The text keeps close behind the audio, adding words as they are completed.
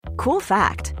Cool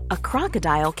fact, a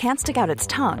crocodile can't stick out its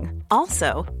tongue.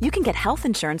 Also, you can get health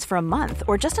insurance for a month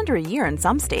or just under a year in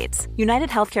some states. United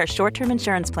Healthcare short-term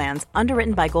insurance plans,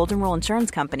 underwritten by Golden Rule Insurance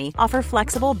Company, offer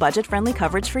flexible, budget-friendly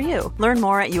coverage for you. Learn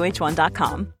more at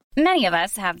uh1.com. Many of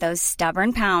us have those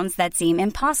stubborn pounds that seem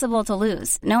impossible to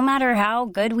lose, no matter how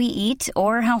good we eat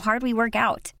or how hard we work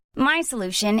out. My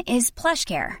solution is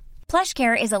PlushCare.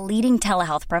 PlushCare is a leading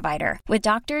telehealth provider with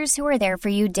doctors who are there for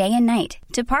you day and night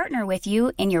to partner with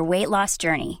you in your weight loss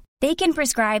journey. They can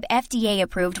prescribe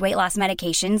FDA-approved weight loss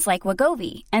medications like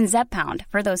Wegovy and Zepbound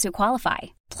for those who qualify.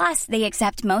 Plus, they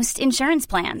accept most insurance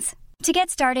plans. To get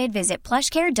started, visit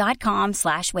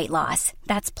plushcare.com/weightloss.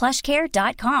 That's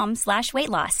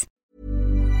plushcare.com/weightloss.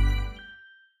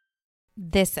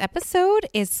 This episode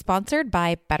is sponsored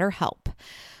by BetterHelp.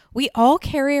 We all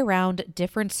carry around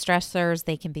different stressors.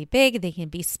 They can be big, they can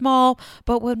be small,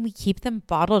 but when we keep them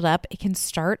bottled up, it can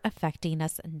start affecting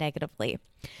us negatively.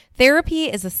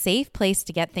 Therapy is a safe place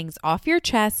to get things off your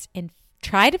chest and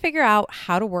try to figure out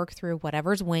how to work through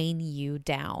whatever's weighing you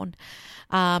down.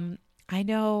 I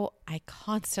know I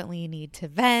constantly need to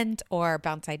vent or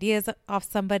bounce ideas off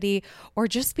somebody or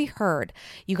just be heard.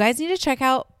 You guys need to check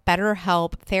out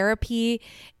BetterHelp. Therapy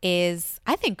is,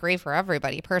 I think, great for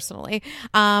everybody personally.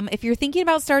 If you're thinking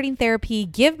about starting therapy,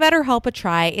 give BetterHelp a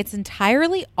try. It's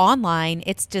entirely online.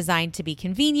 It's designed to be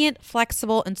convenient,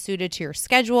 flexible, and suited to your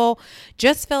schedule.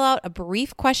 Just fill out a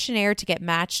brief questionnaire to get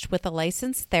matched with a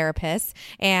licensed therapist,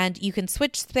 and you can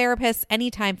switch therapists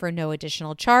anytime for no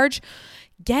additional charge.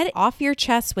 Get it off your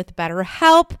chest with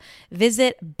BetterHelp.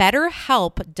 Visit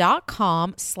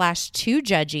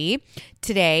betterhelp.com/2judgy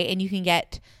today, and you can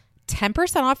get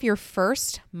 10% off your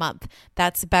first month.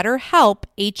 That's BetterHelp,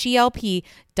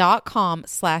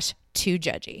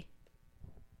 HELP.com/2judgy.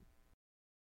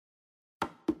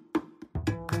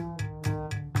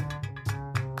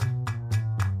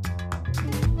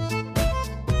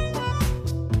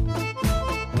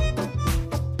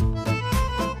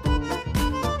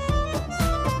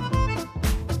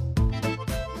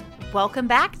 Welcome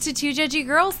back to Two Judgy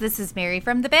Girls. This is Mary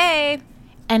from the Bay.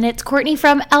 And it's Courtney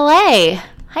from LA.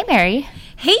 Hi, Mary.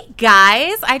 Hey,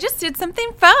 guys. I just did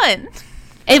something fun.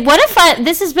 What a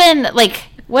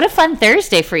fun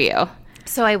Thursday for you.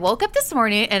 So I woke up this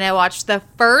morning and I watched the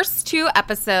first 2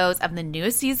 episodes of the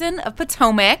newest season of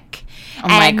Potomac. Oh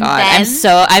my God. I'm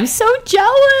so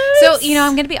jealous. So,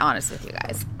 I'm going to be honest with you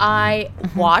guys. I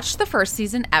watched the first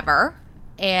season ever,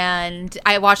 and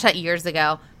I watched that years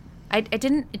ago. It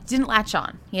didn't latch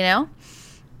on,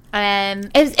 And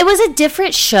it was a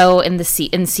different show in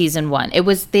season 1.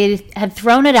 They had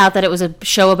thrown it out that it was a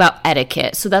show about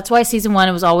etiquette. So that's why season 1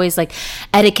 it was always like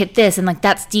etiquette this and like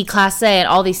that's D-Class A and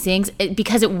all these things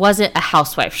because it wasn't a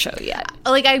housewife show yet.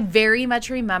 Like I very much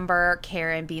remember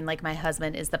Karen being like, my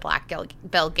husband is the Black Bill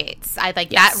Gates. Yes.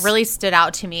 That really stood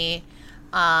out to me.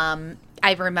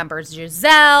 I remember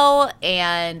Giselle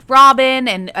and Robin,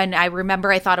 and I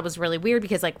remember I thought it was really weird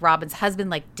because like Robin's husband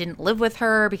like didn't live with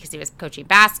her because he was coaching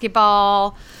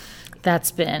basketball. That's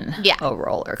been a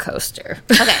roller coaster.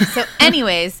 Okay, so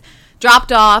anyways,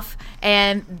 dropped off,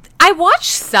 and I watched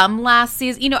some last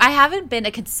season. I haven't been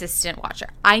a consistent watcher.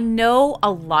 I know a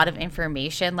lot of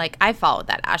information. Like I followed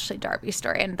that Ashley Darby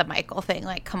story and the Michael thing.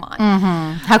 Like, come on.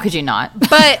 Mm-hmm. How could you not?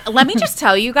 But let me just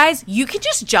tell you guys, you could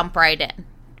just jump right in.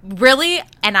 Really,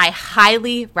 and I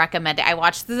highly recommend it. I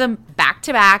watched them back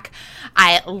to back.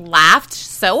 I laughed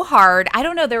so hard. I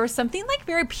don't know, there was something like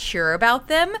very pure about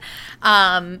them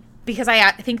because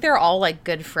I think they're all like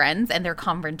good friends and they're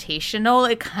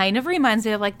confrontational. It kind of reminds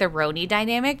me of like the Roni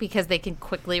dynamic because they can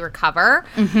quickly recover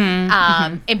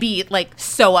and be like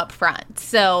so upfront.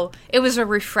 So it was a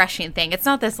refreshing thing. It's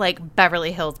not this like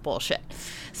Beverly Hills bullshit.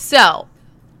 So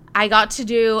I got to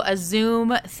do a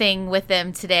Zoom thing with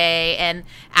them today and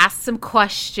ask some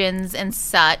questions and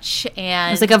such. And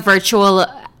it was like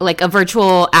a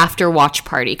virtual after watch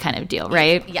party kind of deal,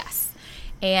 right? Yes.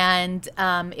 And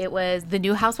it was the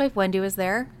new housewife, Wendy, was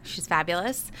there. She's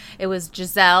fabulous. It was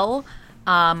Giselle,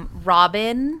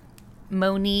 Robin,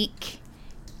 Monique,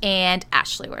 and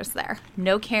Ashley was there.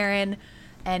 No Karen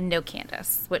and no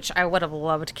Candace, which I would have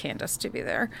loved Candace to be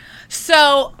there.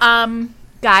 So,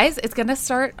 guys, it's going to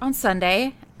start on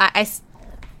Sunday. I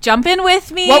jump in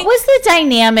with me. What was the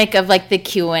dynamic of, like, the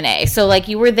Q&A? So, like,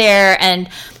 you were there and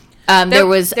there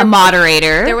was a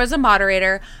moderator. There was a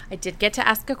moderator. I did get to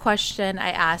ask a question. I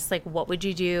asked, like, what would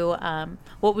you do?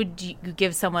 What would you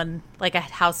give someone, like, a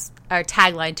house or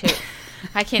tagline to?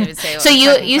 I can't even say. So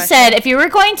you said if you were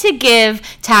going to give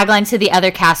taglines to the other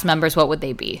cast members, what would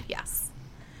they be? Yes.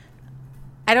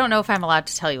 I don't know if I'm allowed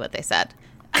to tell you what they said.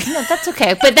 No, that's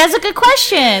okay. But that's a good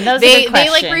question. That was a good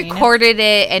question. They like recorded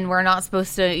it, and we're not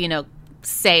supposed to,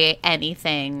 say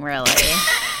anything really.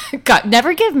 God,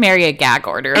 never give Mary a gag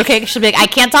order, okay? She'll be like, I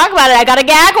can't talk about it. I got a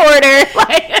gag order.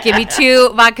 Like, give me 2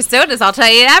 vodka sodas. I'll tell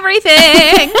you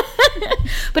everything.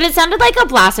 But it sounded like a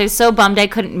blast. I was so bummed I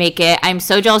couldn't make it. I'm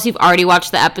so jealous you've already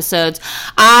watched the episodes.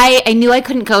 I knew I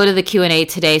couldn't go to the Q&A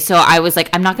today, so I was like,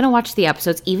 I'm not going to watch the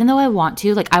episodes, even though I want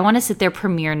to. Like, I want to sit there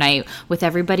premiere night with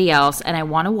everybody else, and I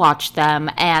want to watch them,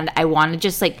 and I want to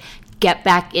just, like, get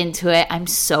back into it. I'm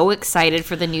so excited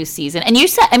for the new season. And you've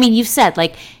said,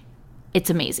 like, it's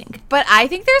amazing. But I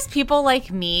think there's people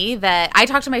like me that I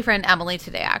talked to my friend Emily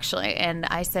today, actually, and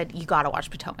I said, you got to watch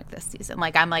Potomac this season.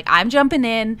 I'm jumping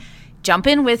in. Jump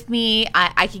in with me.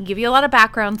 I can give you a lot of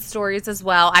background stories as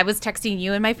well. I was texting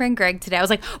you and my friend Greg today. I was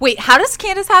like, wait, how does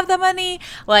Candace have the money?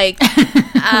 Like,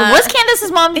 what's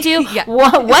Candace's mom do? Yeah.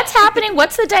 What's happening?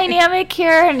 What's the dynamic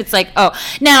here? And it's like, oh,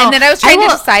 now. And then I was trying to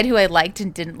decide who I liked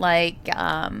and didn't like.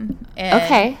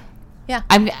 Okay. Yeah.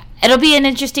 It'll be an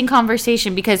interesting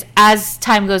conversation because as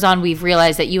time goes on, we've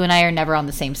realized that you and I are never on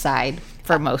the same side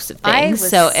for most of things. I was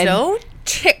so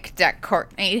ticked at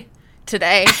Courtney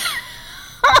today.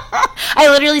 I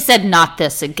literally said, not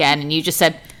this again. And you just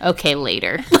said, okay,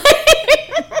 later.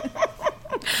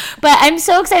 But I'm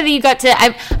so excited that you got to,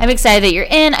 I'm excited that you're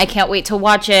in. I can't wait to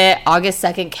watch it. August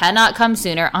 2nd cannot come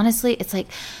sooner. Honestly, it's like,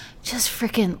 just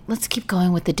freaking, let's keep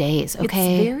going with the days,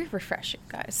 okay? It's very refreshing,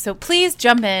 guys. So please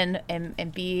jump in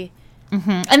and be...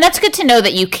 Mm-hmm. And that's good to know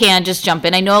that you can just jump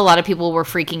in. I know a lot of people were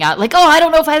freaking out, like, oh, I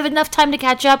don't know if I have enough time to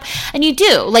catch up. And you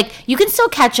do. Like, you can still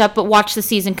catch up, but watch the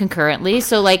season concurrently.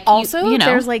 So, like, also, you know.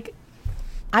 There's, like,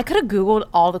 I could have Googled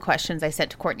all the questions I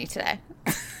sent to Courtney today.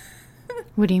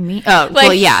 What do you mean? Oh, like,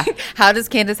 well, yeah. How does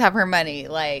Candace have her money?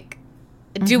 Like,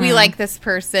 do we like this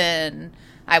person?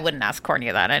 I wouldn't ask Courtney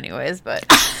that anyways, but...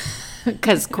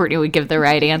 Because Courtney would give the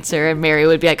right answer, and Mary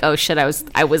would be like, "Oh shit, I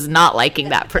was not liking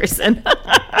that person."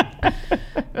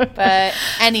 But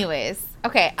anyways,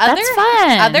 okay. That's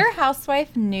fun. Other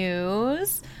housewife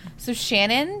news. So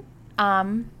Shannon,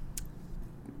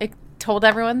 told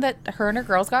everyone that her and her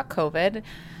girls got COVID.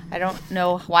 I don't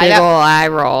know why. Big ol' eye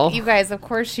roll. You guys, of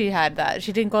course she had that.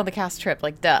 She didn't go on the cast trip.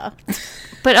 Like, duh.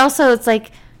 But also, it's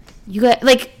like. You got,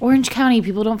 like, Orange County,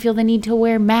 people don't feel the need to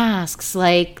wear masks.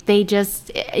 Like, they just,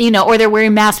 or they're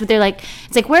wearing masks, but they're like,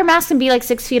 it's like, wear masks and be, like,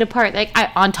 6 feet apart, like,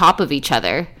 on top of each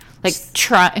other. Like,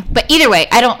 but either way,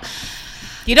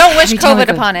 you don't wish COVID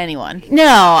upon anyone.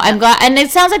 No, I'm glad. And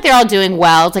it sounds like they're all doing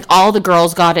well. It's like all the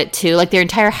girls got it, too. Like, their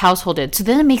entire household did. So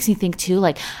then it makes me think, too,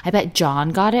 like, I bet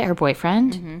John got it, her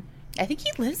boyfriend. Mm-hmm. I think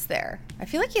he lives there. I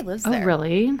feel like he lives there. Oh,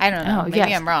 really? I don't know.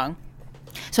 Maybe I'm wrong.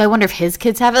 So I wonder if his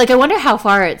kids have it. Like, I wonder how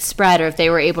far it spread or if they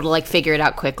were able to, like, figure it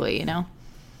out quickly,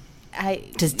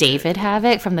 Does David have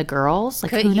it from the girls?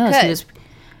 Like, who knows?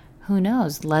 Who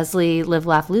knows? Leslie, Live,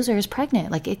 Laugh, Loser is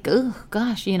pregnant. Like,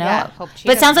 gosh, Yeah, hope she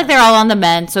but it sounds like they're all on the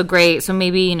mend, so great. So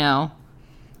maybe,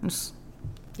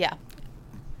 yeah.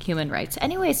 Human rights.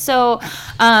 Anyway, so,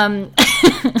 okay,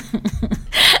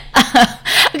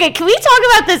 can we talk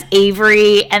about this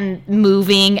Avery and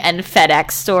moving and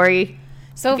FedEx story?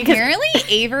 So apparently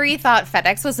Avery thought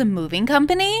FedEx was a moving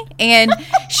company, and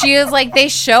she was like, they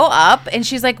show up, and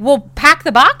she's like, well, pack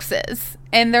the boxes.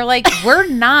 And they're like, we're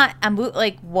not,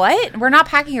 like, what? We're not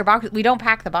packing your boxes. We don't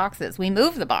pack the boxes. We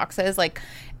move the boxes, like,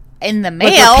 in the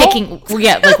mail.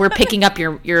 Like we're picking up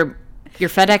your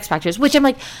FedEx packages, which I'm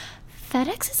like,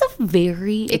 FedEx is a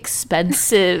very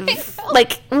expensive,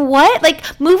 like, what? Like,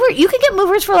 you could get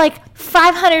movers for, like,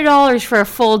 $500 for a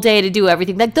full day to do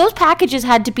everything. Like, those packages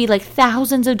had to be, like,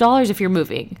 thousands of dollars if you're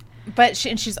moving. But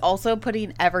she's also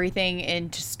putting everything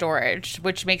into storage,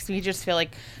 which makes me just feel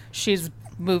like she's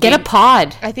moving. Get a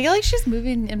pod. I feel like she's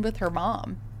moving in with her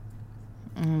mom.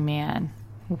 Oh, man.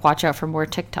 Watch out for more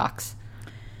TikToks.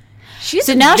 She's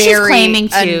claiming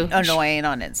to annoying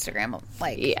on Instagram.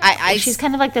 Like, yeah, she's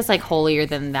kind of like this, like, holier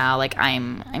than thou. Like,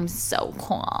 I'm so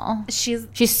cool. She's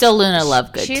still Luna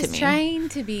Lovegood to me. She's trying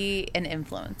to be an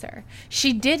influencer.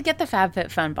 She did get the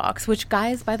FabFitFun box, which,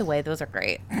 guys, by the way, those are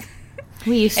great.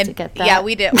 We used to get that. Yeah,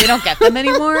 we did. We don't get them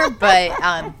anymore,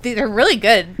 but they're really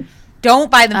good. Don't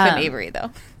buy them from Avery,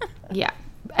 though. Yeah,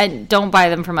 and don't buy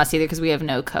them from us either because we have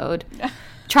no code.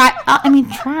 Try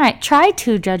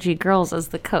Two Judgy Girls as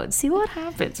the code. See what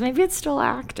happens. Maybe it's still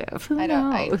active. Who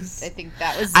knows? I think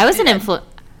that was... I was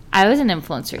an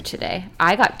influencer today.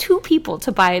 I got 2 people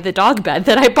to buy the dog bed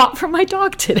that I bought for my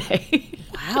dog today.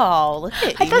 Wow, look at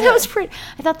you. I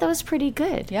thought that was pretty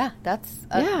good. Yeah, that's...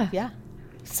 yeah.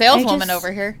 Saleswoman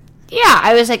over here. Yeah,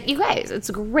 I was like, you guys, it's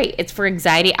great. It's for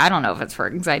anxiety. I don't know if it's for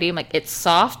anxiety. I'm like, it's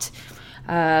soft.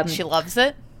 She loves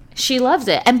it. She loves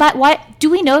it. And but why do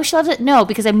we know if she loves it? No,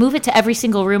 because I move it to every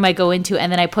single room I go into,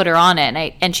 and then I put her on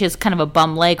it, and she has kind of a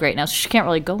bum leg right now, so she can't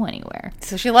really go anywhere.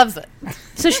 So she loves it.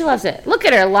 So she loves it. Look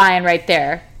at her lying right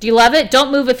there. Do you love it?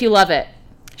 Don't move if you love it.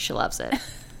 She loves it.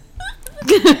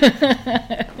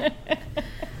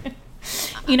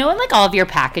 You know when like all of your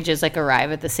packages like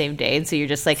arrive at the same day, and so you're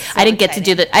just like, So I didn't get to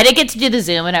do the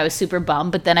Zoom, and I was super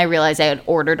bummed. But then I realized I had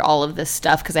ordered all of this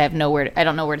stuff because I don't know where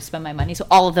to spend my money. So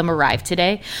all of them arrived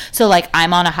today. So like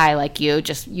I'm on a high like you.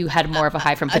 Just you had more of a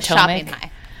high from Potomac. A shopping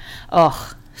high.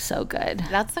 Oh, so good.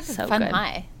 That's like so a fun good.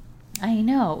 high. I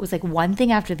know. It was like one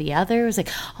thing after the other. It was like,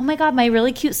 oh my God, my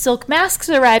really cute silk masks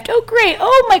arrived. Oh, great.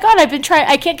 Oh my God, I've been trying.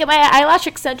 I can't get my eyelash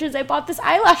extensions. I bought this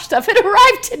eyelash stuff. It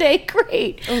arrived today.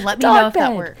 Great. Oh, let me know if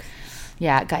that works.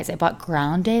 Yeah, guys, I bought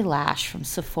Grande Lash from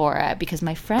Sephora because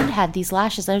my friend had these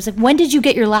lashes. I was like, when did you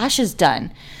get your lashes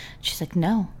done? She's like,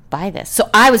 no, buy this.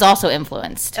 So I was also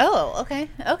influenced. Oh, okay.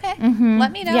 Okay.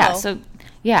 Let me know. Yeah, so,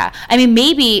 yeah. I mean,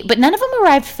 maybe, but none of them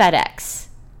arrived FedEx,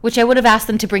 which I would have asked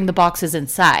them to bring the boxes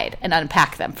inside and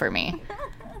unpack them for me.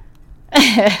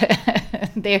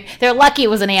 They're lucky it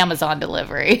was an Amazon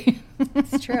delivery.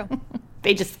 It's true.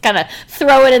 They just kind of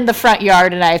throw it in the front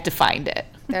yard and I have to find it.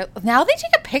 Now they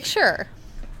take a picture.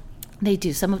 They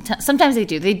do. Sometimes they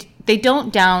do. They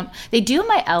don't down. They do in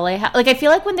my LA house. Like I feel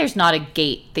like when there's not a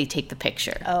gate, they take the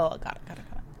picture. Oh, got it.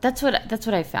 That's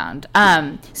what I found.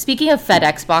 Speaking of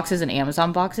FedEx boxes and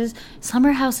Amazon boxes,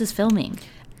 Summer House is filming.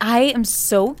 I am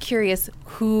so curious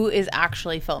who is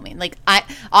actually filming. Like,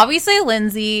 obviously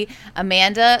Lindsay,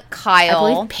 Amanda, Kyle.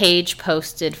 I believe Paige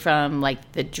posted from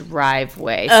like the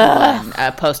driveway. Someone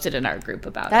posted in our group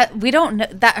about that. We don't know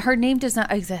that her name does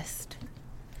not exist.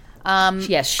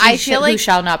 Yes, who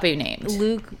shall not be named. Is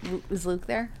Luke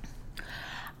there?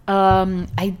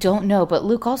 I don't know, but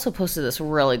Luke also posted this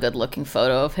really good looking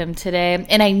photo of him today,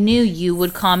 and I knew you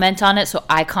would comment on it, so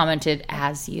I commented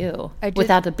as you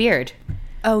without the beard.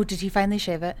 Oh, did he finally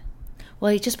shave it?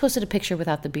 Well, he just posted a picture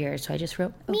without the beard, so I just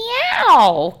wrote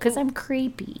meow because I'm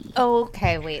creepy. Oh,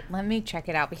 okay. Wait, let me check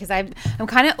it out because I'm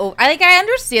kind of I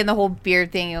understand the whole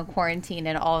beard thing in quarantine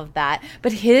and all of that,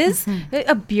 but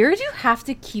a beard you have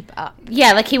to keep up.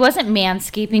 Yeah, like he wasn't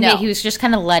manscaping it; he was just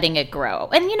kind of letting it grow,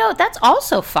 and that's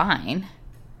also fine.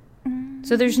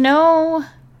 So there's no.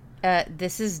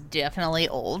 This is definitely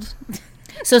old.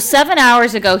 So 7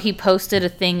 hours ago, he posted a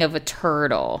thing of a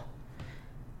turtle.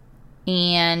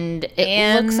 And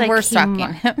it looks like we're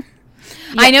stalking him. Yeah.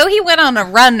 I know he went on a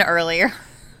run earlier.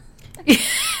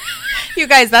 You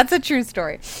guys, that's a true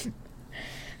story.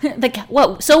 Like,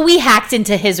 what? So we hacked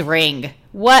into his ring.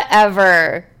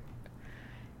 Whatever.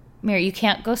 Mary, you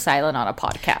can't go silent on a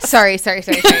podcast. Sorry.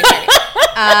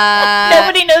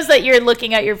 Nobody knows that you're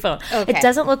looking at your phone. Okay. It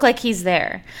doesn't look like he's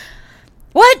there.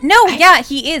 What? No, yeah,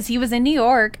 he is. He was in New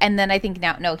York, and then I think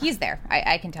no, he's there.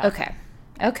 I can tell. Okay.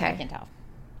 I can tell.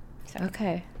 So.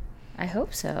 Okay. I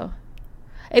hope so.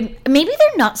 Maybe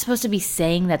they're not supposed to be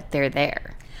saying that they're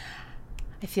there.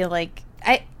 I feel like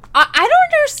I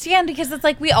don't understand because it's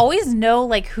like we always know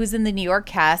like who's in the New York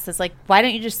cast. It's like why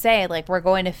don't you just say like we're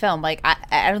going to film? Like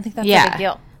I don't think that's a big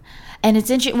deal. And it's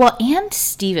interesting. Well, and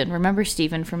Steven. Remember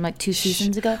Steven from like 2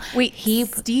 seasons ago? Wait,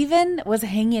 Steven was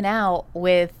hanging out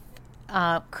with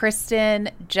Kristen,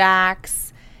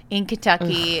 Jax in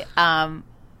Kentucky.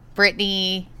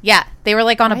 Brittany, yeah, they were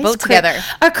like on a boat together.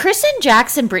 Are Chris and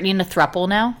Jax and Brittany in a throuple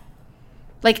now?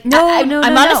 Like, no,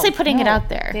 I'm honestly putting it out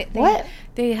there. What?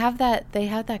 They have that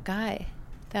guy.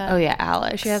 Oh yeah,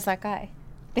 Alex. She has that guy.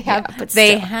 They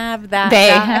have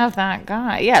that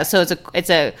guy. Yeah, so it's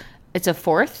a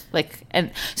fourth. Like,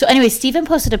 and so anyway, Steven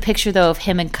posted a picture though of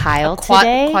him and Kyle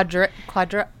today.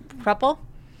 Quadruple.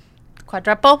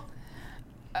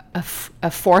 A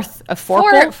fourth.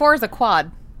 Four is a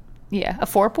quad. Yeah, a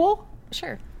four-pool?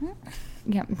 Sure.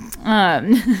 Yeah.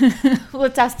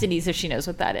 Let's ask Denise if she knows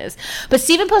what that is. But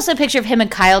Steven posted a picture of him and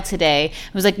Kyle today.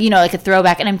 It was like, like a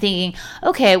throwback. And I'm thinking,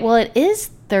 okay, well, it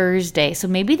is Thursday. So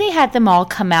maybe they had them all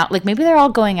come out. Like, maybe they're all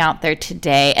going out there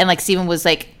today. And, like, Steven was,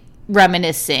 like,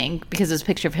 reminiscing because it was a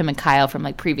picture of him and Kyle from,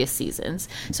 like, previous seasons.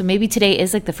 So maybe today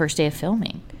is, like, the first day of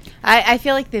filming. I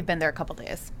feel like they've been there a couple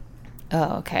days.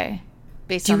 Oh, okay.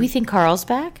 Do we think Carl's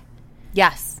back?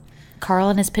 Yes. Carl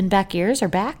and his pinback ears are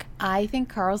back? I think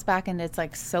Carl's back and it's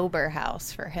like sober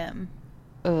house for him.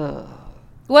 Ugh.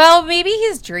 Well, maybe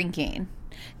he's drinking.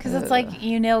 Because it's like,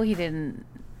 he didn't.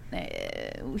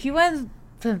 He was.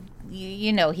 Everyone where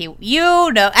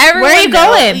are you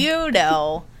going?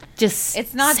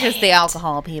 It's not just the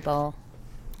alcohol, people.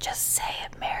 Just say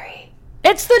it, Mary.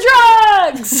 It's the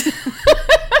drugs!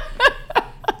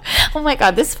 Oh my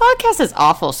God, this podcast is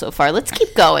awful so far. Let's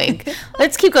keep going.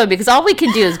 Let's keep going because all we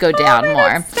can do is go down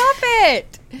more. Stop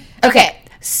it. Okay.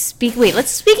 Speaking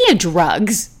of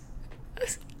drugs,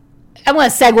 I'm going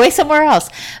to segue somewhere else.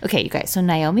 Okay, you guys. So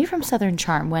Naomi from Southern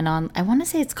Charm went on, I want to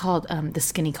say it's called The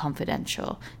Skinny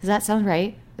Confidential. Does that sound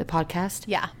right? The podcast?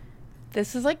 Yeah.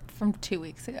 This is like from 2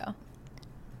 weeks ago.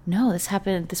 No, this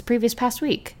happened this previous past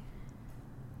week.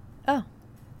 Oh.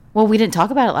 Well, we didn't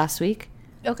talk about it last week.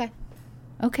 Okay.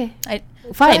 Okay.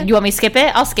 Go Fine. ahead. You want me to skip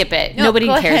it? I'll skip it. No, Nobody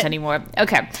go cares ahead. anymore.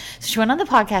 Okay. So she went on the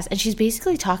podcast and she's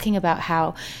basically talking about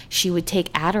how she would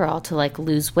take Adderall to like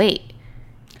lose weight.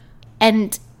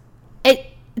 And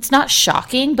it's not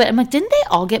shocking, but I'm like, didn't they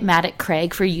all get mad at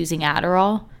Craig for using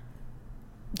Adderall?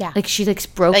 Yeah. Like she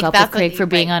like broke Like, up that's with Craig what- for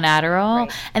being right. on Adderall.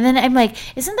 Right. And then I'm like,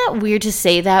 isn't that weird to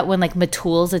say that when like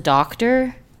Matul's a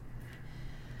doctor?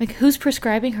 Like who's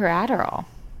prescribing her Adderall?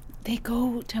 They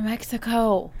go to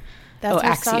Mexico. That's Oh,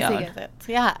 where Axion. Stassi gets it.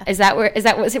 Yeah. Is that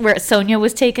where Sonia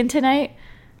was taken tonight?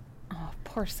 Oh,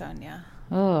 poor Sonia.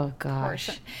 Oh Poor gosh.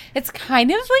 Sonia. It's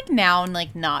kind of like now and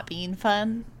like not being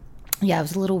fun. Yeah, it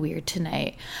was a little weird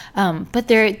tonight. But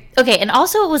they're okay, and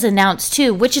also it was announced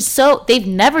too, which is so they've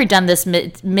never done this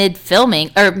mid filming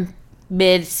or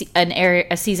a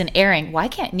season airing. Why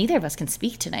can't neither of us can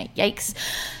speak tonight? Yikes.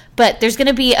 But there's going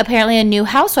to be apparently a new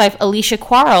housewife, Alicia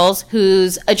Quarles,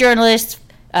 who's a journalist,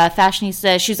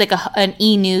 fashionista. She's like an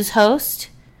E-news host.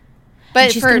 But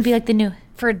And she's going to be like the new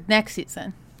for next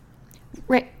season.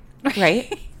 right.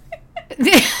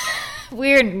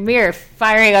 We're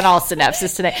firing on all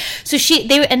synapses today. So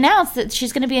they announced that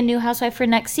she's going to be a new housewife for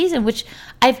next season, which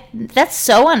that's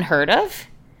so unheard of.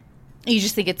 You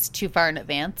just think it's too far in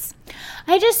advance?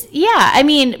 I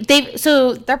mean, They're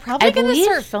probably I going to believe-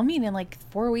 start filming in like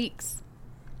 4 weeks.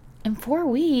 in 4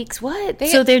 weeks. What?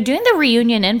 So they're doing the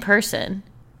reunion in person.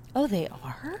 Oh, they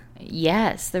are?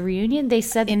 Yes, the reunion. They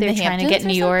said that In they're the trying to Hamptons get or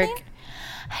New York. something?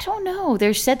 I don't know.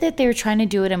 They said that they were trying to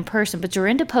do it in person, but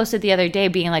Dorinda posted the other day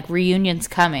being like, reunion's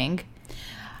coming.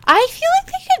 I feel like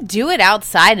they could do it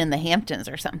outside in the Hamptons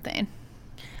or something.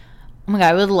 Oh my God,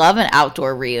 I would love an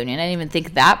outdoor reunion. I didn't even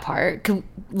think that part.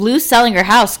 Lou's selling her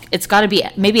house. It's got to be,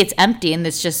 maybe it's empty and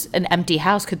it's just an empty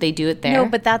house. Could they do it there? No,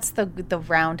 but that's the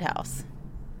roundhouse,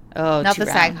 oh, not too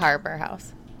the Sag round. Harbor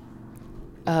house.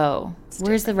 Oh,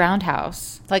 where's the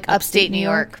roundhouse? Like upstate New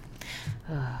York.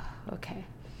 Okay.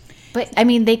 But, I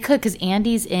mean, they could because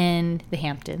Andy's in the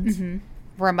Hamptons. Mm-hmm.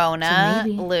 Ramona, So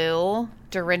maybe. Lou,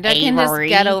 Dorinda can Avery.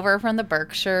 just get over from the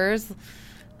Berkshires.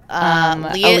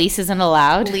 Leah, Elise isn't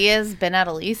allowed. Leah's been at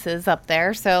Elise's up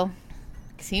there, so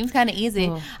seems kind of easy.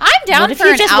 I'm down What if for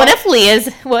you an just? out.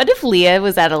 What if Leah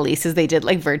was at Elise's? They did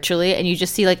like virtually, and you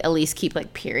just see like Elise keep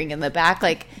like peering in the back,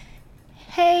 like,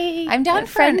 "Hey, I'm down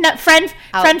for friend, an friend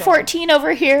outdoor. 14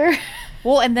 over here."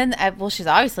 Well, and then she's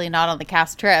obviously not on the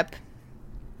cast trip,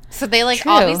 so they like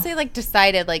True. obviously like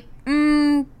decided like,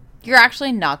 you're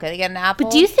actually not going to get an apple.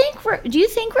 But do you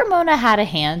think Ramona had a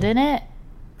hand in it?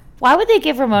 Why would they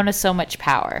give Ramona so much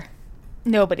power?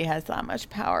 Nobody has that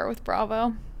much power with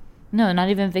Bravo. No, not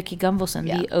even Vicky Gunvalson,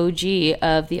 Yeah. the OG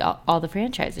of the all the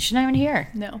franchises. She's not even here.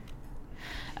 No.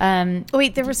 Um,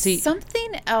 Wait, there was so-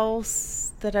 something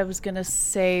else that I was going to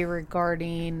say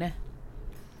regarding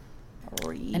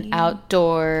an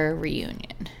outdoor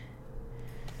reunion.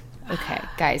 Okay,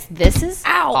 guys, this is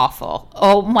awful.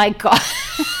 Oh my God.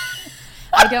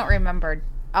 I don't remember.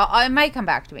 I might come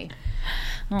back to me.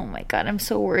 Oh my God, I'm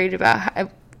so worried about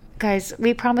guys,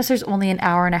 we promise there's only an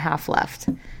hour and a half left.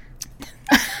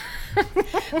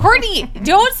 Courtney,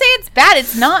 don't say it's bad.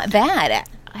 It's not bad.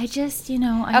 I just,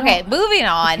 Okay, moving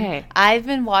on. Okay. I've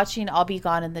been watching I'll Be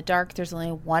Gone in the Dark. There's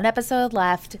only one episode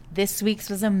left. This week's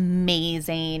was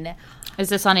amazing. Is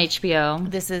this on HBO?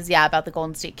 This is, about the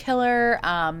Golden State Killer.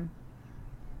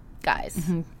 Guys,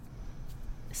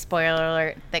 spoiler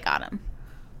alert, they got him.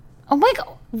 Oh my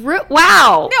God.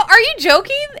 Wow. No, are you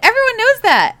joking? Everyone knows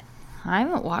that. I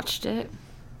haven't watched it.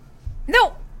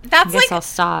 No, I that's guess like I'll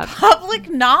stop. public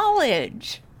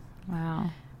knowledge.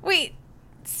 Wow. Wait,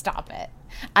 stop it.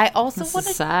 I also This want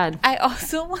is to. sad. I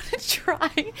also want to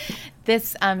try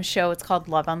this show. It's called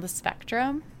Love on the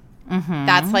Spectrum. Mm-hmm.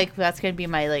 That's going to be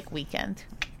my like weekend.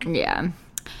 Yeah.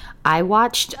 I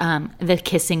watched The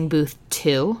Kissing Booth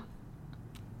 2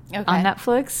 Okay. on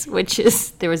Netflix,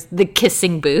 there was The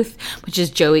Kissing Booth, which is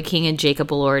Joey King and Jacob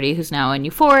Elordi, who's now in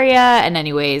Euphoria. And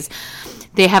anyways,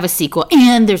 they have a sequel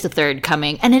and there's a third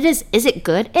coming. And is it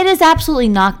good? It is absolutely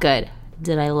not good.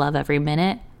 Did I love every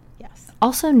minute? Yes.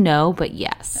 Also no, but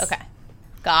yes. Okay.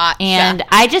 Gotcha. And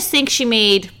I just think she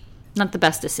made not the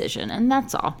best decision, and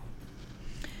that's all.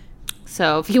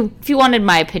 So if you wanted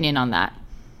my opinion on that,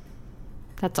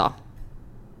 that's all.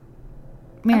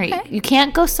 Mary, Okay. you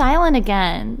can't go silent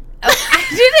again. I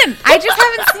didn't. I just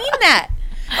haven't seen that.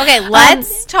 Okay,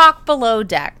 let's talk Below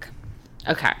Deck.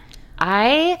 Okay.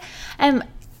 I am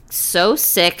so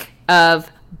sick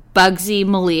of Bugsy,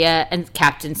 Malia, and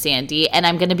Captain Sandy, and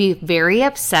I'm going to be very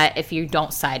upset if you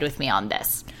don't side with me on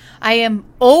this. I am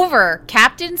over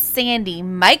Captain Sandy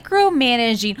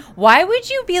micromanaging. Why would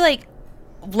you be like,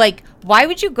 why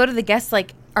would you go to the guests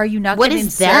like, are you not What getting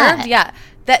is that? served? Yeah.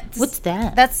 What's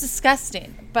that? That's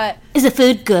disgusting. But Is the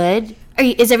food good?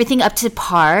 Is everything up to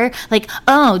par? Like,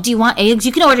 oh, do you want eggs?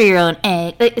 You can order your own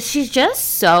egg. Like, she's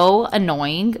just so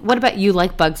annoying. What about you,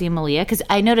 like Bugsy and Malia? Because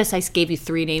I noticed I gave you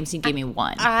 3 names and you gave me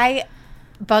 1.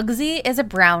 Bugsy is a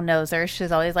brown noser.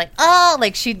 She's always like, oh,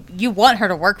 like you want her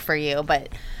to work for you, but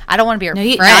I don't want to be her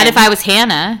friend. Not if I was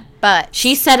Hannah. But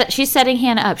She's setting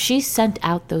Hannah up. She sent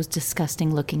out those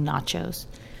disgusting looking nachos.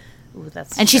 ooh,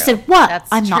 that's And she true. said, "What? That's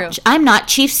I'm not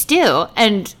Chief Stew."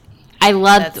 And I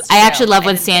That's actually true. love I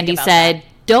when didn't think Sandy about said, that.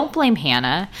 "Don't blame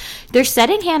Hannah." They're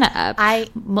setting Hannah up.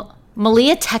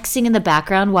 Malia texting in the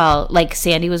background while like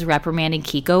Sandy was reprimanding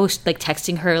Kiko, like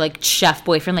texting her like chef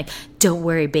boyfriend, like, "Don't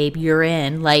worry, babe, you're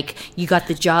in. Like, you got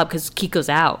the job because Kiko's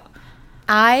out."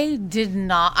 I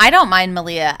don't mind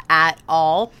Malia at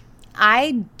all.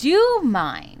 I do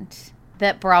mind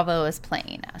that Bravo is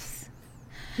playing us.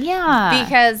 Yeah,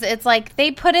 Because it's like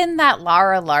they put in that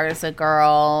Lara Larza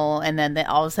girl, and then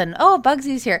all of a sudden, oh,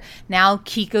 Bugsy's here. Now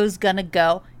Kiko's gonna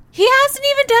go. He hasn't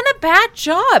even done a bad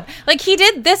job. Like, he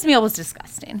did. This meal was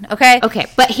disgusting. Okay. Okay,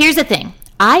 but here's the thing.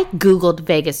 I Googled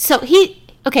Vegas. So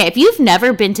if you've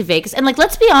never been to Vegas, and like,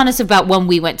 let's be honest about when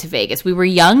we went to Vegas. We were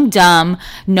young, dumb,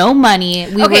 no money.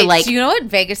 We were like, do you know what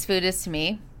Vegas food is to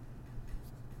me?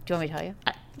 Do you want me to tell you?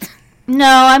 no,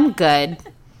 I'm good.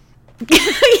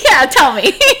 Yeah, tell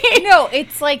me. No,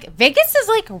 it's like Vegas is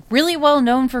like really well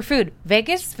known for food.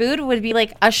 Vegas food would be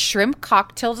like a shrimp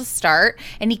cocktail to start,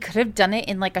 and he could have done it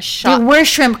in like a shot. There were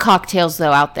shrimp cocktails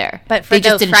though out there, But for they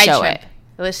just the didn't fried show shrimp, it.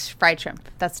 it was fried shrimp.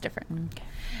 That's different.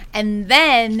 And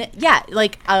then, yeah,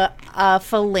 like a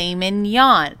filet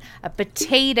mignon, a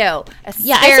potato, asparagus.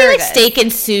 Yeah, I feel like steak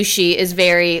and sushi is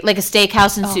very like a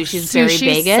steakhouse and sushi is very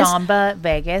Vegas. Samba,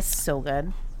 Vegas, so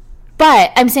good.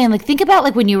 But I'm saying, like, think about,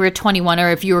 like, when you were 21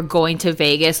 or if you were going to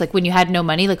Vegas, like, when you had no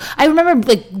money. Like, I remember,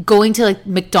 like, going to, like,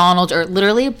 McDonald's or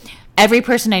literally every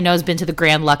person I know has been to the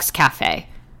Grand Lux Cafe.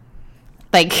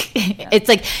 Like, it's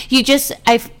like,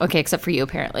 okay, except for you,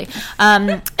 apparently.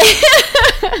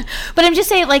 But I'm just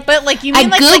saying, like, you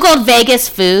mean, I Googled Vegas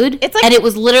food, it's like, and it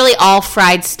was literally all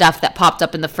fried stuff that popped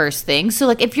up in the first thing. So,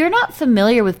 like, if you're not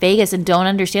familiar with Vegas and don't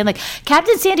understand, like,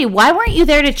 Captain Sandy, why weren't you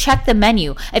there to check the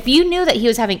menu? If you knew that he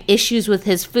was having issues with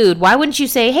his food, why wouldn't you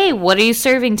say, hey, what are you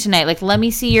serving tonight? Like, let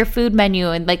me see your food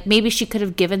menu. And, like, maybe she could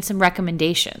have given some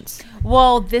recommendations.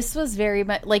 well, this was very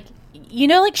much, like, you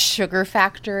know, like Sugar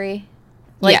Factory?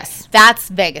 Like, yes. That's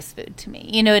Vegas food to me.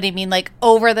 You know what I mean? Like,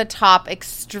 over the top,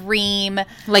 extreme.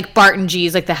 Like Bart and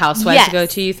G's, like the housewives Yes. go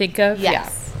to, you think of?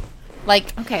 Yes.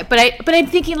 Like, Okay, but I'm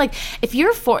thinking, like, if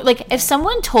if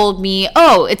someone told me,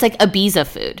 oh, it's like Ibiza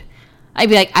food, I'd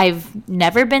be like, I've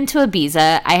never been to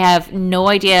Ibiza. I have no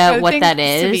idea what that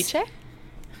is. Ceviche?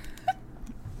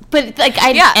 But like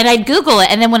I'd Google it,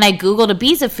 and then when I Googled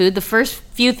Ibiza food, the first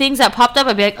few things that popped up,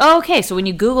 I'd be like, oh, okay. So when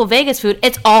you Google Vegas food,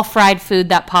 it's all fried food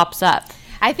that pops up.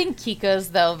 I think Kiko's,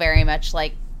 though, very much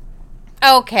like,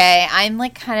 okay, I'm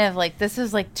like kind of like, this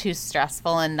is like too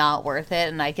stressful and not worth it,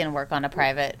 and I can work on a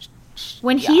private.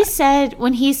 When he said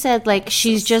like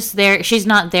she's just there, she's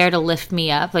not there to lift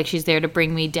me up, like she's there to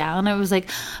bring me down, I was like,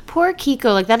 poor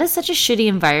Kiko, like that is such a shitty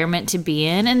environment to be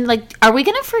in. And like, are we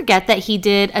gonna forget that he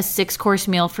did a 6-course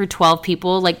meal for 12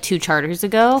 people like 2 charters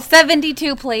ago?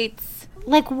 72 plates.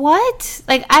 Like what?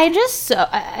 Like I'm just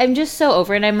so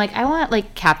over it. And I'm like, I want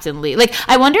like Captain Lee. Like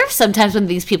I wonder if sometimes when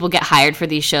these people get hired for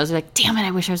these shows, they're like, damn it,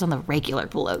 I wish I was on the regular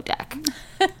Below Deck.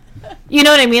 You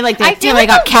know what I mean? Like, damn, I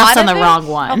got cast on the wrong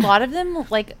one. A lot of them,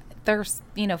 like, they're,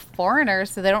 you know,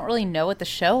 foreigners, so they don't really know what the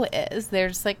show is. They're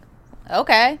just like,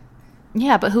 okay.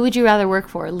 Yeah, but who would you rather work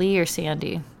for, Lee or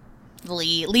Sandy?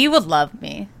 Lee would love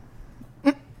me.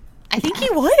 I think he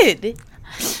would.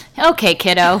 Okay,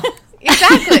 kiddo.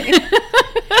 Exactly.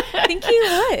 I think he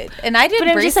would. And I did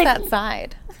embrace like, that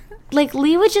side. Like,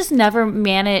 Lee would just never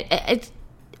manage.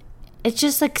 It's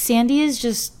just like Sandy is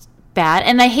just bad.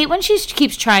 And I hate when she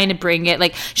keeps trying to bring it,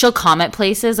 like she'll comment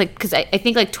places, like because I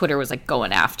think like Twitter was like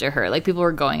going after her, like people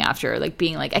were going after her, like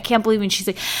being like, I can't believe, and she's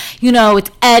like,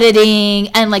 it's editing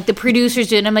and like the producers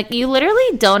do it. And I'm like, you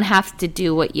literally don't have to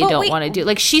do what you don't want to do.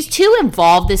 Like she's too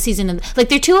involved this season, and like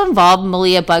they're too involved,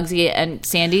 Malia, Bugsy, and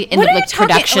Sandy, in the like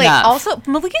production of. Also,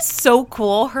 Malia's so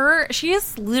cool. She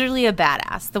is literally a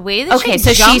badass. The way that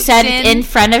she said in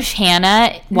front of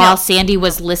Hannah while Sandy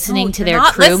was listening to their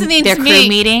crew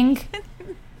meeting.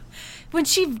 When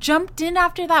she jumped in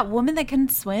after that woman that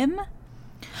couldn't swim.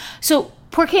 So,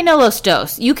 ¿por qué no los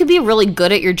dos? You could be really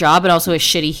good at your job and also a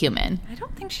shitty human. I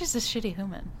don't think she's a shitty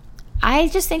human. I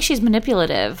just think she's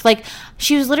manipulative. Like,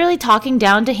 she was literally talking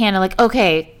down to Hannah, like,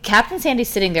 okay, Captain Sandy's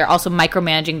sitting there also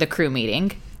micromanaging the crew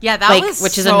meeting. Yeah, that was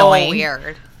which is so annoying.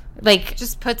 Weird. Like,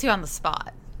 just puts you on the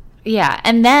spot. Yeah,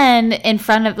 and then in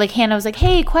front of, like, Hannah was like,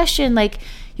 hey, question, like,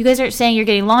 you guys aren't saying you're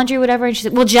getting laundry or whatever. And she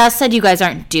said, well, Jess said you guys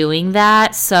aren't doing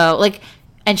that. So, like,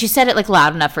 and she said it, like,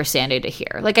 loud enough for Sandy to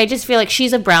hear. Like, I just feel like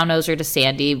she's a brown noser to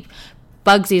Sandy.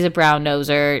 Bugsy's a brown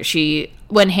noser.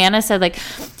 When Hannah said, like,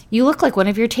 you look like one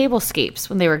of your tablescapes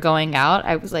when they were going out,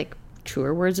 I was like,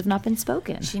 truer words have not been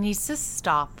spoken. She needs to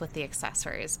stop with the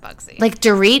accessories, Bugsy. Like,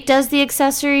 Dorit does the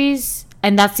accessories,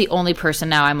 and that's the only person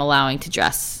now I'm allowing to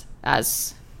dress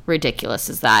as ridiculous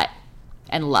as that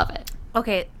and love it.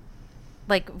 Okay,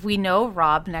 like, we know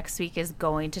Rob next week is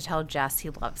going to tell Jess he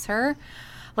loves her.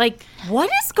 Like,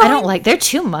 they're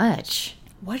too much.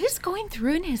 What is going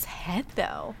through in his head,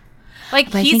 though? Like,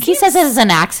 I think he says it as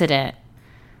an accident.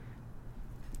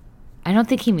 I don't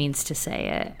think he means to say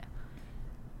it.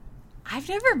 I've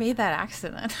never made that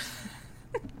accident.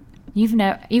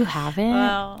 You haven't?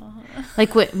 Well,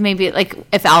 like what? Maybe like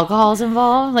if alcohol's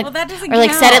involved, like, well, that doesn't or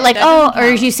like count. said it like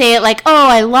or you say it like, oh,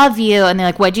 I love you, and they're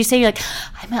like, what'd you say? You're like,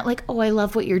 I meant like, oh, I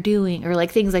love what you're doing, or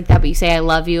like things like that. But you say I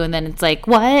love you, and then it's like,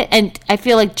 what? And I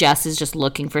feel like Jess is just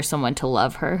looking for someone to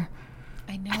love her.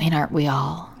 I know. I mean, aren't we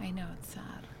all? I know, it's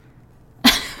sad.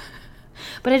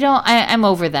 But I'm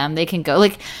over them. They can go.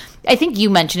 Like, I think you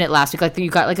mentioned it last week. Like,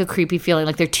 you got like a creepy feeling.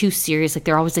 Like, they're too serious. Like,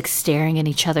 they're always like staring in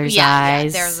each other's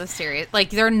eyes. Yeah, they're the serious. Like,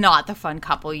 they're not the fun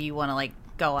couple you want to like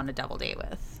go on a double date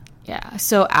with. Yeah.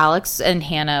 So Alex and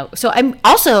Hannah. So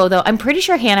I'm pretty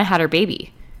sure Hannah had her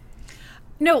baby.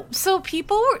 No. So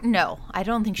no, I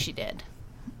don't think she did.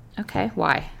 Okay.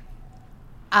 Why?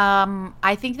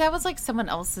 I think that was like someone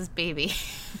else's baby.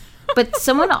 But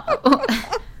someone.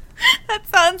 That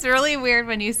sounds really weird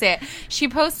when you say it. She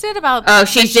posted about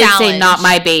she did say not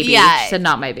my baby. Yeah. She said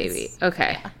not my baby.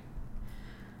 Okay.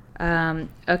 Yeah.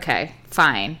 Okay.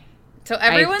 Fine. So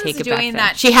everyone's doing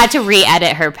that. She had to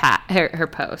re-edit her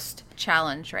post.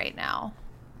 Challenge right now.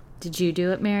 Did you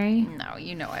do it, Mary? No,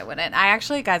 you know I wouldn't.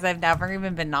 Guys, I've never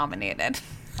even been nominated.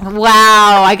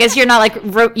 Wow. I guess you're not like,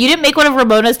 you didn't make one of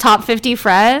Ramona's top 50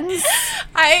 friends?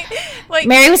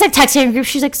 Mary was like texting her group.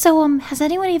 She's like, so has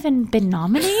anyone even been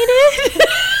nominated?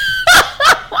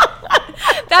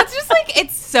 That's just like,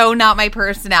 it's so not my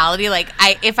personality. Like,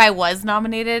 if I was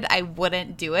nominated, I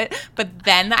wouldn't do it. But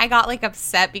then I got like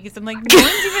upset because I'm like, no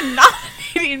one's even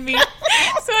nominating me.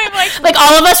 So I'm like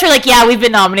all of us were like, yeah, we've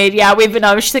been nominated. Yeah, we've been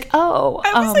nominated. She's like, oh.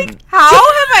 I was like, how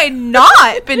have I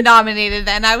not been nominated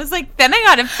then? I was like, then I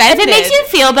got offended. If it makes you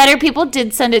feel better, people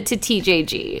did send it to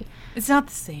TJG. It's not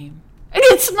the same.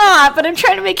 It's not, but I'm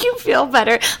trying to make you feel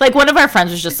better. Like, one of our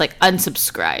friends was just like,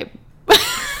 unsubscribe.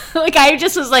 Like, I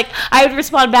just was like, I would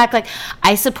respond back like,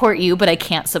 I support you, but I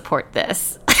can't support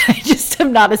this. I just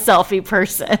am not a selfie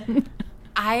person.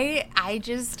 I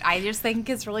just think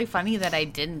it's really funny that I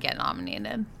didn't get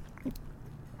nominated.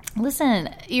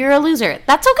 Listen, you're a loser.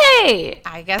 That's okay.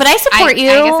 I guess. But I support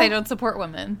you. I guess I don't support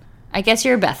women. I guess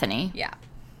you're a Bethany. Yeah.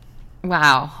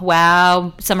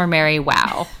 Wow. Summer Mary,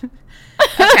 wow.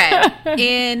 Okay.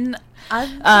 In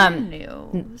other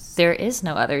news. There is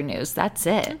no other news. That's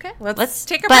it. Okay. Let's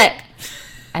take a break.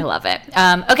 I love it.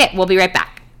 Okay, we'll be right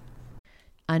back.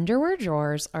 Underwear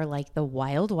drawers are like the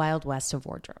wild, wild west of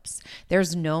wardrobes.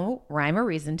 There's no rhyme or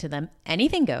reason to them.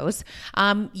 Anything goes.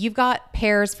 You've got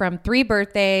pairs from 3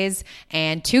 birthdays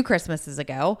and 2 Christmases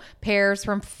ago, pairs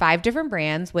from 5 different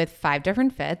brands with 5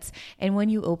 different fits. And when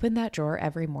you open that drawer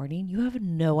every morning, you have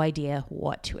no idea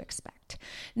what to expect.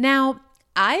 Now,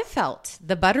 I felt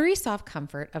the buttery soft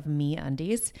comfort of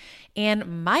MeUndies,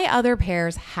 and my other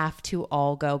pairs have to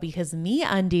all go because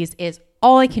MeUndies is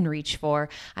all I can reach for.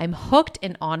 I'm hooked,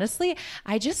 and honestly,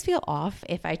 I just feel off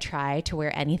if I try to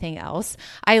wear anything else.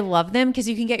 I love them because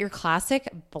you can get your classic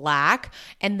black,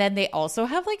 and then they also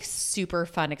have like super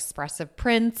fun expressive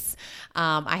prints.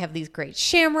 I have these great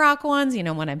shamrock ones,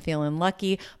 when I'm feeling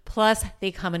lucky. Plus,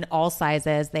 they come in all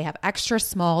sizes. They have extra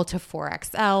small to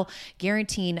 4XL,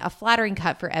 guaranteeing a flattering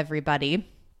cut for everybody.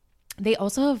 They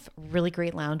also have really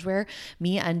great loungewear.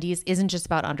 MeUndies isn't just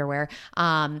about underwear.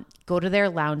 Go to their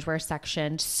loungewear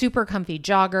section. Super comfy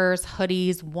joggers,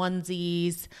 hoodies,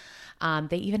 onesies.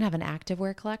 They even have an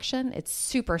activewear collection. It's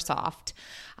super soft.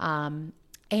 And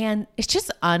it's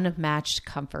just unmatched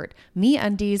comfort.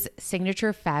 MeUndies'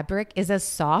 signature fabric is as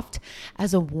soft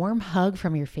as a warm hug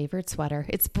from your favorite sweater.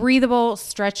 It's breathable,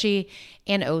 stretchy,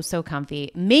 and oh so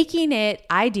comfy, making it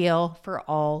ideal for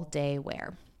all day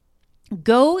wear.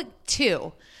 Go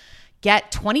to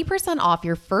get 20% off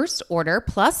your first order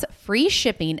plus free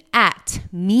shipping at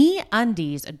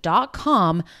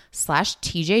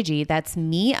MeUndies.com/TJG. That's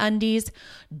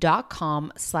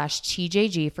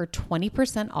MeUndies.com/TJG for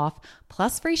 20% off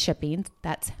plus free shipping.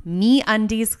 That's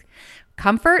MeUndies,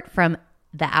 comfort from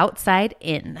the outside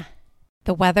in.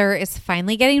 The weather is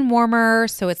finally getting warmer,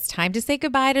 so it's time to say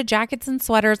goodbye to jackets and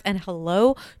sweaters and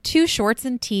hello to shorts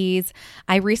and tees.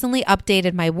 I recently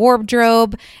updated my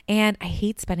wardrobe, and I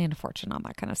hate spending a fortune on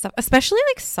that kind of stuff, especially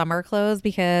like summer clothes,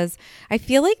 because I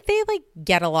feel like they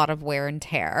get a lot of wear and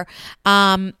tear.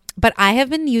 But I have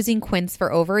been using Quince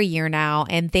for over a year now,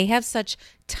 and they have such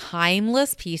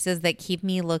timeless pieces that keep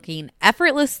me looking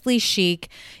effortlessly chic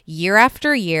year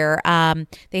after year.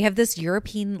 They have this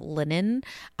European linen.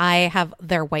 I have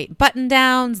their white button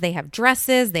downs. They have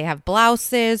dresses. They have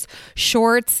blouses,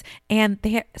 shorts, and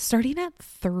they're starting at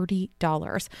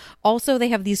 $30. Also, they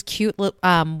have these cute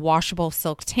washable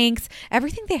silk tanks.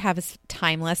 Everything they have is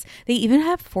timeless. They even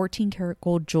have 14 karat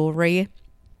gold jewelry.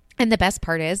 And the best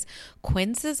part is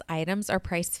Quince's items are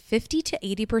priced 50 to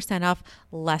 80% off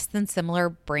less than similar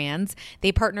brands.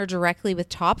 They partner directly with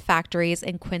top factories,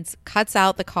 and Quince cuts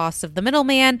out the cost of the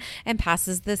middleman and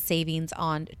passes the savings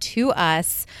on to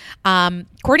us.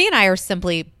 Courtney and I are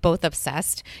simply both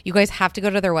obsessed. You guys have to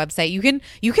go to their website. You can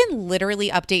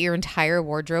literally update your entire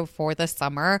wardrobe for the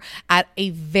summer at a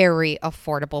very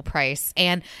affordable price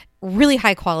and really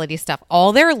high quality stuff.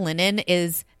 All their linen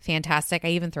is fantastic. I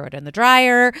even throw it in the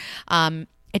dryer.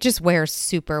 It just wears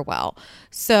super well.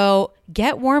 So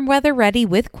get warm weather ready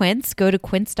with Quince. Go to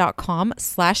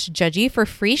quince.com/judgy for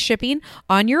free shipping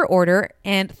on your order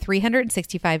and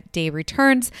 365-day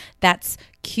returns. That's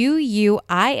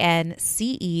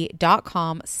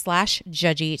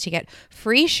QUINCE.com/judgy to get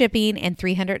free shipping and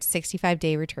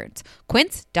 365-day returns.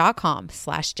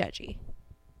 Quince.com/judgy.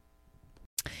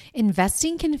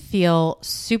 Investing can feel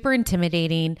super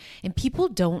intimidating, and people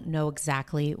don't know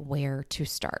exactly where to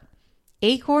start.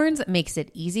 Acorns makes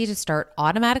it easy to start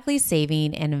automatically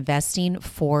saving and investing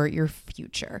for your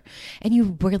future. And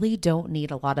you really don't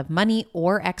need a lot of money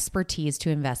or expertise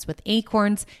to invest with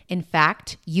Acorns. In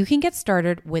fact, you can get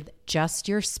started with just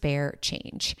your spare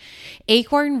change.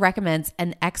 Acorn recommends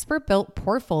an expert-built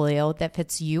portfolio that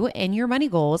fits you and your money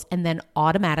goals and then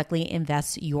automatically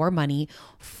invests your money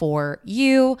for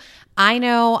you. I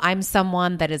know I'm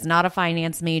someone that is not a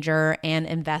finance major, and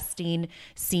investing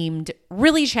seemed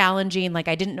really challenging.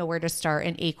 I didn't know where to start,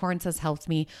 and Acorns has helped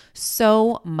me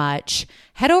so much.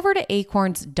 Head over to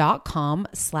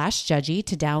acorns.com/judgy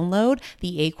to download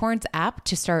the Acorns app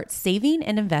to start saving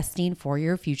and investing for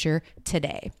your future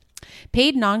today.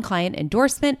 Paid non-client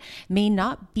endorsement may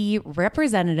not be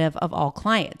representative of all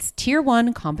clients. Tier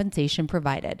 1 compensation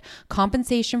provided.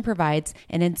 Compensation provides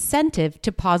an incentive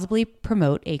to positively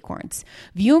promote Acorns.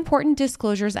 View important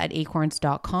disclosures at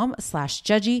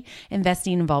acorns.com/judgy.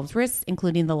 Investing involves risks,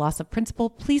 including the loss of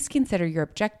principal. Please consider your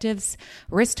objectives,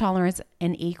 risk tolerance,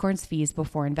 and Acorns fees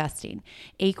before investing.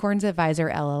 Acorns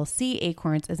Advisor LLC.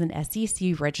 Acorns is an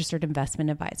SEC registered investment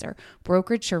advisor.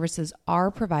 Brokerage services are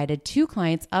provided to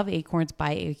clients of Acorns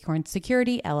by Acorns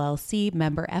Security LLC,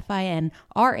 member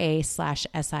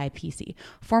FINRA/SIPC.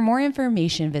 For more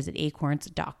information, visit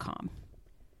acorns.com.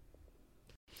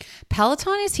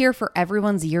 Peloton is here for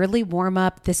everyone's yearly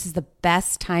warm-up. This is the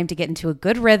best time to get into a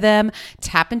good rhythm,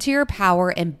 tap into your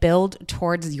power, and build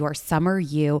towards your summer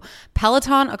you.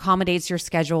 Peloton accommodates your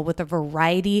schedule with a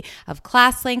variety of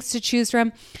class lengths to choose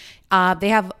from. They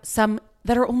have some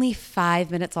that are only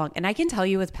 5 minutes long. And I can tell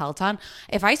you with Peloton,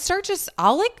 if I start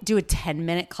I'll do a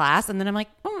 10-minute class, and then I'm like,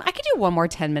 I could do one more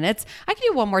 10 minutes. I could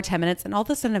do one more 10 minutes. And all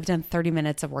of a sudden I've done 30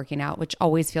 minutes of working out, which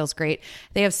always feels great.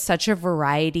 They have such a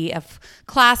variety of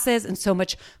classes and so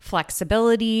much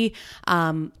flexibility.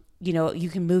 you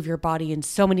can move your body in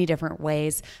so many different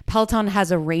ways. Peloton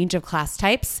has a range of class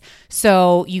types.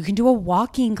 So you can do a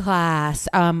walking class.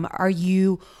 Are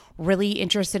you really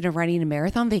interested in running a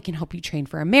marathon? They can help you train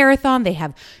for a marathon. They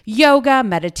have yoga,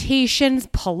 meditations,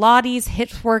 Pilates,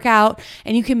 HIIT workout,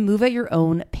 and you can move at your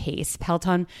own pace.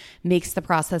 Peloton makes the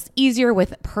process easier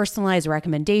with personalized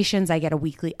recommendations. I get a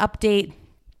weekly update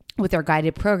with their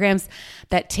guided programs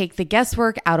that take the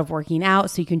guesswork out of working out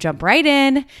so you can jump right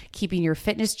in, keeping your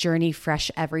fitness journey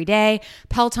fresh every day.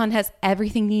 Peloton has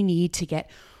everything you need to get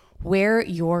where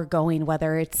you're going,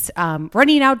 whether it's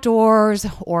running outdoors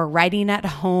or riding at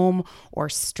home or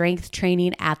strength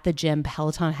training at the gym.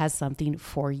 Peloton has something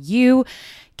for you.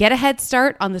 Get a head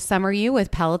start on the summer you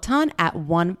with Peloton at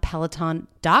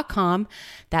onepeloton.com.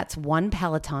 That's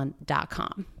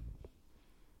onepeloton.com.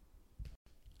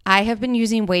 I have been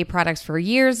using Ouai products for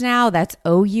years now. That's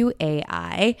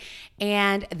OUAI.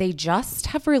 And they just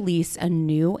have released a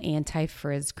new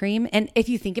anti-frizz cream. And if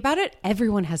you think about it,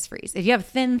 everyone has frizz. If you have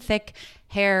thin, thick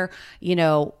hair,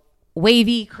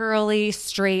 wavy, curly,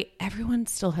 straight, everyone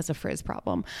still has a frizz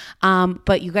problem.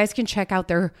 But you guys can check out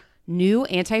their new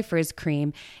anti-frizz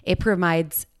cream. It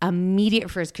provides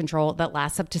immediate frizz control that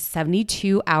lasts up to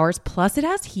 72 hours. Plus it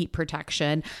has heat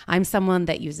protection. I'm someone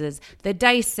that uses the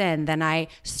Dyson, then I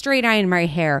straight iron my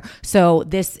hair. So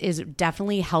this is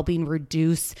definitely helping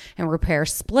reduce and repair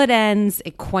split ends.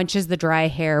 It quenches the dry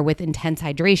hair with intense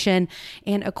hydration.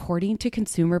 And according to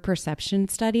consumer perception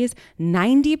studies,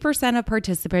 90% of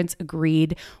participants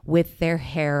agreed with their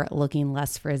hair looking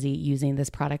less frizzy using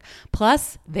this product.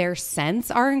 Plus their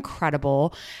scents are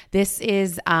incredible. This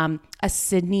is a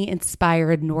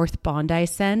Sydney-inspired North Bondi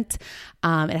scent.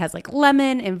 It has like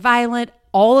lemon and violet.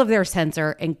 All of their scents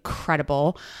are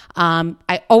incredible.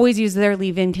 I always use their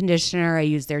leave-in conditioner. I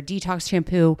use their detox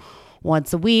shampoo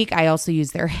once a week. I also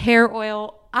use their hair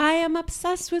oil. I am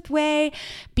obsessed with Ouai.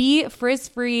 Be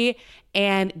frizz-free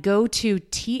and go to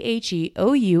THEOUAI.com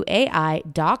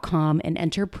and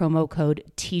enter promo code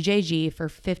TJG for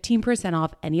 15%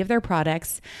 off any of their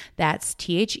products. That's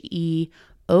THEOUAI.com,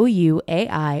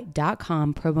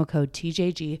 promo code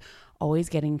TJG. Always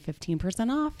getting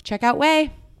 15% off. Check out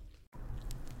Ouai.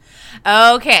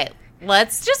 Okay,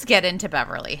 let's just get into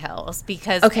Beverly Hills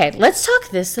because... Okay, let's talk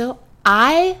this though.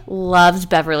 I loved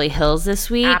Beverly Hills this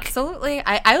week. Absolutely.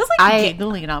 I was like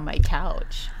giggling on my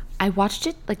couch. I watched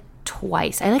it like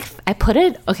twice. I put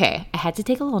it, okay, I had to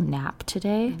take a little nap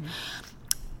today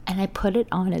and I put it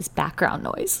on as background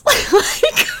noise.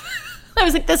 I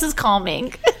was like, this is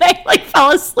calming. And I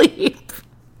fell asleep.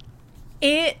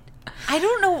 I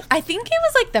don't know. I think it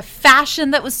was like the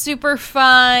fashion that was super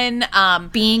fun.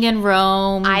 Being in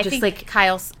Rome. I just think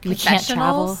Kyle's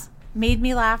confessionals made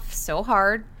me laugh so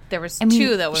hard. There was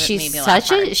two that made me laugh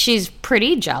hard. She's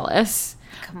pretty jealous,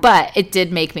 but it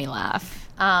did make me laugh.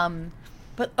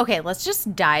 But okay, let's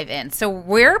just dive in. So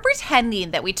we're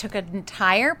pretending that we took an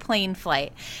entire plane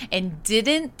flight and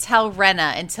didn't tell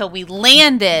Renna until we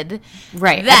landed.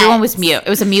 Right. Everyone was mute. It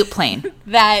was a mute plane.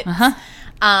 That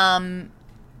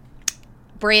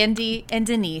Brandy and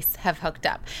Denise have hooked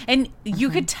up. And you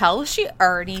could tell she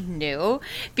already knew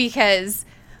because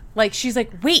she's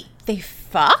like, wait, they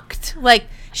fucked?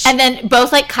 And then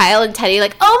both Kyle and Teddy oh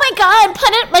my God, put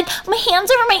it my hands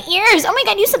over my ears. Oh my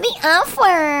God, you said the F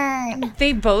word.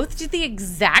 They both did the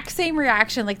exact same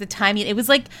reaction, the timing. It was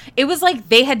like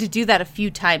they had to do that a few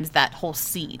times that whole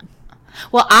scene.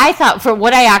 Well, I thought for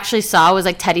what I actually saw was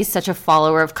Teddy's such a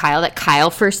follower of Kyle that Kyle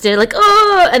first did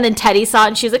oh, and then Teddy saw it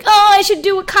and she was like, oh, I should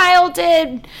do what Kyle did.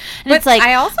 And but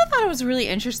I also thought it was really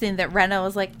interesting that Renna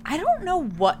was like, I don't know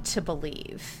what to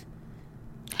believe.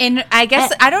 And I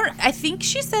guess I think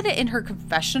she said it in her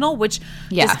confessional, which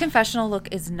this confessional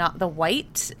look is not, the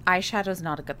white eyeshadow is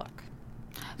not a good look.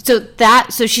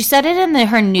 So she said it in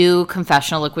her new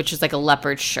confessional look, which is a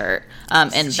leopard shirt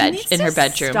in her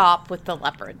bedroom. Stop with the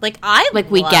leopard. We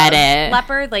get it.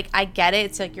 Leopard, I get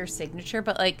it. It's your signature,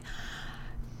 but I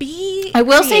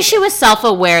will say she was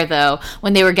self-aware though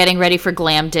when they were getting ready for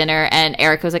glam dinner, and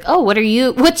Erica was like, "Oh,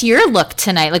 what's your look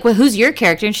tonight? Who's your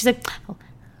character?" And she's like, oh,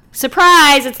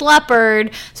 surprise, it's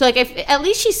leopard. So at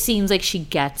least she seems like she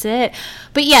gets it.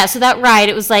 But yeah, so that ride,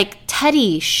 it was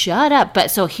Teddy, shut up.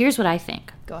 But so here's what I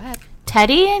think. Go ahead.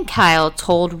 Teddy and Kyle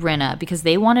told Rinna because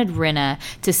they wanted Rinna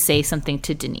to say something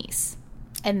to Denise.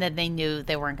 And then they knew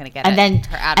they weren't going to get her out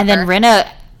of her. Then Rinna,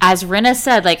 as Rinna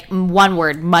said, one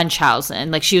word,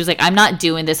 Munchausen. She was like, I'm not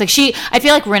doing this. I feel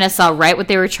like Rinna saw right what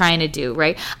they were trying to do,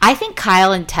 right? I think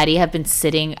Kyle and Teddy have been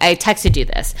sitting, I texted you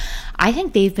this. I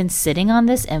think they've been sitting on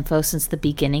this info since the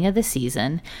beginning of the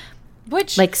season.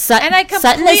 Which, Sutton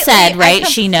has said, right?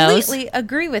 She knows. I completely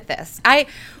agree with this.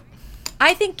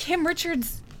 I think Kim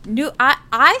Richards knew.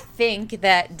 I think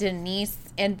that Denise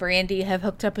and Brandy have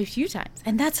hooked up a few times,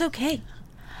 and that's okay.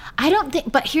 I don't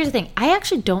think, but here's the thing. I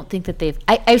actually don't think that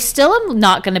I still am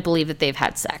not going to believe that they've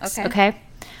had sex. Okay?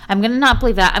 I'm going to not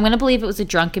believe that. I'm going to believe it was a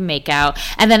drunken makeout.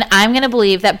 And then I'm going to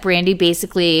believe that Brandy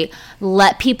basically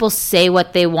let people say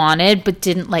what they wanted, but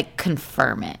didn't like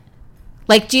confirm it.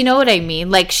 Like, do you know what I mean?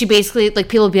 Like, she basically, like,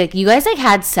 people would be like, you guys like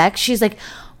had sex? She's like,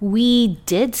 we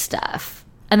did stuff.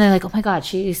 And they're like, oh my God,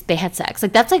 they had sex.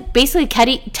 Like, that's like basically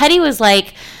Teddy was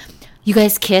like, you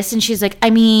guys kissed? And she's like, I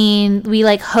mean, we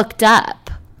like hooked up.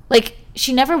 Like,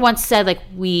 she never once said like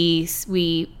we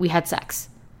had sex.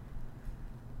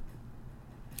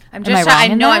 I'm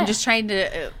just trying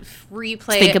to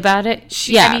replay. Think about it.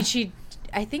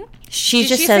 I think she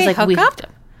just says like we hooked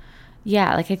up.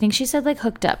 Yeah, like I think she said like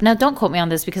hooked up. Now, don't quote me on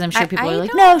this because I'm sure people are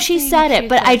like, no, she said it.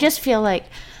 But I just feel like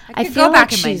I feel go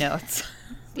back in my notes.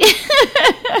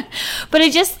 But I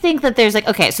just think that there's like,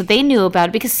 okay, so they knew about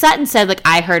it because Sutton said like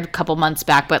I heard a couple months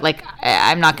back, but like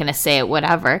I'm not gonna say it,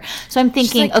 whatever. So I'm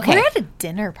thinking, like, okay, we're at a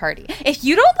dinner party. If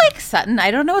you don't like Sutton,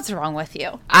 I don't know what's wrong with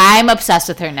you. I'm obsessed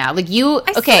with her now. Like you,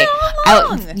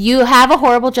 you have a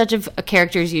horrible judge of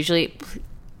characters usually.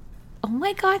 Oh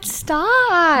my God,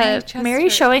 stop!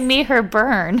 Mary's showing me her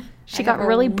burn. She got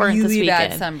really burnt this weekend.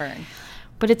 Bad sunburn.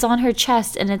 But it's on her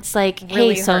chest, and it's like,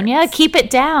 really hey, Sonia, keep it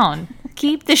down.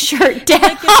 Keep the shirt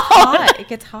down. It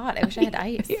gets hot. I wish I had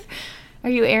ice. Are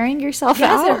you airing yourself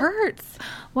yes, out? Yes, it hurts.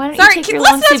 Why don't you take your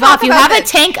long sleeve off? You have a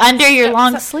tank under your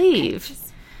long sleeve.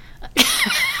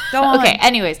 Go on. Okay,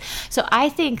 anyways. So I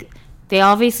think they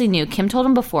obviously knew. Kim told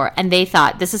them before, and they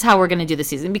thought, this is how we're going to do the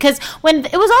season. Because when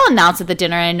it was all announced at the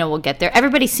dinner, and I know we'll get there,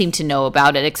 everybody seemed to know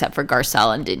about it except for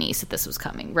Garcelle and Denise that this was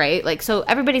coming, right? Like, so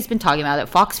everybody's been talking about it.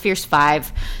 Fox Fierce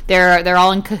 5, they're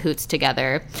all in cahoots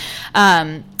together.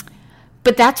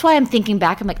 But that's why I'm thinking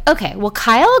back. I'm like, okay, well,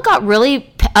 Kyle got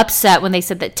really upset when they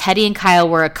said that Teddy and Kyle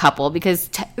were a couple because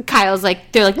Kyle's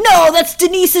like, they're like, no, that's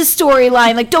Denise's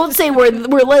storyline. Like, don't say we're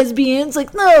lesbians.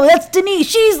 Like, no, that's Denise.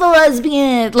 She's the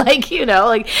lesbian. Like, you know,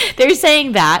 like they're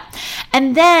saying that.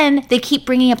 And then they keep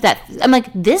bringing up that. I'm like,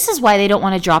 this is why they don't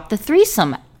want to drop the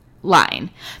threesome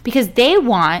line because they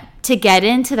want to get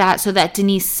into that so that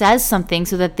Denise says something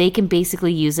so that they can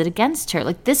basically use it against her.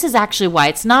 Like, this is actually why.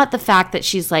 It's not the fact that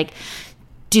she's like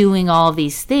doing all of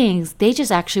these things. They just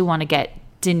actually want to get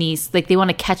Denise, like they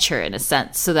want to catch her in a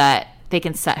sense so that they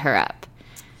can set her up.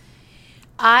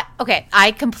 I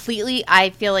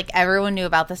feel like everyone knew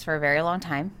about this for a very long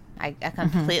time. I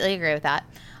completely agree with that.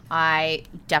 I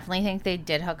definitely think they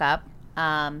did hook up.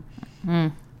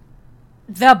 The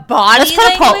body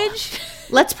language.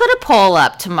 Let's put a poll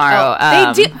up tomorrow.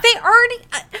 They already.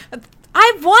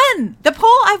 I've won the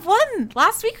poll. I've won.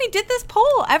 Last week we did this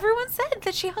poll. Everyone said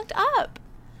that she hooked up.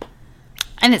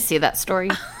 I didn't see that story.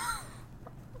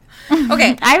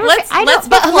 Okay, let's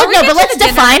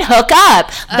define hook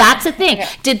up. That's the thing. Okay.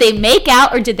 Did they make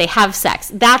out or did they have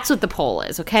sex? That's what the poll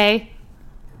is. Okay.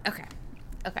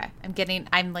 I'm getting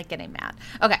mad.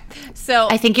 Okay, so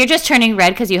I think you're just turning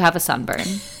red because you have a sunburn.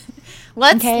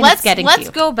 Let's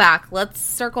go back. Let's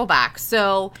circle back.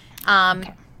 So,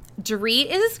 Dorit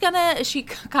is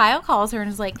Kyle calls her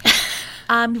and is like,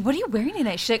 what are you wearing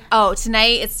tonight? She's like, oh,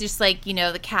 tonight it's just like, you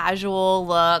know, the casual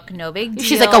look, no big deal.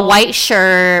 She's like a white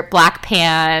shirt, black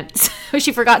pants, which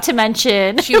she forgot to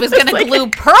mention. She was going to glue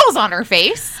pearls on her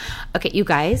face. Okay, you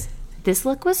guys, this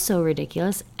look was so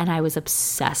ridiculous, and I was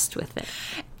obsessed with it.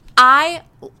 I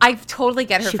totally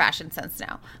get her fashion sense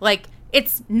now. Like,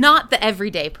 it's not the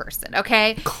everyday person,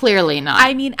 okay? Clearly not.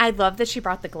 I mean, I love that she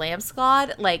brought the glam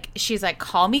squad. Like, she's like,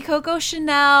 call me Coco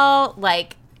Chanel.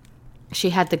 Like, she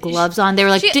had the gloves on. They were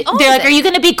like, they're like, are you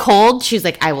going to be cold? She's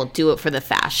like, I will do it for the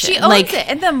fashion. She owns it.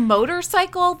 And the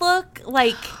motorcycle look,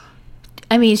 like,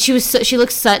 I mean, she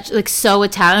looks so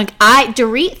Italian.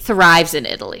 Dorit thrives in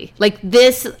Italy. Like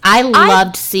this, I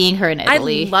loved seeing her in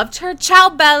Italy. I loved her. Ciao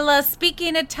Bella,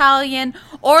 speaking Italian,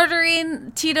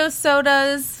 ordering Tito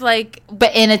sodas, like,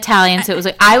 but in Italian. So it was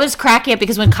like I was cracking up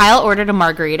because when Kyle ordered a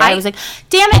margarita, I was like,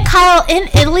 "Damn it, Kyle! In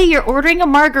Italy, you're ordering a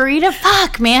margarita?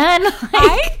 Fuck, man!"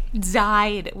 I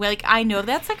died. Like, I know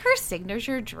that's like her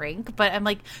signature drink, but I'm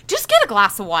like, just get a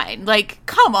glass of wine. Like,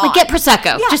 come on, like get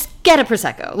prosecco. Yeah. Just get a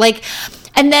prosecco. Like.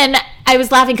 And then I was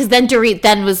laughing because then Dorit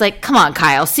then was like, come on,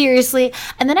 Kyle, seriously?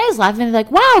 And then I was laughing like,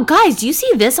 wow, guys, do you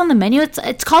see this on the menu?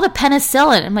 It's called a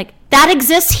penicillin. I'm like, that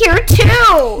exists here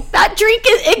too. That drink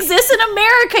exists in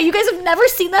America. You guys have never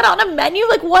seen that on a menu?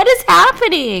 Like, what is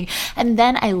happening? And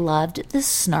then I loved the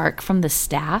snark from the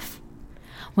staff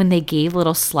when they gave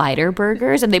little slider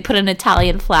burgers and they put an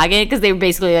Italian flag in it because they were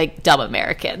basically like dumb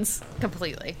Americans.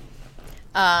 Completely.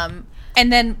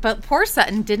 And then, but poor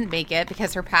Sutton didn't make it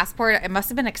because her passport, it must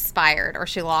have been expired or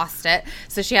she lost it.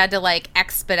 So she had to like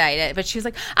expedite it. But she was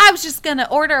like, I was just going to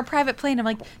order a private plane. I'm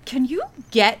like, can you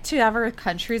get to other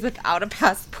countries without a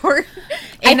passport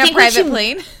in a private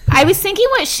plane? I was thinking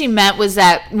what she meant was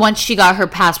that once she got her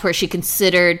passport, she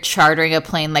considered chartering a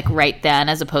plane like right then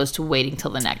as opposed to waiting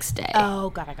till the next day. Oh,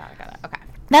 got it. Okay.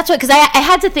 That's what, because I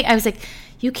had to think, I was like,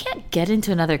 you can't get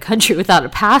into another country without a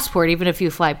passport, even if you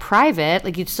fly private.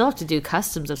 Like, you'd still have to do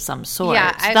customs of some sort.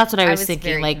 Yeah, so that's what I was thinking.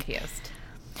 Very like, confused.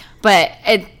 But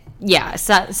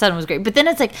Sutton was great. But then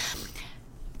it's like,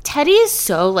 Teddy is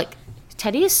so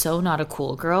not a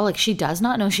cool girl. Like, she does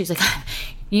not know. She's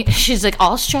like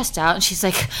all stressed out, and she's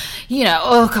like,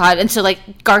 oh God. And so like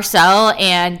Garcelle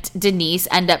and Denise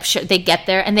end up, they get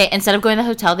there, and they, instead of going to the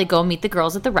hotel, they go and meet the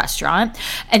girls at the restaurant.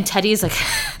 And Teddy's like,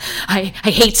 I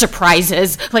hate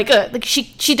surprises. Like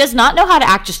she does not know how to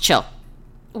act just chill.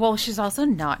 Well, she's also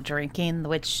not drinking,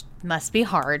 which must be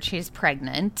hard. She's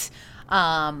pregnant.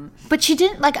 But she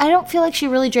didn't, like, I don't feel like she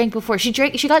really drank before. She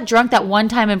got drunk that one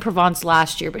time in Provence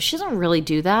last year, but she doesn't really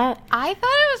do that. I thought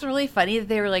it was really funny that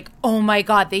they were like, oh my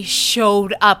God, they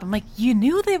showed up. I'm like, you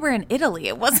knew they were in Italy.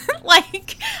 It wasn't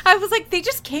like, I was like, they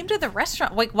just came to the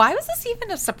restaurant. Like, why was this even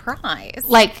a surprise?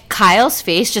 Like, Kyle's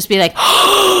face just be like,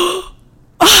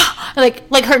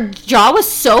 like her jaw was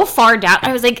so far down.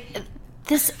 I was like,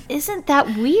 this isn't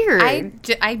that weird. I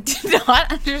did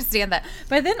not understand that.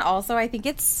 But then also, I think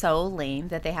it's so lame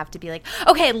that they have to be like,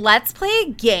 okay, let's play a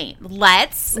game.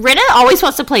 Rinna always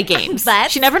wants to play games.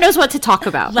 She never knows what to talk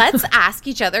about. Let's ask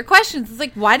each other questions. It's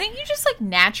like, why didn't you just like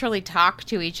naturally talk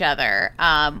to each other?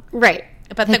 Right.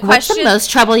 But like, the question, what's the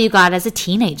most trouble you got as a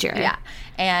teenager? Yeah.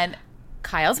 And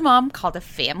Kyle's mom called a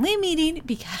family meeting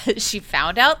because she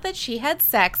found out that she had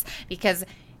sex because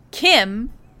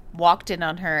Kim walked in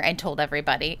on her and told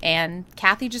everybody, and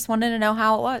Kathy just wanted to know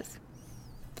how it was.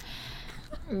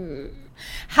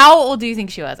 How old do you think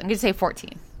she was? I'm going to say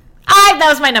 14. That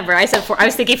was my number. I said I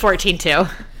was thinking 14 too.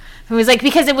 It was like,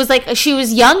 because it was like she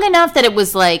was young enough that it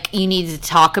was like you needed to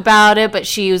talk about it, but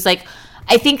she was like,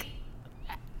 I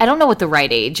don't know what the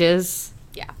right age is.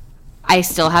 Yeah. I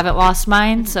still haven't lost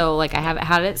mine, so like I haven't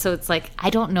had it, so it's like I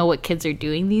don't know what kids are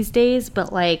doing these days,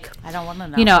 but like I don't want to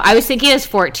know. I was thinking it was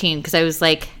 14 because I was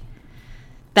like,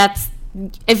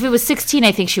 if it was 16,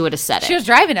 I think she would have said it. She was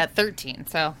driving at 13,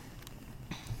 so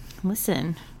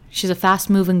listen, she's a fast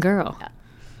moving girl.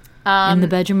 Yeah. In the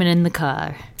bedroom and in the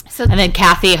car. So and then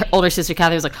Kathy, her older sister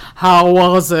Kathy, was like, how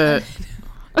was it?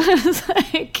 I was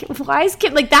like, why is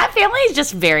Kim, like, that family is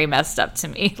just very messed up to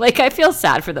me. Like, I feel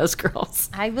sad for those girls.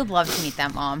 I would love to meet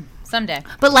that mom someday.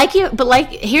 But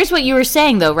here's what you were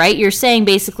saying though, right? You're saying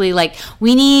basically like,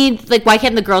 we need, like, why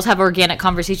can't the girls have organic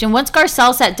conversation? Once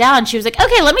Garcelle sat down, she was like,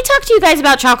 okay, let me talk to you guys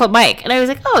about Chocolate Mike. And I was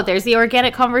like, oh, there's the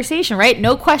organic conversation, right?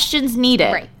 No questions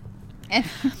needed. Right.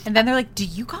 And then they're like, do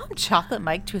you call him Chocolate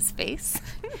Mike to his face?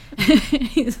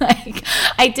 He's like,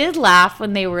 I did laugh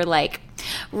when they were like,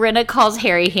 Rinna calls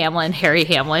Harry Hamlin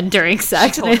during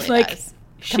sex. She totally and it's like, does.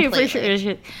 she for sure,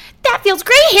 that feels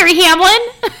great, Harry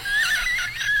Hamlin.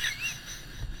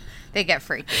 They get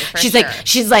freaky.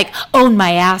 She's like, own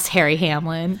my ass, Harry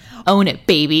Hamlin. Own it,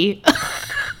 baby.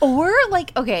 Or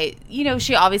like, okay,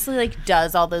 she obviously like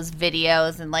does all those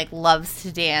videos and like loves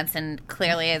to dance, and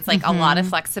clearly it's like a lot of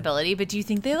flexibility. But do you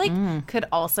think they like could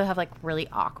also have like really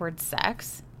awkward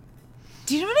sex?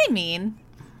 Do you know what I mean?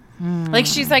 Like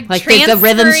she's like the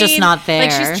rhythm's just not there.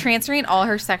 Like she's transferring all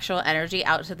her sexual energy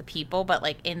out to the people, but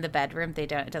like in the bedroom,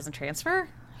 it doesn't transfer.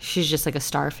 She's just like a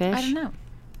starfish. I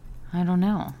don't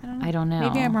know.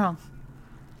 Maybe I'm wrong.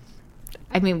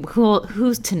 I mean,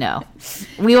 who's to know?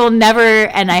 We will never,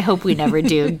 and I hope we never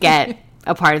do, get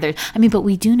a part of their... I mean, but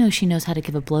we do know she knows how to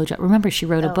give a blowjob. Remember, she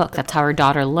wrote a book. That's how her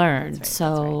daughter learned. Right,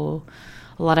 so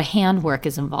a lot of handwork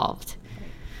is involved.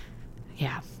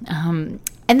 Yeah. And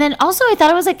then also I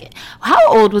thought it was like, how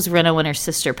old was Rinna when her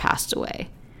sister passed away?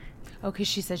 Oh, because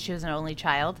she said she was an only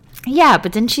child? Yeah,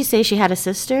 but didn't she say she had a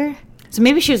sister? So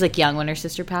maybe she was like young when her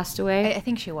sister passed away? I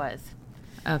think she was.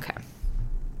 Okay.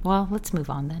 Well, let's move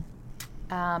on then.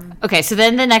 Okay, so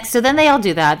then they all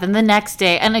do that. Then the next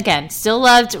day, and again, still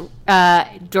loved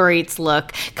Dorit's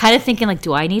look. Kind of thinking like,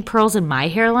 do I need pearls in my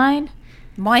hairline?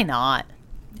 Why not?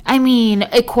 I mean,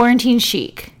 a quarantine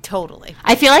chic. Totally.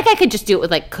 I feel like I could just do it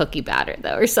with like cookie batter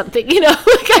though, or something. Like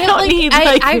I don't need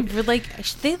like.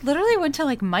 They literally went to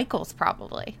like Michael's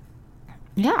probably.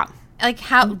 Yeah. Like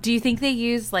how do you think they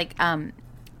use like eyelash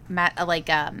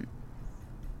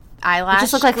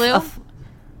just look like glue?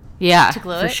 Yeah, to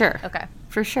glue for it? sure. Okay.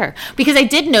 For sure. Because I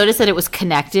did notice that it was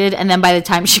connected, and then by the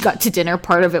time she got to dinner,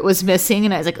 part of it was missing,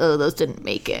 and I was like, oh, those didn't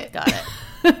make it. Got it.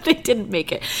 They didn't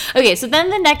make it. Okay, so then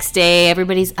the next day,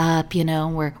 everybody's up,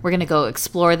 we're going to go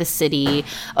explore the city.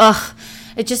 Ugh,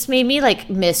 it just made me, like,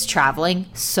 miss traveling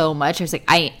so much. I was like,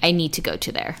 I need to go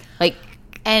to there. Like,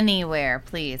 anywhere,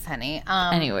 please, honey.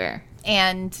 Anywhere.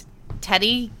 And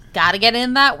Teddy got to get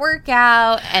in that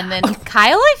workout. And then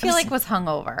Kyle, I feel like, was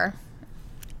hungover.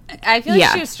 I feel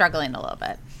like she was struggling a little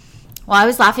bit. Well, I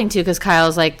was laughing, too, because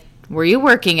Kyle's like, were you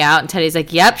working out? And Teddy's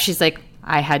like, yep. She's like,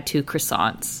 I had 2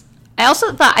 croissants.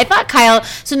 I thought Kyle,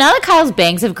 so now that Kyle's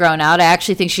bangs have grown out, I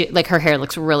actually think her hair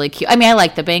looks really cute. I mean, I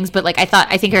like the bangs, but, like,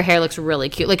 I think her hair looks really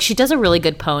cute. Like, she does a really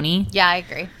good pony. Yeah, I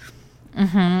agree.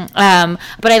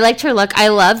 But I liked her look. I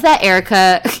love that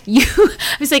Erica,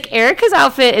 I was like, Erica's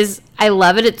outfit is, I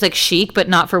love it. It's, like, chic, but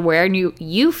not for wear. And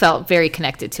you felt very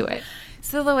connected to it.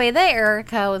 So the way that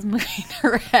Erica was moving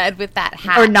her head with that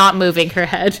hat. Or not moving her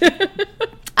head.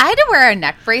 I had to wear a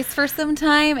neck brace for some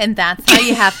time, and that's how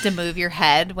you have to move your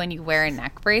head when you wear a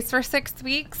neck brace for 6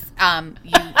 weeks.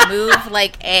 You move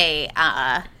like a...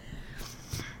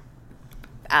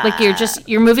 like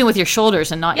you're moving with your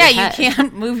shoulders and not your head. Yeah, you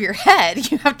can't move your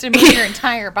head. You have to move your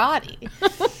entire body.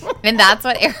 And that's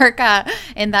what Erica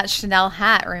in that Chanel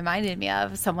hat reminded me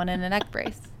of, someone in a neck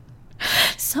brace.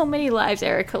 So many lives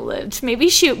Erica lived. Maybe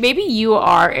you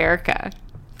are Erica.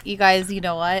 You guys, you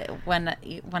know what? When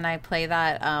I play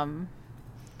that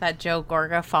that Joe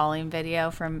Gorga falling video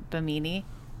from Bimini,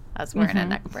 I was wearing a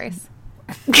neck brace.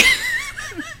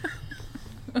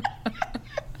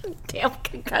 Damn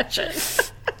concussion.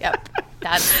 Yep.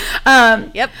 That's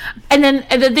yep. And then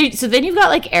you've got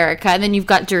like Erica, and then you've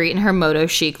got Dorit in her moto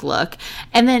chic look,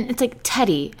 and then it's like,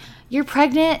 Teddy, you're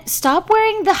pregnant. Stop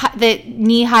wearing the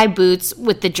knee-high boots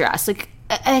with the dress. Like,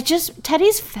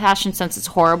 Teddy's fashion sense is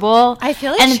horrible. I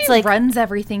feel like she runs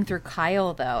everything through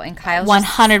Kyle, though, and Kyle's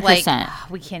 100%. Like,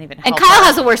 we can't even help And Kyle her.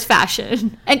 has the worst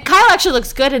fashion. And Kyle actually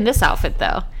looks good in this outfit,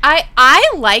 though.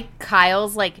 I like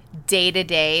Kyle's, like,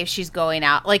 day-to-day if she's going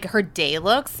out, like, her day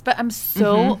looks, but I'm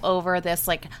so over this,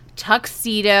 like,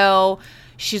 tuxedo.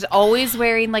 She's always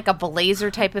wearing, like, a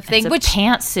blazer type of thing. It's a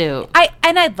pantsuit.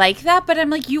 I like that, but I'm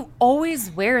like, you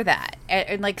always wear that.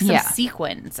 And like, some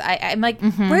sequins. I'm like,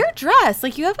 wear a dress.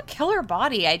 Like, you have a killer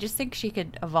body. I just think she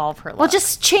could evolve her look. Well,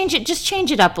 just change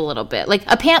it up a little bit. Like,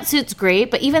 a pantsuit's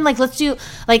great, but even, like, let's do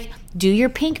your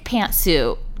pink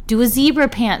pantsuit. Do a zebra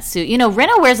pantsuit.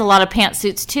 Rinna wears a lot of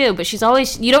pantsuits, too, but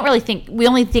we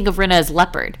only think of Rinna as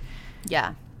leopard.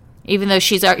 Yeah. Even though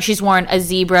she's worn a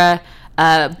zebra,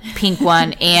 pink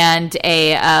one, and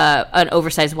an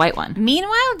oversized white one.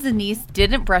 Meanwhile, Denise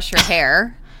didn't brush her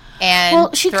hair,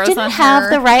 and she didn't have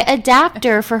the right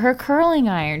adapter for her curling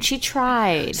iron. She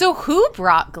tried. So who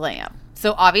brought glam?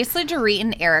 So obviously Dorit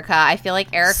and Erica. I feel like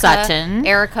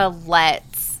Erica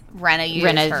lets Rinna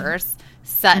use hers.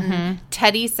 Sutton.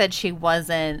 Teddy said she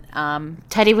wasn't.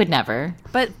 Teddy would never.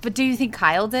 But do you think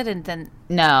Kyle did? And then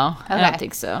no, okay. I don't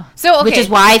think so. Which is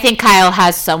why I think Kyle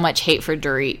has so much hate for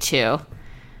Dorit too.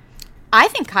 I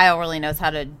think Kyle really knows how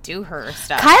to do her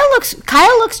stuff.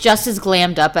 Kyle looks just as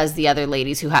glammed up as the other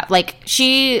ladies who have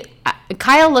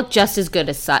Kyle looked just as good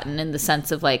as Sutton in the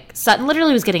sense of, like, Sutton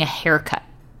literally was getting a haircut.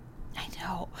 I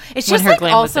know. It's just, like,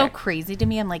 also crazy to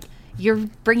me. I'm like, you're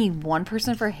bringing one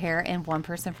person for hair and one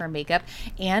person for makeup,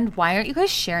 and why aren't you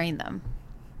guys sharing them?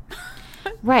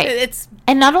 Right.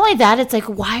 And not only that, it's like,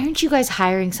 why aren't you guys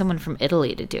hiring someone from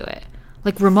Italy to do it?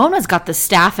 Like, Ramona's got the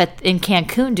staff in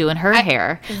Cancun doing her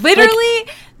hair. Literally,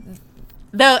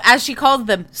 as she calls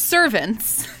them,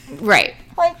 servants. Right.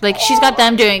 Like, she's got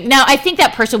them doing... Now, I think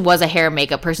that person was a hair and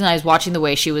makeup person. I was watching the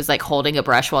way she was, like, holding a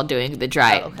brush while doing the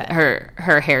dry...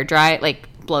 Her hair dry, like...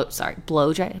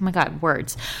 blow dry. Oh my god,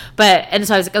 words. And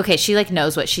so I was like, okay, she, like,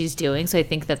 knows what she's doing, so I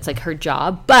think that's, like, her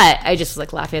job. But I just was,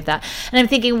 like, laughing at that, and I'm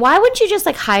thinking, why wouldn't you just,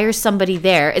 like, hire somebody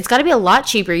there? It's got to be a lot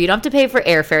cheaper. You don't have to pay for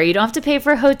airfare, you don't have to pay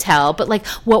for a hotel, but, like,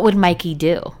 what would Mikey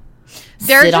do?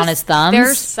 Sit on his thumbs?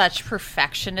 They're such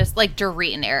perfectionists. Like,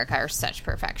 Dorit and Erica are such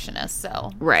perfectionists.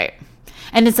 So right.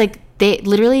 And it's like, they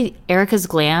literally, Erica's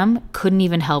glam couldn't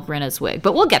even help Rinna's wig,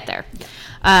 but we'll get there.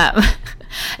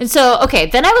 And so, okay,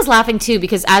 then I was laughing too,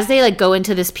 because as they, like, go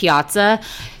into this piazza,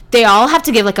 they all have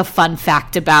to give, like, a fun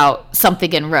fact about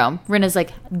something in Rome. Rinna's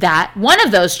like, that one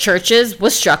of those churches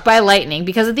was struck by lightning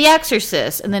because of The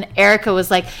Exorcist. And then Erica was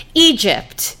like,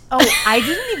 Egypt. Oh, I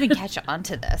didn't even catch on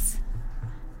to this.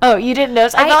 Oh, you didn't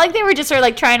notice? I felt like they were just sort of,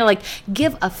 like, trying to, like,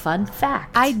 give a fun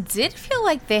fact. I did feel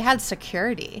like they had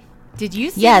security. Did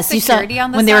you see you security saw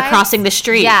on the when side? They were crossing the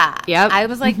street? Yeah. Yep. I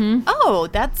was like, oh,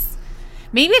 that's...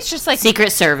 Maybe it's just, like...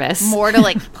 Secret Service. More to,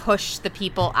 like, push the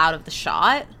people out of the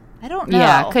shot. I don't know.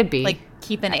 Yeah, could be. Like,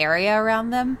 keep an area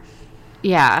around them.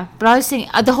 Yeah. But I was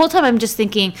thinking... the whole time I'm just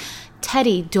thinking...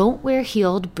 Teddy, don't wear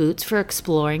heeled boots for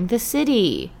exploring the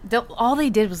city. All they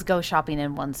did was go shopping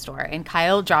in one store, and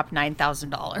Kyle dropped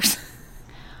 $9,000.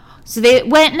 So they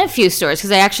went in a few stores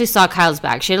because I actually saw Kyle's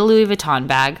bag. She had a Louis Vuitton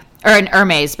bag, or an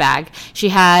Hermes bag. She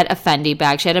had a Fendi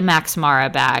bag. She had a Max Mara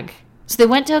bag. So they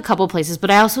went to a couple places,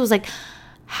 but I also was like,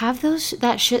 have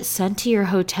that shit sent to your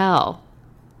hotel.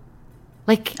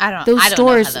 Like, I don't those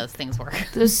stores, know how those things work.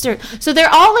 Those stores. So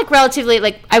they're all like relatively,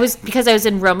 like, because I was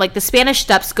in Rome, like the Spanish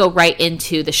Steps go right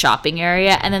into the shopping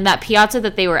area. And then that piazza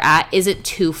that they were at isn't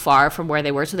too far from where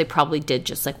they were. So they probably did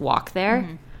just like walk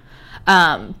there.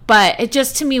 Mm-hmm. But it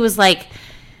just to me was like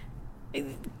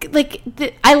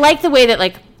I like the way that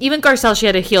like even Garcelle, she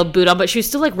had a heeled boot on, but she was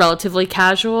still like relatively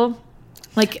casual.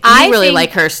 Like, I really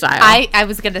like her style. I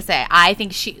was going to say, I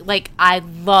think I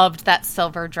loved that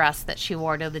silver dress that she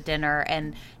wore to the dinner,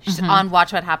 and on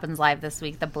Watch What Happens Live this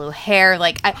week, the blue hair,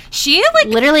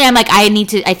 literally, I'm like, I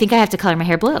think I have to color my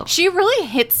hair blue. She really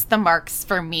hits the marks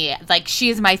for me. Like,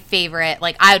 she's my favorite.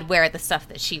 Like, I would wear the stuff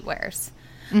that she wears.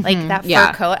 Mm-hmm. Like, that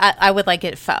fur coat, I would like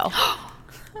it faux.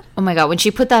 Oh my God, when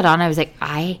she put that on, I was like,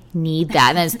 I need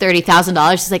that. And then it's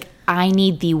 $30,000. She's like, I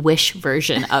need the Wish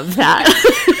version of that.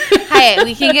 Hey,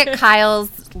 we can get Kyle's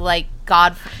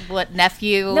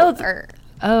nephew. No,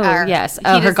 yes.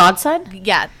 Her godson?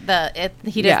 Yeah,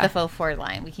 he does the faux fur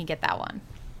line. We can get that one.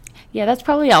 Yeah, that's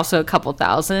probably also a couple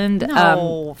thousand.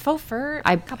 No, faux fur,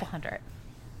 a couple hundred.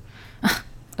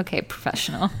 Okay,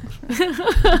 professional.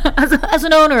 as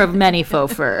an owner of many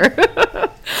faux fur.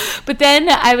 But then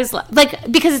I was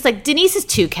like, because it's like Denise is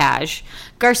too cash.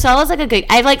 Garcelle is like a good.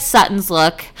 I like Sutton's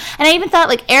look, and I even thought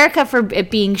like Erica, for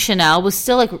it being Chanel, was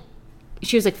still like,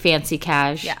 she was like fancy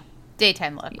cash. Yeah,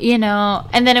 daytime look. You know,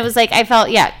 and then it was like I felt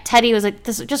Teddy was like,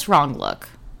 this is just wrong look.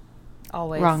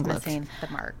 Always wrong missing the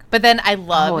mark. But then I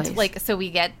loved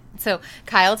so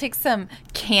Kyle takes some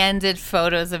candid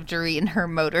photos of Dorit in her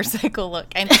motorcycle look,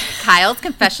 and Kyle's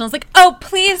confessional is like, oh,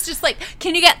 please, just like,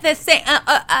 can you get this thing?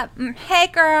 Hey,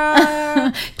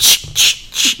 girl.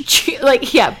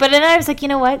 Like, yeah, but then I was like, you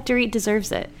know what? Dorit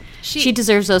deserves it. She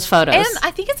deserves those photos. And I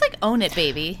think it's like, own it,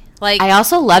 baby. Like, I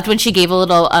also loved when she gave a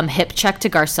little hip check to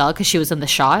Garcelle because she was in the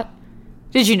shot.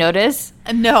 Did you notice?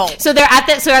 No. So they're at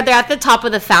the top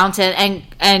of the fountain,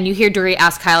 and you hear Dorit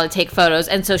ask Kyle to take photos,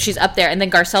 and so she's up there, and then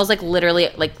Garcelle's like literally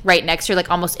like right next to her, like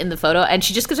almost in the photo, and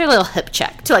she just gives her a little hip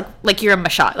check to like you're in my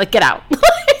shot, like get out.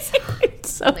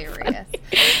 It's so hilarious.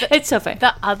 It's so funny.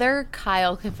 The other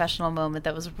Kyle confessional moment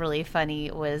that was really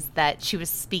funny was that she was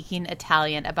speaking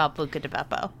Italian about Buca di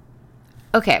Beppo.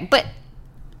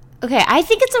 Okay, I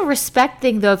think it's a respect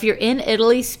thing, though. If you're in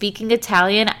Italy speaking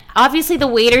Italian, obviously the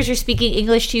waiters are speaking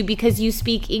English to you because you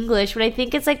speak English, but I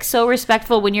think it's, like, so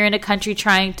respectful when you're in a country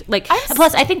trying to, like, and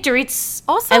plus, I think Dorit's,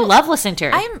 also, I love listening to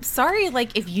her. I'm sorry,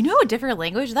 like, if you know a different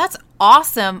language, that's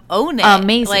awesome. Own it.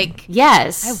 Amazing. Like,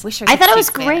 yes. I wish I could thought it was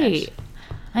Spanish. Great.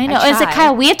 I know. It's like,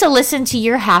 Kyle, we have to listen to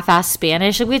your half-ass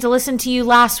Spanish. Like, we had to listen to you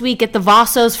last week at the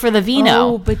Vassos for the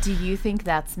vino. Oh, but do you think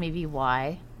that's maybe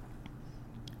why?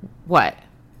 What?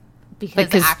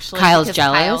 Because Kyle's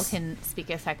jealous? Kyle can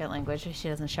speak a second language and she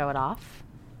doesn't show it off?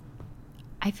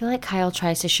 I feel like Kyle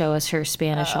tries to show us her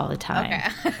Spanish all the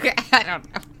time. Okay. I don't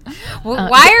know. Well,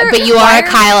 but you are a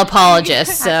Kyle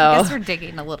apologist, so. I guess we're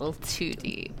digging a little too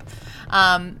deep.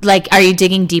 Like, are you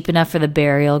digging deep enough for the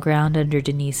burial ground under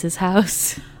Denise's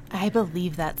house? I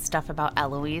believe that stuff about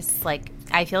Eloise. Like,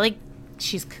 I feel like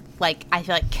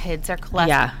kids are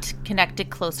connected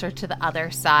closer to the other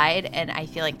side, and I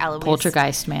feel like Eloise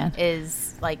poltergeist man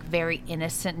is like very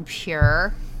innocent and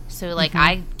pure. So like,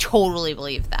 I totally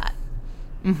believe that.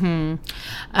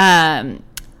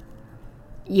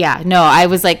 Yeah, no, I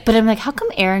was like, but I'm like, how come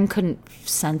Aaron couldn't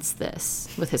sense this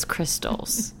with his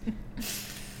crystals?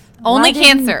 Only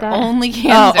cancer. Only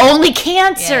cancer. Oh, only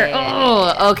cancer.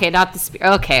 Yeah. Okay, not the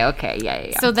spirit. Okay,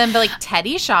 yeah. So then, but like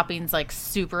Teddy shopping's like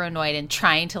super annoyed and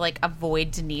trying to like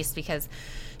avoid Denise because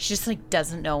she just like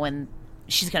doesn't know when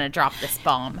she's gonna drop this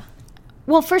bomb.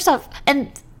 Well, first off,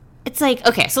 and it's like,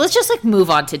 okay, so let's just like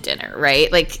move on to dinner,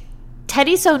 right? Like,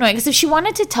 Teddy's so annoying because if she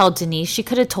wanted to tell Denise, she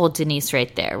could have told Denise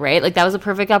right there, right? Like, that was a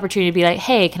perfect opportunity to be like,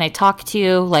 hey, can I talk to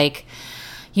you? Like,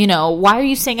 you know, why are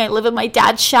you saying I live in my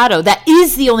dad's shadow? That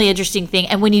is the only interesting thing.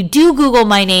 And when you do Google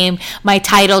my name, my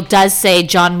title does say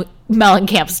John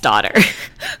Mellencamp's daughter.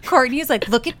 Courtney's like,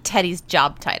 look at Teddy's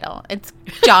job title. It's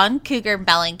John Cougar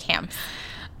Mellencamp's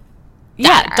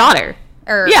daughter.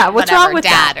 Or yeah, what's wrong with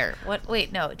dad that? Or what?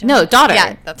 Wait, no. No, daughter.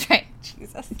 Yeah, that's right.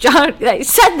 Jesus. John, I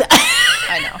said that.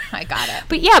 I know. I got it.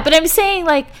 But I'm saying,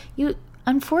 like,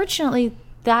 unfortunately,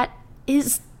 that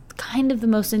is kind of the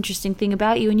most interesting thing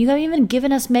about you, and you haven't even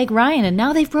given us Meg Ryan, and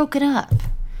now they've broken up.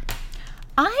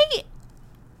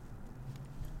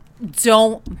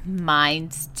 don't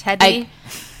mind Teddy.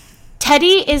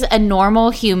 Teddy is a normal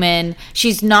human.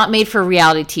 She's not made for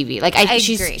reality TV. Like I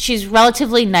she's agree. she's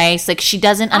relatively nice. Like she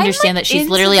doesn't understand that she's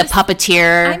into literally a this-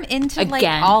 puppeteer. I'm into like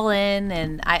again. All In,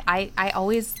 and I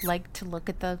always like to look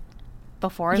at the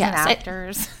befores Yes, and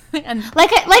afters. And Like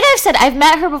I've said, I've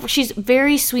met her before. She's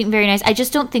very sweet and very nice. I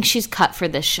just don't think she's cut for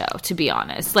this show, to be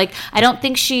honest. Like, I don't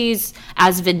think she's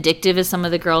as vindictive as some of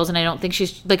the girls, and I don't think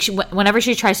she's like whenever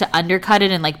she tries to undercut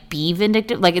it and like be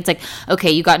vindictive, like it's like,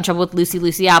 okay, you got in trouble with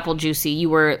Lucy Apple Juicy, you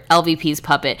were LVP's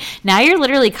puppet. Now you're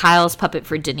literally Kyle's puppet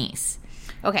for Denise.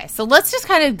 okay, so let's just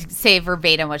kind of say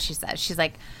verbatim what she said. She's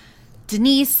like,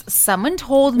 Denise, someone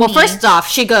told me. Well, first off,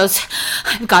 she goes,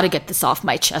 I've got to get this off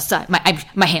my chest.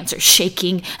 My hands are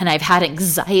shaking, and I've had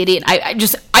anxiety, and I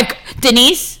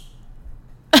Denise.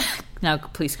 Now,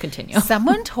 please continue.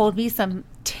 Someone told me some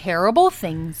terrible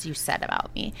things you said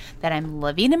about me, that I'm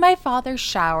living in my father's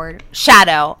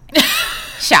shadow.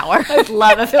 I'd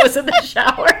love if it was in the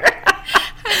shower.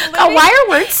 Why are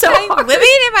words so I'm hard? living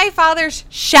in my father's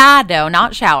shadow,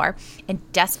 not shower,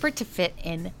 and desperate to fit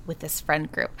in with this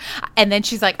friend group. And then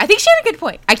she's like, I think she had a good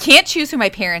point. I can't choose who my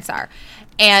parents are.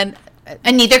 And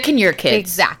neither can your kids.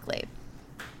 exactly.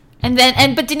 And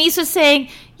then, but Denise was saying,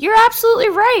 you're absolutely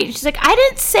right. She's like, I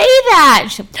didn't say that.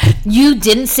 She's like, you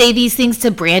didn't say these things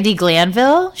to Brandi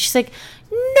Glanville? She's like,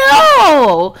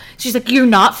 no. She's like, you're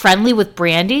not friendly with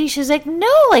Brandi? She's like,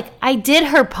 no, like, I did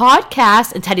her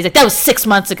podcast. And Teddy's like, that was 6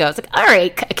 months ago. It's like, all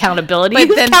right, accountability. But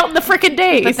Who's then- counting the freaking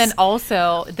days? But then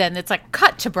also, then it's like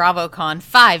cut to BravoCon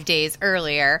 5 days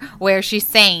earlier, where she's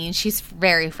saying she's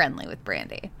very friendly with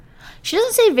Brandi. She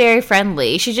doesn't say very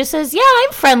friendly. She just says, yeah,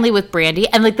 I'm friendly with Brandi.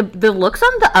 And like the looks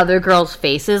on the other girls'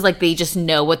 faces, like they just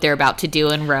know what they're about to do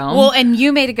in Rome. Well, and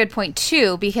you made a good point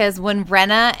too, because when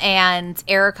Renna and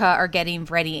Erica are getting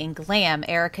ready in glam,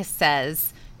 Erica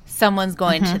says someone's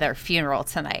going to their funeral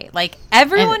tonight. Like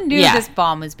everyone knew yeah. this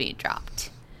bomb was being dropped.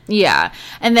 Yeah.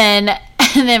 And then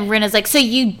Rinna's like, so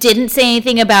you didn't say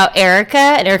anything about Erica?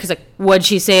 And Erica's like, what'd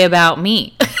she say about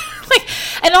me? Like,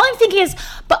 and all I'm thinking is,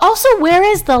 but also, where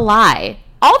is the lie?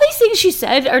 All these things she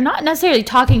said are not necessarily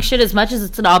talking shit as much as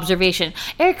it's an observation.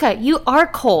 Erica, you are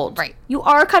cold. Right. You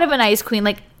are kind of an ice queen.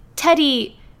 Like,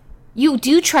 Teddy, you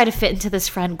do try to fit into this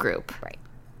friend group. Right.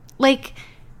 Like,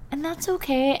 and that's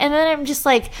okay. And then I'm just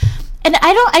like, and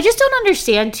I just don't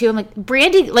understand too. I'm like,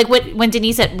 Brandi, like when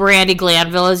Denise said Brandi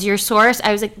Glanville is your source,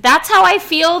 I was like, that's how I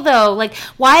feel though. Like,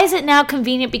 why is it now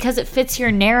convenient because it fits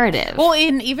your narrative? Well,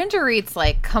 even Dorit's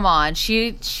like, come on.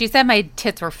 She said my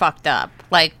tits were fucked up.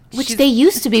 Like, Which she's- they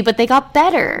used to be, but they got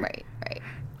better. Right,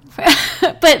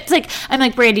 right. But it's like, I'm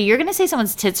like, Brandi, you're gonna say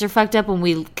someone's tits are fucked up when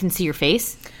we can see your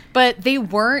face? But they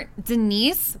weren't,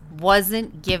 Denise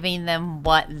wasn't giving them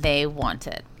what they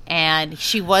wanted. And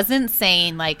she wasn't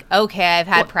saying, like, okay, I've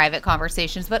had private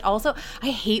conversations. But also, I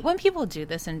hate when people do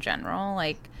this in general.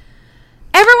 Like,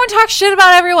 everyone talks shit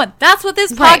about everyone. That's what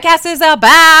this Right. podcast is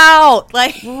about.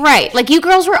 Like, Right. Like, you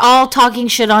girls were all talking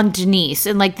shit on Denise,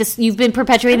 and like this, you've been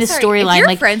perpetuating this If storyline. you're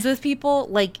Like, friends with people,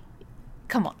 like,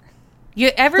 come on.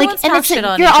 like, Everyone's and talking it's shit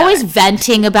like, on you're each always other.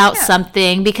 venting about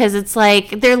something because it's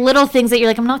like they're little things that you're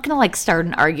like, I'm not gonna like start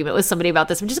an argument with somebody about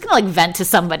this. I'm just gonna like vent to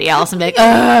somebody else and be like,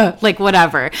 ugh, like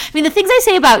whatever. I mean, the things I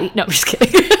say about no, I'm just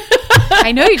kidding.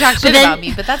 I know you talk shit then- about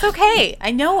me, but that's okay.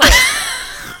 I know it.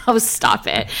 Oh, stop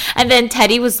it. And then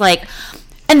Teddy was like,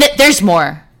 and there's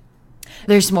more.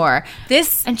 There's more.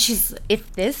 This, And she's,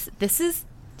 if this is,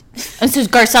 and so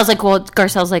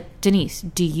Garcelle's like, Denise,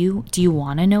 do you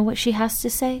want to know what she has to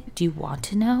say? Do you want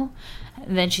to know?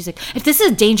 And then she's like, if this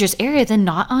is a dangerous area, then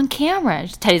not on camera.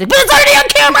 Teddy's like, but it's already on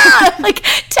camera. Like,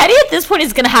 Teddy at this point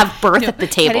is going to have birth at the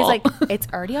table. Teddy's like, it's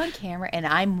already on camera and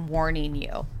I'm warning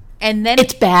you. And then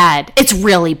it's bad. It's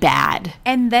really bad.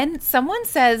 and then someone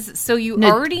says, so you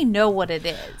No. already know what it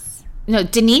is. No,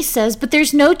 Denise says, but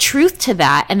there's no truth to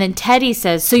that. And then Teddy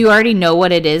says, so you already know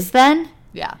what it is then?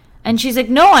 Yeah. And she's like,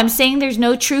 no, I'm saying there's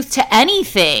no truth to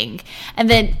anything. And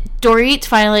then Dorit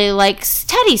finally like,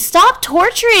 Teddy, stop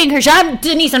torturing her.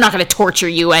 Denise, I'm not going to torture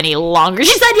you any longer.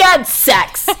 She said you had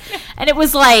sex. And it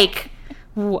was like,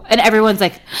 and everyone's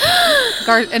like,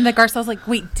 And the Garcelle's like,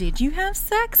 wait, did you have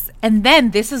sex? And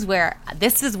then this is where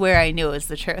I knew it was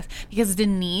the truth, because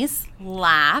Denise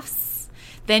laughs.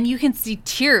 Then you can see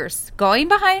tears going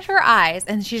behind her eyes,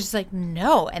 and she's just like,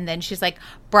 no. And then she's like,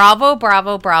 bravo,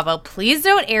 bravo, bravo. Please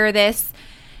don't air this.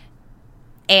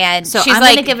 And So she's I'm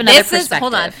like, gonna give another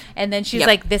hold on. perspective. And then she's Yep.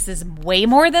 like, this is way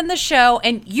more than the show.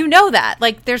 And you know that.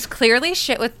 Like, there's clearly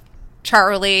shit with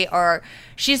Charlie, or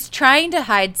she's trying to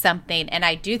hide something. And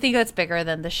I do think it's bigger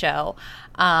than the show.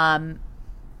 And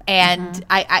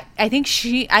I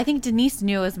think Denise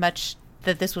knew as much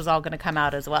that this was all going to come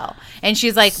out as well. And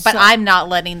she's like, but I'm not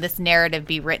letting this narrative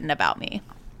be written about me.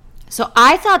 So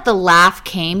I thought the laugh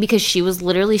came because she was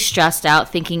literally stressed out,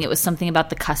 thinking it was something about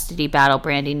the custody battle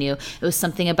Brandy knew. It was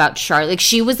something about Charlotte. Like,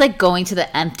 she was like going to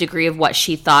the nth degree of what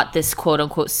she thought this quote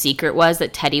unquote secret was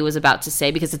that Teddy was about to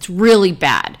say, because it's really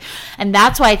bad. And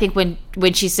that's why I think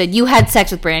when she said you had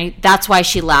sex with Brandy, that's why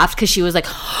she laughed, because she was like,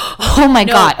 oh my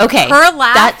God. Okay. Her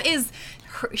laugh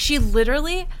she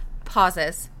literally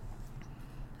pauses.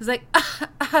 It's like,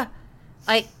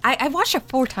 like I watched it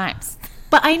 4 times.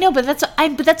 But I know, but that's what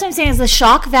I'm saying is the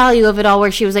shock value of it all,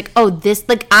 where she was like, oh, this,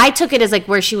 like, I took it as like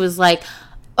where she was like,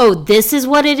 oh, this is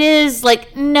what it is.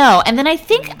 Like, no. And then I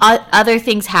think other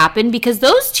things happened, because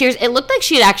those tears, it looked like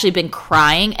she had actually been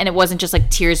crying, and it wasn't just like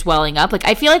tears welling up. Like,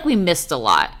 I feel like we missed a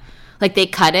lot. Like, they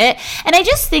cut it. And I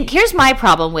just think, here's my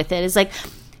problem with it is like,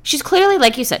 she's clearly,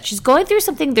 like you said, she's going through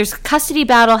something. There's a custody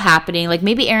battle happening. Like,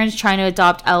 maybe Aaron's trying to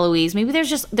adopt Eloise. Maybe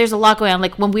there's a lot going on.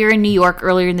 Like, when we were in New York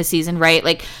earlier in the season, right?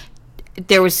 Like,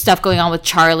 there was stuff going on with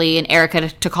Charlie and Erica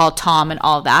to call Tom and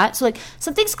all that. So, like,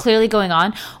 something's clearly going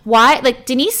on. Why? Like,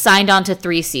 Denise signed on to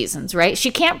 3 seasons, right? She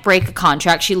can't break a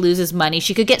contract. She loses money.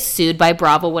 She could get sued by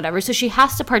Bravo, whatever. So she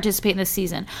has to participate in this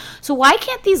season. So why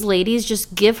can't these ladies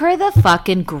just give her the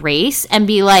fucking grace and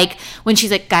be like, when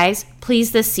she's like, guys,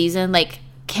 please, this season, like,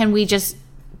 can we just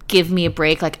give me a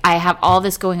break? Like, I have all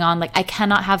this going on. Like, I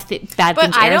cannot have bad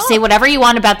things. Aaron, say whatever you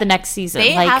want about the next season.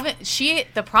 They like, haven't.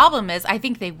 The problem is, I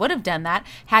think they would have done that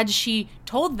had she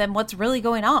told them what's really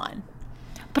going on.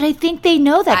 But I think they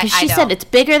know that, because she said it's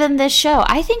bigger than this show.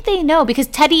 I think they know, because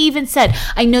Teddy even said,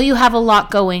 I know you have a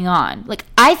lot going on. Like,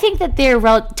 I think that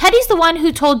Teddy's the one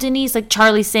who told Denise, like,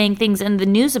 Charlie's saying things in the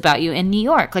news about you in New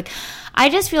York. Like, I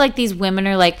just feel like these women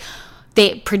are like,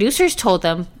 producers told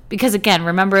them. Because, again,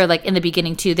 remember, like, in the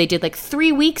beginning, too, they did, like,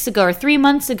 3 weeks ago or 3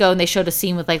 months ago, and they showed a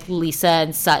scene with, like, Lisa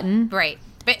and Sutton. Right.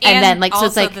 And then, like, also so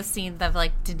it's, like, the scene of,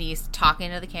 like, Denise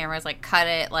talking to the cameras, like, cut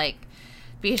it, like,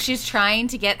 because she's trying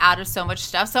to get out of so much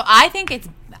stuff. So I think it's...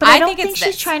 But I don't think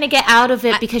she's trying to get out of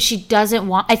it because she doesn't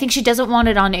want... I think she doesn't want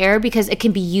it on air because it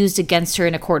can be used against her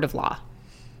in a court of law.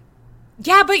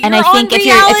 Yeah, but you're on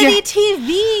reality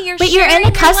TV. You're in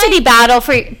a custody battle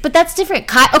but that's different.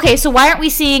 Okay, so why aren't we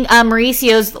seeing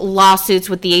Mauricio's lawsuits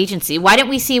with the agency? Why didn't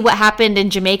we see what happened in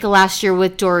Jamaica last year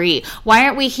with Dorit? Why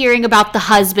aren't we hearing about the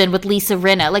husband with Lisa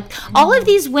Rinna? Like, all of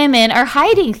these women are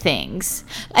hiding things.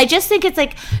 I just think it's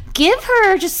like, give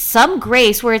her just some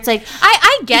grace, where it's like,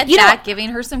 I get that, giving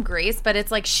her some grace, but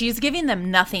it's like she's giving them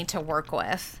nothing to work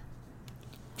with.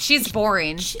 She's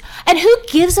boring. And who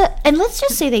gives and let's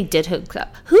just say they did hook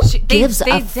up. Who gives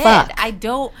a fuck? I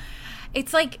don't.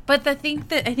 It's like, but I think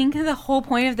the whole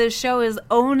point of this show is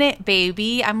own it,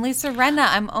 baby. I'm Lisa Rinna.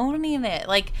 I'm owning it.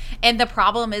 Like, and the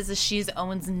problem is she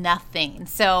owns nothing.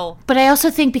 So, but I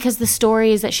also think because the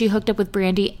story is that she hooked up with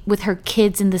Brandy with her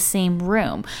kids in the same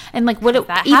room, and like, even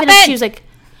if she was like,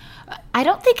 I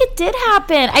don't think it did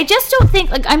happen. I just don't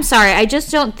think, like, I'm sorry, I just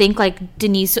don't think, like,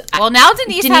 Denise... Well, now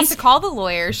Denise has to call the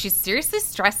lawyer. She's seriously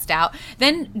stressed out.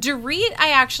 Then Dorit,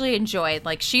 I actually enjoyed.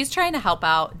 Like, she's trying to help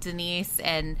out Denise,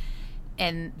 and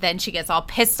then she gets all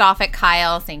pissed off at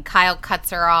Kyle, saying Kyle cuts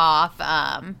her off.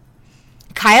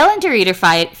 Kyle and Dorit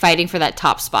are fighting for that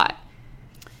top spot.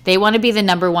 They want to be the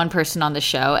number 1 person on the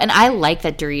show. And I like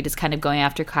that Dorit is kind of going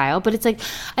after Kyle, but it's like,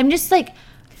 I'm just like...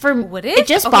 it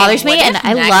just bothers me, and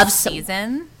I love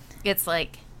season. It's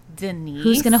like Denise.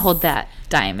 Who's gonna hold that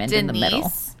diamond in the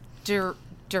middle?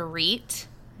 Dorit,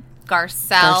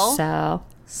 Garcelle,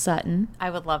 Sutton. I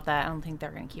would love that. I don't think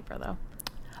they're gonna keep her though.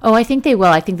 Oh, I think they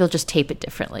will. I think they'll just tape it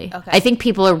differently. Okay. I think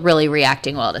people are really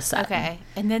reacting well to Sutton. Okay,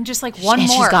 and then just like one more.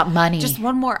 She's got money. Just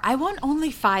one more. I want only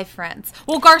 5 friends.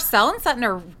 Well, Garcelle and Sutton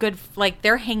are good. Like,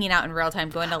 they're hanging out in real time,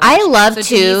 going to lunch. I love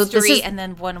to. And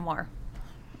then one more.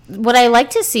 What I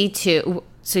like to see too,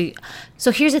 so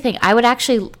here's the thing.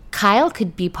 Kyle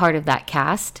could be part of that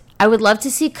cast. I would love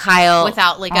to see Kyle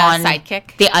without like a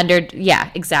sidekick.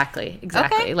 Exactly.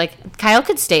 Okay. Like, Kyle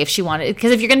could stay if she wanted,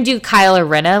 because if you're gonna do Kyle or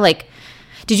Rinna, like,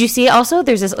 did you see also?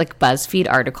 There's this like BuzzFeed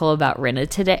article about Rinna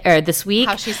today or this week,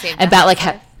 how she saved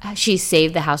how she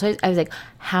saved the housewives. I was like,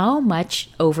 how much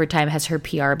overtime has her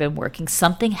PR been working?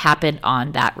 Something happened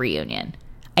on that reunion.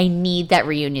 I need that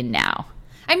reunion now.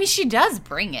 I mean, she does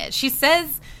bring it. It's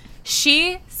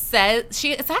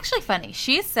actually funny.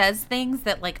 She says things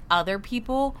that, like, other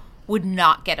people would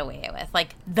not get away with.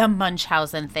 Like, the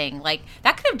Munchausen thing. Like,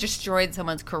 that could have destroyed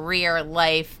someone's career,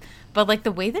 life. But, like,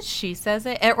 the way that she says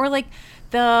it, or, like,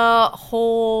 the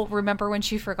whole, remember when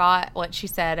she forgot what she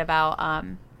said about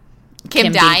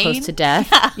Kim dying? Being close to death.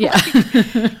 Yeah.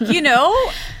 Like, you know?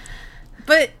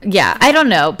 But yeah, I don't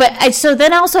know. But so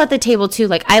then also at the table too,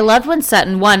 like I loved when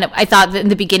Sutton, I thought that in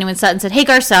the beginning when Sutton said, "Hey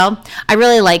Garcelle, I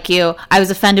really like you. I was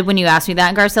offended when you asked me that."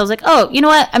 And Garcelle was like, "Oh, you know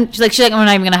what?" She's like, "I'm not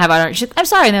even going to have it." She's like, "I'm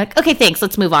sorry." And they're like, "Okay, thanks.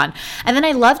 Let's move on." And then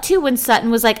I loved too when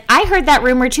Sutton was like, "I heard that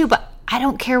rumor too, but I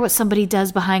don't care what somebody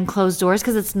does behind closed doors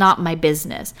because it's not my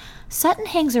business." Sutton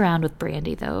hangs around with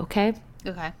Brandy though, okay?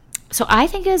 okay. So I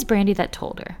think it was Brandy that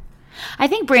told her. I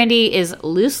think Brandy is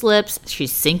loose lips.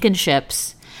 She's sinking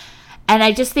ships. And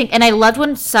I just think, and I loved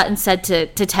when Sutton said to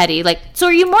Teddy, like, "So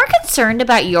are you more concerned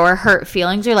about your hurt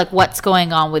feelings or like what's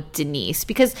going on with Denise?"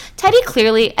 Because Teddy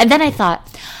clearly, and then I thought,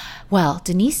 well,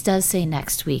 Denise does say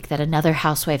next week that another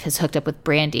housewife has hooked up with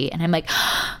Brandy. And I'm like,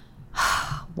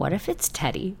 what if it's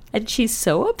Teddy? And she's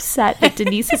so upset that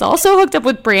Denise has also hooked up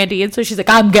with Brandy. And so she's like,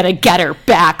 "I'm going to get her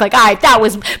back. Like,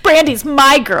 Brandy's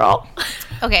my girl."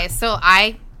 Okay, so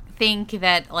I think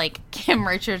that like Kim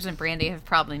Richards and Brandy have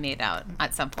probably made out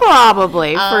at some point.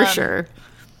 Probably, for sure.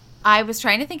 I was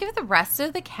trying to think of the rest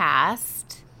of the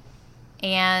cast,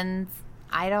 and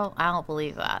I don't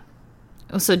believe that.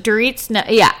 So Dorit's,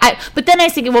 but then I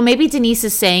was thinking, well, maybe Denise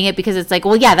is saying it because it's like,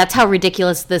 well, yeah, that's how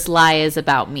ridiculous this lie is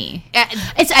about me. I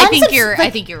think you're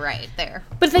right there.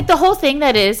 But it's like the whole thing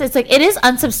it's like it is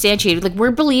unsubstantiated. Like we're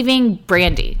believing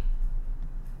Brandy.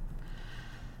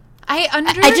 I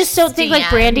understand. I just don't think like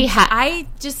Brandy I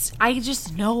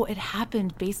just know it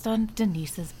happened based on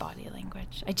Denise's body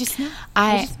language. I just know.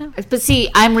 I just know. But see,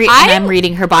 I'm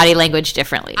reading her body language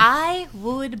differently. I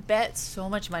would bet so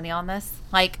much money on this.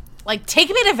 Like take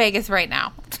me to Vegas right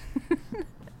now.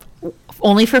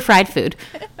 Only for fried food.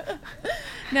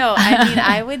 No, I mean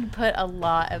I would put a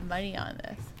lot of money on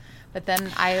this. But then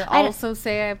I also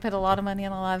say I put a lot of money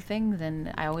on a lot of things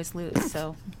and I always lose.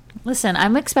 So listen,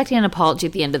 I'm expecting an apology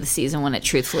at the end of the season when it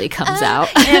truthfully comes out.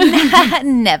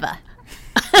 Never.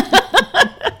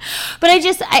 But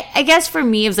I guess for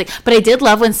me, it was like, but I did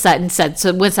love when Sutton said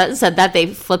that, they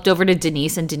flipped over to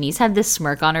Denise and Denise had this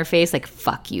smirk on her face, like,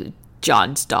 "Fuck you,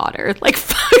 John's daughter." Like,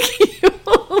 fuck you.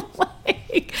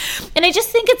 Like, and I just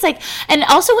think it's like, and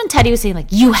also when Teddy was saying,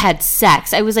 like, "You had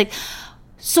sex," I was like,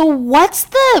 so what's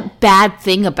the bad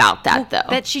thing about that, though?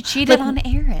 That she cheated on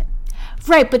Aaron.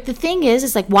 Right, but the thing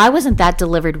is like, why wasn't that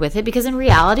delivered with it? Because in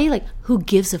reality, like, who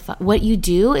gives a fuck? What you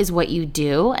do is what you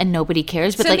do, and nobody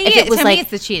cares. But if it was like, it's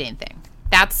the cheating thing.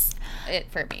 That's it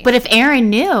for me. But if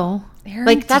Aaron knew,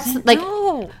 that's like,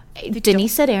 know.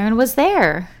 Denise said Aaron was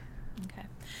there.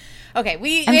 Okay,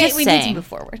 we need to move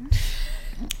forward.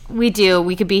 We do.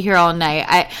 We could be here all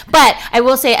night. But I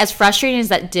will say, as frustrating as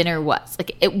that dinner was,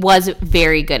 like, it was a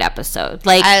very good episode.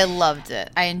 Like, I loved it.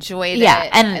 I enjoyed it.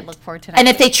 And I look forward to it. And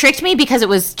if they tricked me because it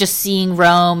was just seeing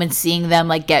Rome and seeing them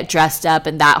like get dressed up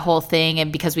and that whole thing,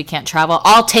 and because we can't travel,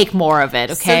 I'll take more of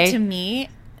it. Okay. So to me,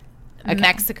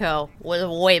 Mexico was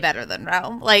way better than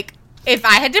Rome. Like, if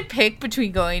I had to pick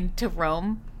between going to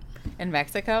Rome and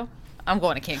Mexico, I'm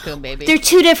going to Cancun, baby. They're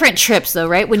two different trips, though,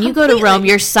 right? When you go to Rome,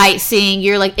 you're sightseeing,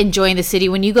 you're like enjoying the city.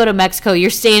 When you go to Mexico,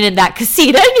 you're staying in that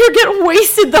casita and you're getting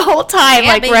wasted the whole time,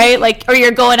 right? Like, or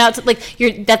you're going out to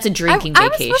that's a drinking vacation. I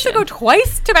was supposed to go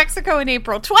twice to Mexico in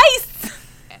April, twice.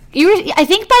 I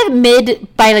think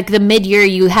by the mid-year,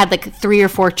 you had like 3 or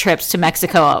 4 trips to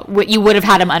Mexico. You would have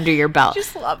had them under your belt. I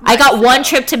just love Mexico. I got 1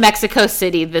 trip to Mexico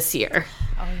City this year.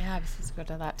 Oh yeah, I was supposed to go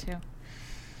to that too.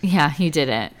 Yeah, you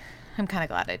didn't. I'm kind of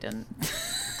glad I didn't.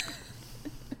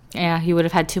 Yeah, you would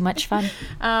have had too much fun.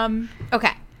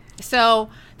 Okay, so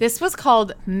this was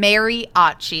called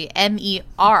Mariachi,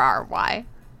 Merry.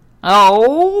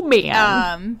 Oh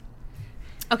man.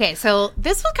 Okay, so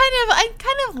this was I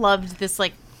kind of loved this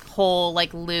like whole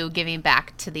like Lou giving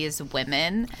back to these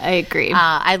women. I agree.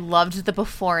 I loved the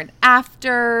before and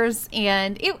afters,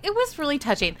 and it was really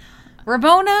touching.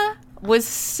 Ramona was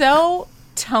so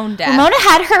tone deaf. Ramona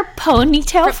had her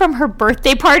ponytail from her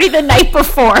birthday party the night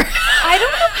before. I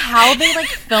don't know how they like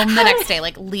filmed the next day.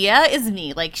 Like, Leah is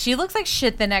me. Like, she looks like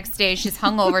shit the next day. She's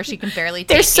hungover. She can barely take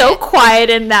They're so quiet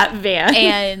in that van.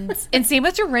 And same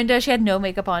with Dorinda. She had no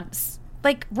makeup on.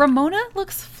 Like, Ramona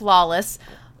looks flawless.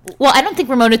 Well, I don't think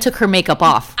Ramona took her makeup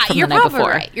off from the night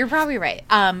before. Right. You're probably right.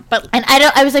 But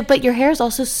I was like, but your hair is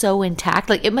also so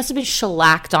intact. Like, it must have been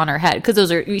shellacked on her head because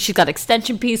she's got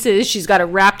extension pieces. She's got it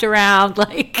wrapped around.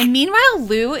 Like, and meanwhile,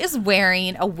 Lou is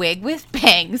wearing a wig with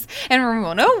bangs, and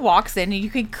Ramona walks in, and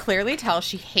you can clearly tell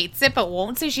she hates it, but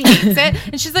won't say she hates it.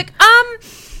 And she's like,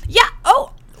 yeah,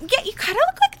 you kind of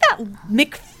look like that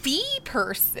McPhee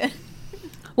person.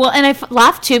 Well, and I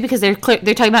laughed too because they're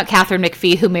talking about Catherine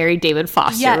McPhee, who married David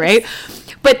Foster, yes. Right?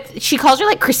 But she calls her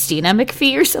like Christina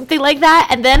McPhee or something like that.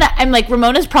 And then I'm like,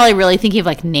 Ramona's probably really thinking of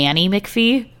like Nanny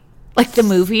McPhee. like the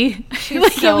movie.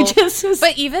 Like, So, it just was,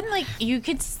 but even like you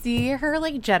could see her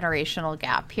like generational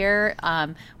gap here,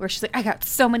 where she's like, I got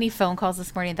so many phone calls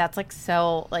this morning. That's like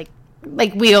so like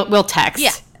we'll text.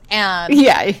 yeah,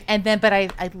 Yeah. and then but I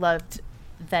loved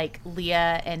like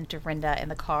Leah and Dorinda in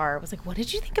the car. I was like, what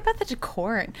did you think about the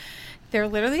decor? And they're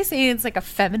literally saying it's like a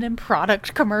feminine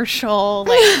product commercial,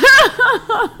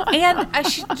 like, and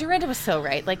Dorinda was so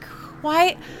right. Like,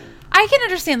 why? I can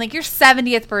understand, like, your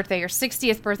 70th birthday, your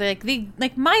 60th birthday, like,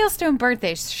 like, milestone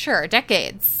birthdays, sure,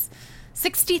 decades.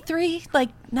 63, like,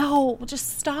 no,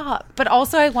 just stop. But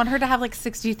also, I want her to have, like,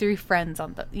 63 friends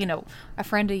on the, a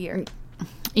friend a year.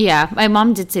 Yeah, my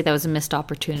mom did say that was a missed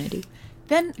opportunity.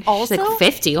 Then also, She's like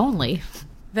 50 only.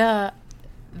 the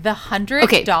 $100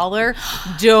 Okay.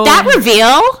 that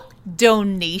reveal?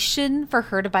 donation for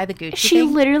her to buy the Gucci She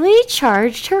thing. literally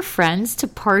charged her friends to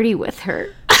party with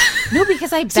her. No,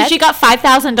 because I bet So she got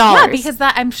 $5,000. yeah, because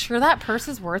I'm sure that purse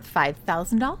is worth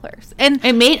 $5,000. And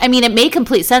it made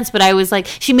complete sense, but I was like,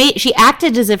 she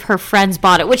acted as if her friends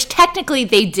bought it, which technically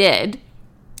they did,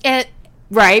 it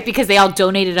right? Because they all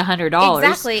donated $100.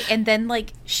 exactly. And then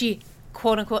like she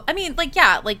quote unquote, I mean, like,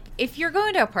 yeah, like if you're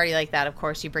going to a party like that, of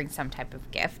course you bring some type of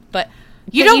gift, but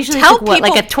you But don't usually tell it's like,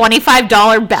 people what, like a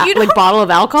 $25 You don't bottle of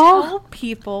alcohol. tell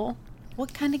people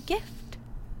what kind of gift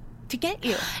to get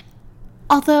you.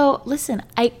 Although, listen,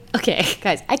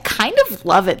 guys, I kind of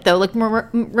love it though. Like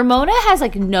Ramona has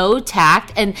like no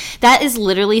tact, and that is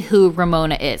literally who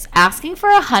Ramona is. Asking for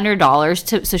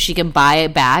 $100 so she can buy a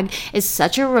bag is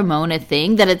such a Ramona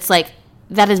thing that it's like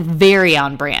that is very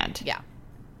on brand. Yeah.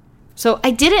 So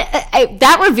I didn't.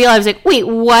 That reveal, I was like, wait,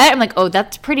 what? I'm like, oh,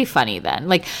 that's pretty funny then.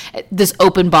 Like this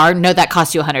open bar, no, that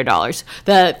costs you $100.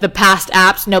 The past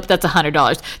apps, nope, that's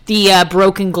 $100. The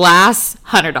broken glass,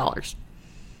 $100.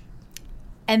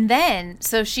 And then,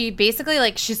 so she basically,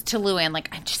 like, she's to Luann, like,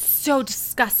 I'm just so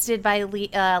disgusted by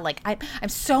Leah. Like, I'm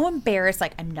so embarrassed.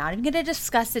 Like, I'm not even going to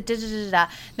discuss it. Da, da, da, da.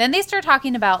 Then they start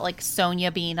talking about, like,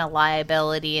 Sonia being a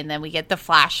liability. And then we get the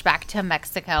flashback to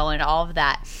Mexico and all of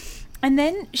that. And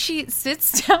then she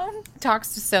sits down,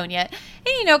 talks to Sonia,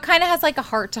 and, kind of has like a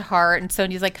heart to heart. And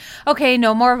Sonia's like, okay,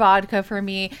 no more vodka for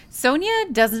me. Sonia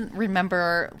doesn't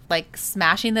remember like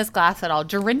smashing this glass at all.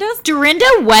 Dorinda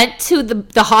went to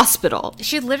the hospital.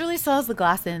 She literally still has the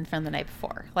glass in from the night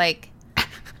before. Like,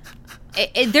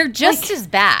 they're just as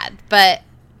bad, but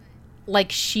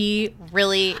like she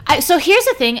really. So here's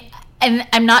the thing. And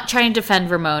I'm not trying to defend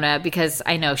Ramona because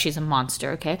I know she's a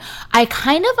monster, okay? I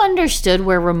kind of understood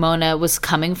where Ramona was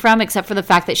coming from, except for the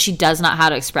fact that she does not know how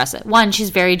to express it. One, she's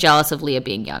very jealous of Leah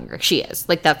being younger. She is.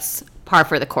 Like, that's par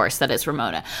for the course. That is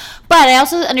Ramona. But I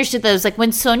also understood that it was like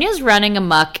when Sonia's running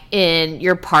amok in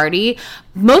your party,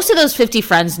 most of those 50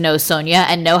 friends know Sonia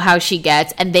and know how she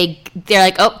gets. And they're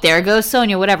like, oh, there goes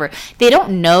Sonia, whatever. They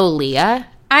don't know Leah.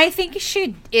 I think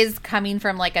she is coming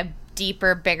from like a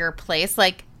deeper, bigger place.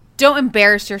 Like, don't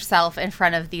embarrass yourself in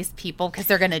front of these people because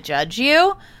they're going to judge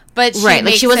you. But she right,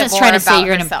 like she wasn't trying to say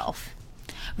you're herself.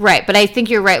 Right, but I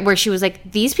think you're right where she was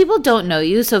like, these people don't know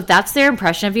you, so if that's their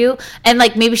impression of you, and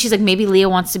like maybe she's like, maybe Leah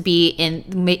wants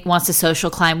to social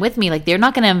climb with me. Like they're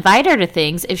not going to invite her to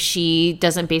things if she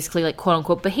doesn't basically like quote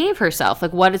unquote behave herself.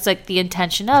 Like what is like the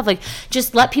intention of like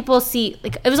just let people see.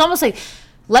 Like it was almost like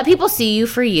let people see you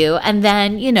for you, and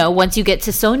then, once you get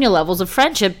to Sonia levels of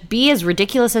friendship, be as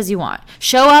ridiculous as you want.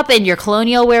 Show up in your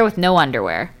colonial wear with no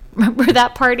underwear. Remember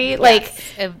that party? Yes, like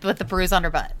with the bruise on her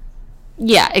butt.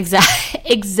 Yeah,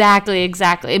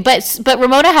 exactly. But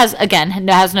Ramona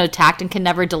has no tact and can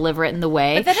never deliver it in the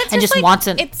way, But then it's and just like, wants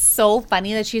it. It's so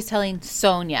funny that she's telling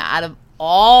Sonia out of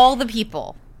all the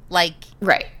people, like,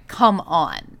 right. come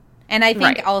on. And I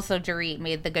think Right. also Dorit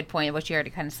made the good point of what she already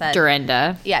kind of said.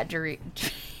 Dorinda. Yeah,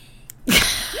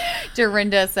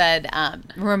 Dorinda said,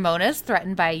 Ramona's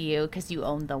threatened by you because you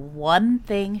own the one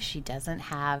thing she doesn't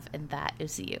have, and that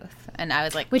is youth. And I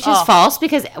was like, Which is false,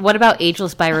 because what about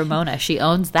Ageless by Ramona? She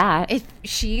owns that. If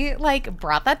she like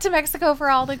brought that to Mexico for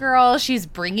all the girls, she's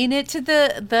bringing it to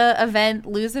the event,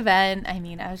 Lou's event. I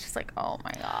mean, I was just like, oh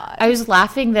my God. I was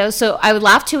laughing though. So I would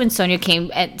laugh too when Sonia came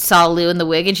and saw Lou in the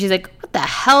wig, and she's like, what the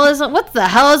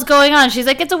hell is going on? She's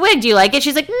like, it's a wig. Do you like it?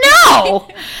 She's like, no.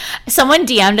 Someone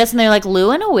DM'd us and they're like,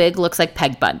 Lou in a wig looks like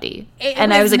Peg Bundy.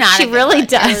 And I was like, she really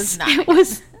does.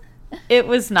 It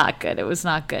was not good. It was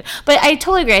not good. But I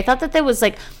totally agree. I thought that there was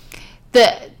like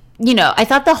I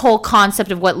thought the whole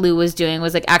concept of what Lou was doing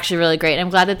was like actually really great. And I'm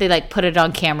glad that they like put it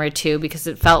on camera too, because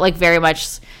it felt like very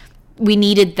much we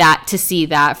needed that to see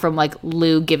that from like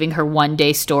Lou giving her 1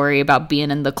 day story about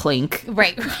being in the clink.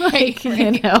 Right.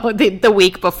 You know, the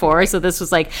week before. So this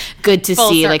was like good to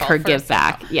see like her give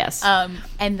back. Yes.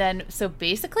 And then, so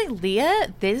basically,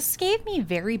 Leah, this gave me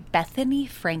very Bethany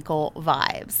Frankel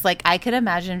vibes. Like, I could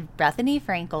imagine Bethany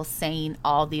Frankel saying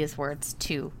all these words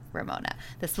to Ramona.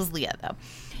 This was Leah, though.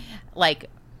 Like,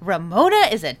 Ramona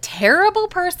is a terrible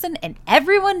person, and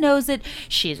everyone knows it.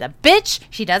 She's a bitch.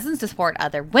 She doesn't support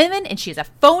other women, and she's a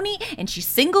phony, and she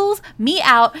singles me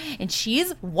out, and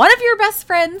she's one of your best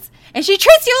friends, and she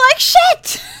treats you like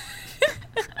shit.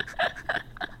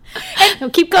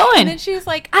 And keep going. And then she's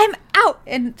like, I'm out.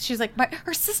 And she's like,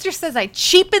 her sister says I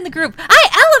cheapen the group. I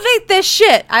elevate this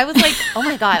shit. I was like, oh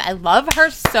my God, I love her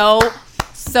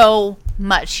so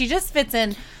much. She just fits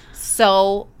in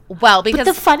so well. Because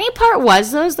but the funny part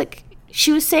was, though, is like,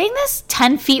 she was saying this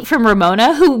 10 feet from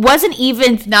Ramona, who wasn't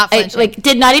even not flinching. Like,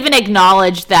 did not even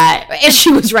acknowledge that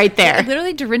she was right there.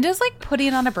 Literally, Dorinda's like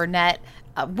putting on a brunette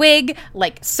wig,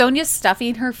 like Sonia's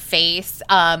stuffing her face.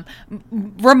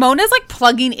 Ramona's like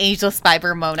plugging Ageless by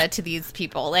Ramona to these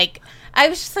people. Like, I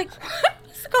was just like, what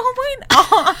is going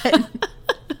on?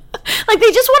 Like,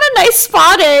 they just want a nice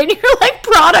spot in. You're like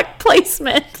product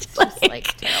placement. Just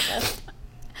like terrible.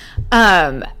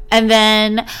 And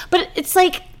then, but it's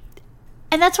like,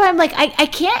 and that's why I'm like, I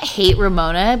can't hate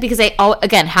Ramona because I,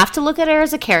 again, have to look at her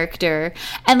as a character.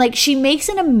 And like, she makes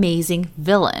an amazing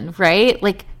villain, right?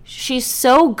 Like, she's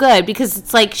so good because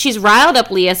it's like she's riled up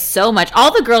Leah so much.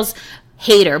 All the girls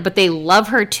hate her, but they love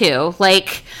her too.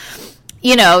 Like,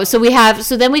 you know, so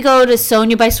then we go to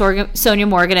Sonia by Sonia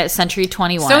Morgan at Century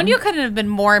 21. Sonia couldn't have been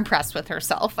more impressed with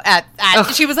herself.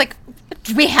 She was like,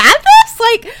 do we have this?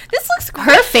 Like, this looks great.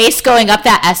 Her face going up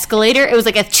that escalator, it was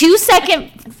like a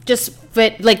 2-second just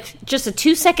a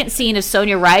 2-second scene of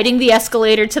Sonia riding the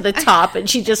escalator to the top, and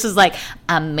she just was like,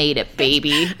 I made it,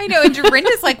 baby. I know, and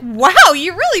Dorinda's like, wow,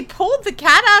 you really pulled the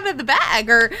cat out of the bag,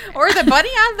 or the bunny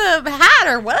out of the hat,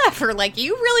 or whatever. Like,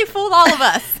 you really fooled all of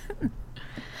us.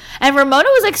 And Ramona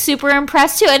was like super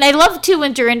impressed too, and I love too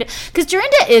when Dorinda, because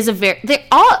Dorinda is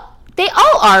they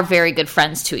all are very good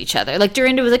friends to each other. Like,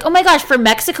 Dorinda was like, oh my gosh, for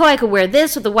Mexico I could wear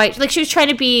this with the white, like, she was trying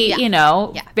to be,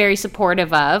 very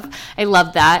supportive of. I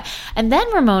love that. And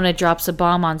then Ramona drops a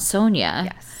bomb on Sonia.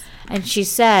 Yes. And she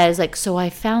says, like, so I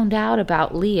found out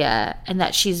about Leah and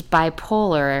that she's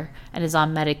bipolar and is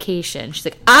on medication. She's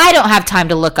like, I don't have time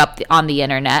to look up on the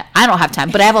internet. I don't have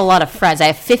time, but I have a lot of friends. I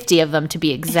have 50 of them to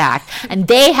be exact. And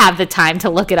they have the time to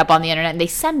look it up on the internet, and they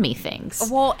send me things.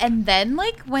 Well, and then,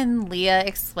 like, when Leah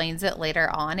explains it later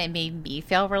on, it made me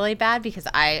feel really bad because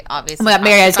I obviously... Oh my God,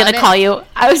 Mary, I was going to call you.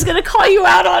 I was going to call you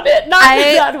out on it. Not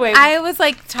in that way. I was,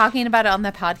 like, talking about it on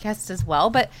the podcast as well,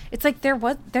 but it's like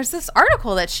there's this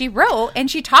article that she wrote, and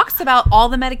she talks about all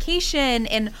the medication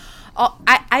and...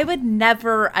 I would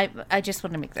never. I just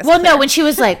want to make this. Well, clear. no, when she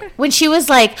was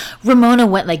like, Ramona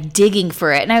went like digging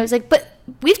for it, and I was like, but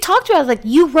we've talked about it, like,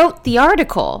 you wrote the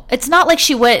article. It's not like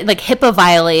she went like HIPAA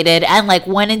violated and like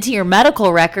went into your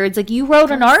medical records. Like, you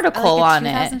wrote an article like on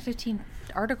 2015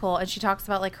 article, and she talks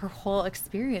about like her whole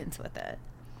experience with it.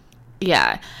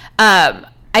 Yeah,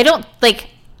 I don't like.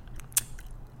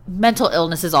 Mental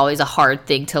illness is always a hard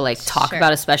thing to like talk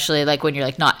about, especially like when you're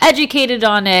like not educated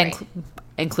on it. Right.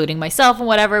 Including myself and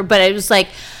whatever, but it was like,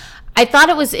 I thought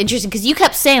it was interesting because you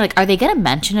kept saying like, are they going to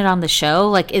mention it on the show?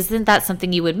 Like, isn't that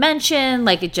something you would mention?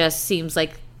 Like, it just seems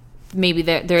like maybe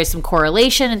there is some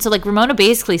correlation. And so like Ramona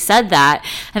basically said that,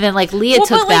 and then like Leah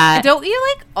took that. Don't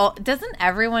you like, doesn't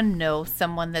everyone know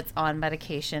someone that's on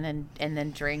medication and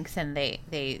then drinks and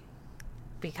they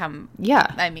become,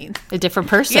 I mean, a different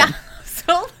person. Yeah.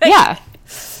 So like,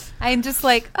 I'm just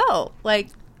like, oh, like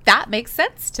that makes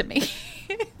sense to me.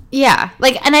 Yeah,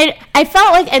 like, and I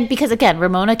felt like, and because again,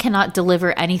 Ramona cannot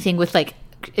deliver anything with like,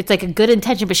 it's like a good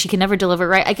intention, but she can never deliver it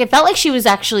right. Like, I felt like she was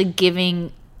actually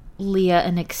giving Leah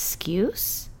an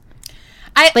excuse.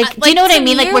 Do you know what I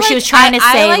mean? Like, where she was trying to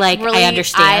say, like, I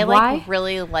understand why. I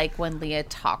really like when Leah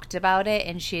talked about it,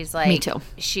 and she's like, me too.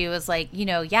 She was like,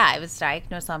 I was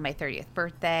diagnosed on my 30th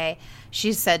birthday.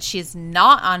 She said she's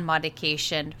not on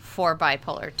medication for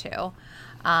bipolar 2,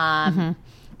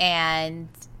 and.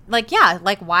 Like,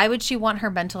 why would she want her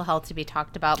mental health to be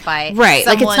talked about by someone?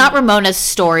 Like, it's not Ramona's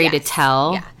story to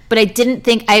tell. Yeah. But I didn't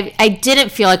think, I didn't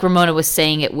feel like Ramona was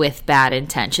saying it with bad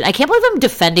intention. I can't believe I'm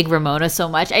defending Ramona so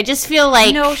much. I just feel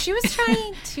like... No, she was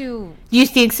trying to... You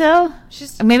think so?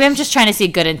 Maybe I'm just trying to see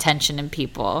good intention in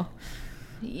people.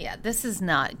 Yeah, this is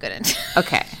not good intention.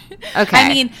 Okay. I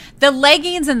mean, the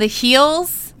leggings and the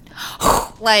heels,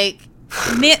 like...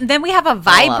 Then we have a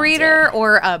vibrator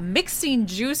or a mixing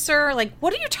juicer. Like,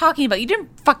 what are you talking about? You didn't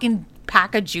fucking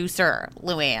pack a juicer,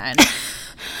 Luann.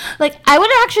 Like, I would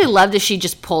actually love if she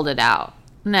just pulled it out.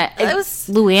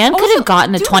 Luann could have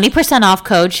gotten a 20% off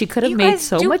code. She could have made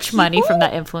so much money from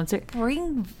that influencer.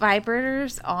 Bring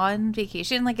vibrators on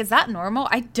vacation? Like, is that normal?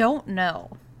 I don't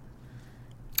know.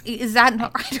 Is that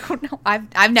no? I don't know.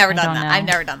 I've never done that. I've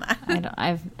never done that.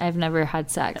 I've never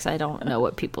had sex. I don't know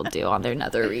what people do on their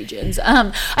nether regions.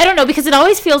 I don't know, because it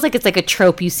always feels like it's like a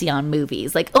trope you see on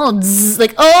movies. Like, oh, zzz,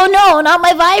 like, oh no, not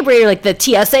my vibrator. Like the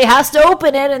TSA has to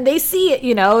open it and they see it.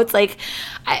 You know, it's like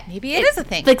maybe it is a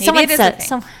thing. Like maybe someone it is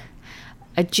said,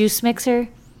 a juice mixer.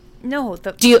 No.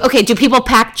 Do people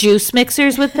pack juice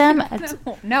mixers with them?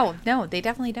 No, they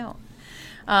definitely don't.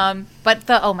 But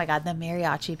oh my God, the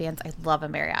mariachi bands. I love a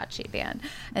mariachi band.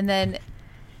 And then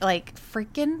like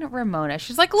freaking Ramona,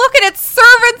 she's like, look at it,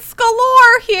 servants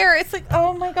galore here. It's like,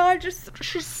 oh my God,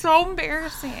 she's so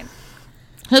embarrassing.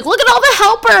 Like, look at all the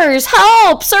helpers,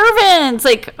 help, servants.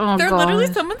 Like, oh They're God. literally,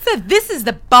 someone said, this is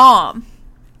the bomb.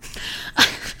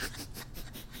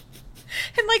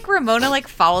 And like Ramona like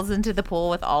falls into the pool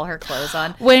with all her clothes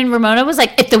on. When Ramona was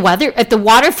like, if the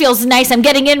water feels nice, I'm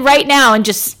getting in right now, and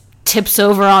just tips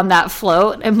over on that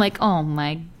float. I'm like, oh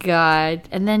my God.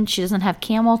 And then she doesn't have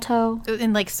camel toe.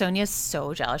 And like Sonia's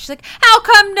so jealous. She's like, how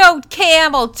come no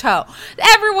camel toe?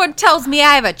 Everyone tells me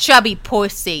I have a chubby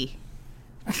pussy.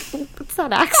 What's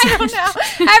that accent? I don't know.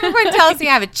 Everyone tells me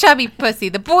I have a chubby pussy.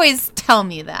 The boys tell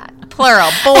me that. Plural,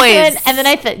 boys. And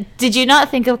then did you not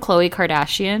think of Khloe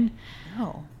Kardashian?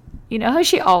 No. You know how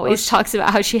she always talks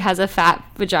about how she has a fat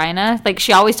vagina? Like,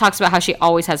 she always talks about how she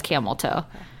always has camel toe.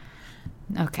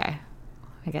 Okay.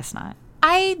 I guess not.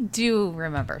 I do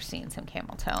remember seeing some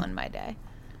camel toe in my day.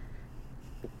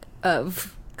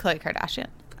 Of Khloe Kardashian.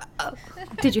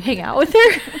 Did you hang out with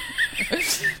her?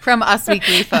 From Us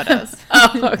Weekly photos.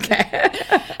 Oh, okay.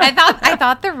 I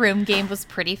thought the room game was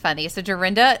pretty funny. So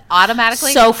Dorinda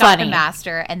automatically so got funny. the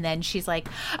master, and then she's like,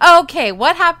 okay,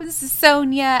 what happens to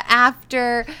Sonia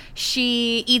after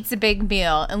she eats a big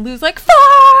meal? And Lou's like,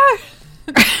 fart!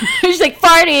 She's like,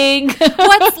 farting.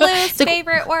 What's Lou's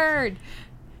favorite word?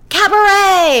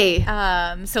 Cabaret.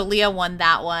 So Leah won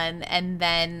that one, and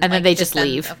then they just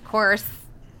leave. Of course,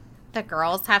 the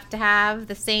girls have to have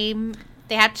the same.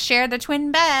 They have to share the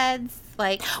twin beds.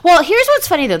 Like, well, here's what's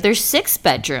funny though. There's 6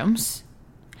 bedrooms,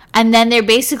 and then they're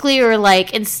basically are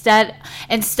like instead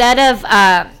of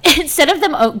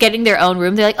them getting their own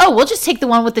room, they're like, oh, we'll just take the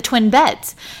one with the twin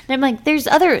beds. And I'm like, there's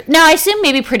other. Now I assume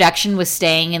maybe production was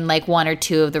staying in like 1 or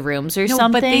 2 of the rooms or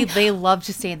something. But they love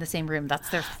to stay in the same room. That's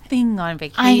their thing on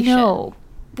vacation. I know,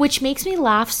 which makes me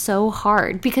laugh so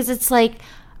hard because it's like,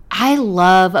 I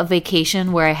love a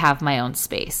vacation where I have my own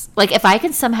space. Like, if I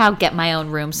can somehow get my own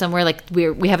room somewhere, like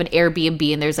we have an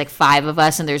Airbnb and there's like 5 of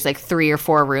us and there's like 3 or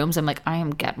 4 rooms, I'm like, I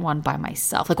am getting one by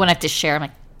myself. Like, when I have to share, I'm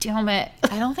like, damn it.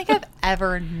 I don't think I've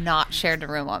ever not shared a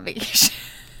room on vacation.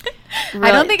 Really?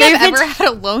 I don't think I've ever had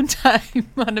alone time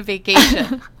on a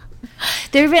vacation.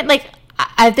 There have been like,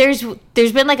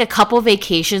 there's been like a couple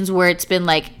vacations where it's been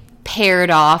like paired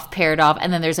off,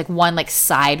 and then there's like one like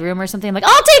side room or something. I'm like,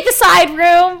 I'll take the side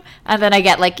room, and then I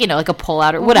get like, you know, like a pull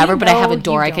out or whatever, but I have a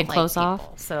door I can close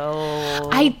off. So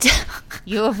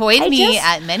you avoid me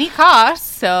at many costs.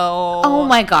 So oh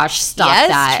my gosh, stop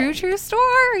that! True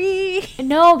story.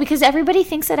 No, because everybody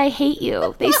thinks that I hate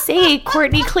you. They say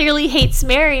Courtney clearly hates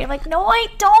Mary. I'm like, no, I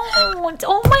don't.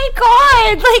 Oh my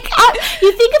God! Like,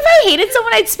 you think if I hated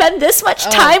someone, I'd spend this much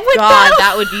time with them?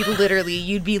 That would be literally,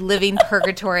 you'd be living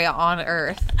purgatory on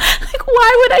earth. Like,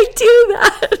 why would I do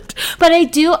that? But I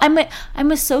do.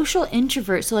 I'm a social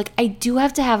introvert, so like I do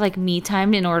have to have like me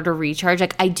time in order to recharge.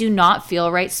 Like, I do not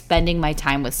feel right spending my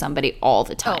time with somebody all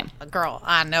the time. Oh, girl,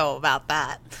 I know about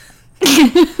that.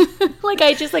 Like,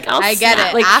 I just like I get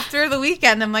it. Like, after the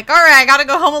weekend, I'm like, all right, I gotta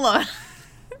go home alone.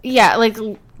 Yeah, like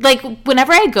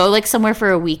whenever I go like somewhere for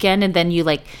a weekend, and then you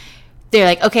like, they're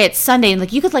like, okay, it's Sunday, and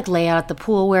like you could like lay out at the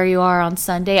pool where you are on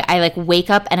Sunday. I like wake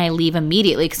up and I leave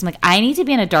immediately because I'm like, I need to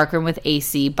be in a dark room with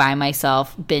AC by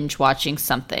myself, binge watching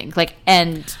something, like,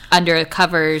 and under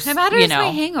covers. No matter my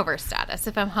hangover status.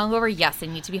 If I'm hungover, yes, I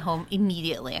need to be home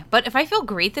immediately. But if I feel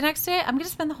great the next day, I'm gonna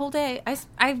spend the whole day. I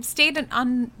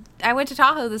went to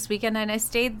Tahoe this weekend, and I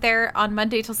stayed there on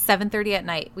Monday till 7:30 at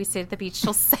night. We stayed at the beach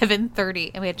till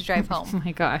 7:30, and we had to drive home. Oh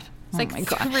my God. It's like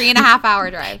a 3.5 hour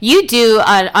drive. You do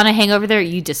on a hangover there.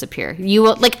 You disappear. You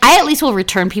will like. I at least will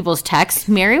return people's texts.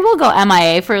 Mary will go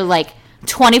MIA for like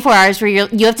 24 hours, where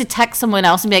you have to text someone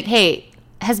else and be like, "Hey,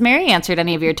 has Mary answered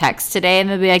any of your texts today?" And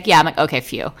they'll be like, "Yeah." I'm like, "Okay,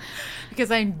 phew." Because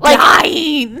I'm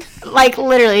dying. Like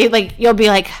literally, like you'll be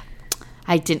like,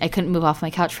 I couldn't move off my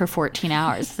couch for 14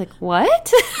 hours. It's like,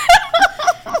 what?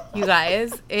 You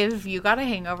guys, if you got a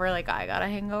hangover like I got a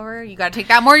hangover, you got to take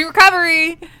that morning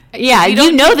recovery. Yeah,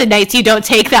 you know the nights you don't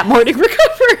take that morning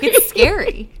recovery. It's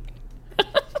scary.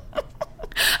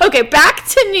 Okay, back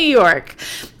to New York.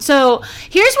 So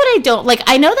here's what I don't like.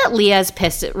 I know that Leah's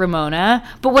pissed at Ramona,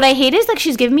 but what I hate is like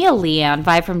she's giving me a Leanne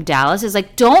vibe from Dallas. Is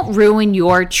like, don't ruin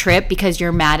your trip because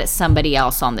you're mad at somebody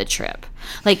else on the trip.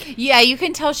 Like, Yeah, you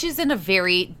can tell she's in a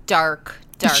very dark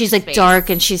she's like space. dark,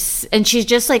 and she's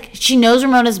just like, she knows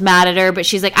Ramona's mad at her, but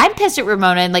she's like, I'm pissed at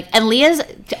Ramona, and like, and Leah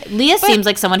seems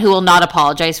like someone who will not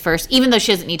apologize first, even though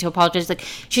she doesn't need to apologize. Like,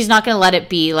 she's not going to let it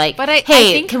be like, But I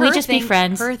hey, think can we just be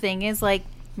friends? Her thing is like,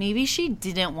 maybe she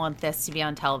didn't want this to be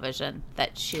on television,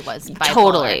 that she was bipolar.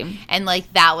 Totally. And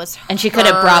like that was And she could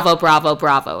have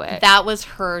bravo it. That was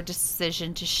her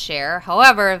decision to share.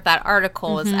 However, that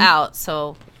article is out,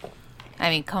 so I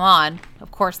mean, come on.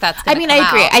 Of course that's gonna come I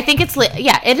agree. out. I think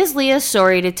it is Leah's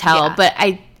story to tell, Yeah. but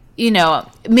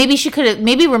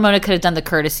maybe Ramona could have done the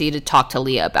courtesy to talk to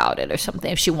Leah about it or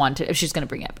something if she wanted to, if she's going to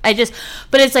bring it up.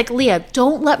 But it's like, Leah,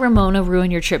 don't let Ramona ruin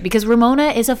your trip, because Ramona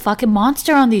is a fucking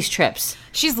monster on these trips.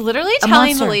 She's literally A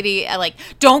telling the monster. lady, like,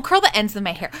 don't curl the ends of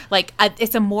my hair. Like,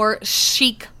 it's a more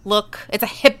chic look. It's a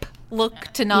hip look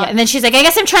to not. Yeah, and then she's like, I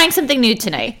guess I'm trying something new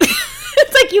tonight.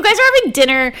 It's like, you guys are having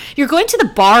dinner. You're going to the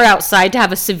bar outside to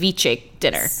have a ceviche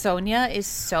dinner. Sonia is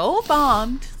so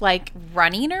bombed, like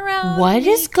running around. What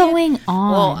is naked. going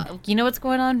on? Well, you know what's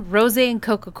going on? Rose and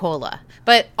Coca-Cola.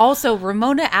 But also,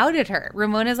 Ramona outed her.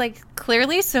 Ramona's like,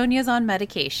 clearly Sonia's on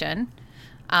medication.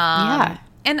 Yeah.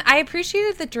 And I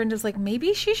appreciated that Dorinda's like,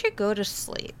 maybe she should go to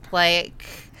sleep. Like,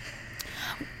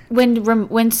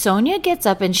 When Sonia gets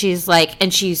up and she's like,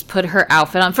 and she's put her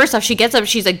outfit on. First off, she gets up,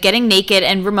 she's like getting naked,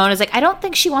 and Ramona's like, I don't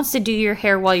think she wants to do your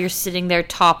hair while you're sitting there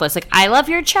topless. Like, I love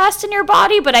your chest and your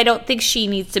body, but I don't think she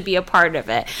needs to be a part of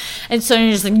it. And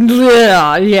Sonia's just like,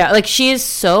 yeah, like she is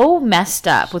so messed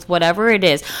up with whatever it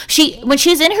is. When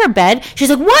she's in her bed, she's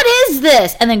like, what is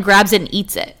this? And then grabs it and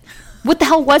eats it. What the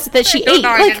hell was it that she ate? No,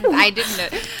 Like, I didn't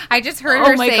know. I just heard Oh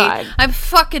her my say, God. I'm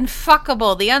fucking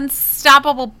fuckable, the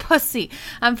unstoppable pussy.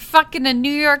 I'm fucking a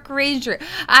New York Ranger.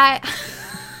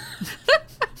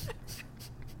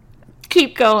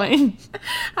 keep going.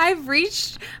 I've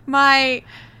reached my...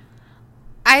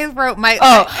 I wrote my...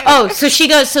 So she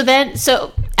goes,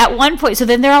 so at one point, so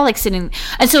then they're all like sitting,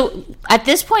 and so at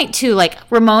this point too, like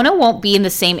Ramona won't be in the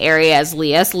same area as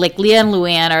Leah. So, like, Leah and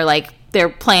Luann are like, they're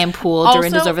playing pool.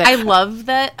 Dorinda's Also, over there. I love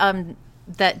that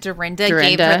that Dorinda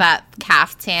gave her that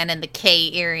caftan and the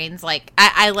K earrings. Like,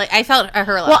 I felt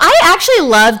her love. Well, I actually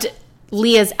loved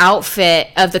Leah's outfit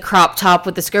of the crop top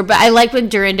with the skirt, but I like when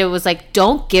Dorinda was like,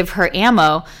 don't give her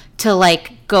ammo to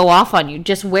like go off on you.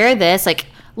 Just wear this. Like,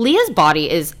 Leah's body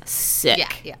is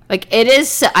sick. Yeah. Like, it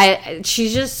is.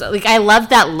 She's just like, I love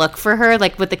that look for her,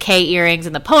 like with the K earrings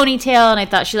and the ponytail, and I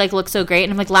thought she like looked so great.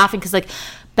 And I'm like laughing because like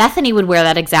Bethany would wear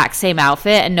that exact same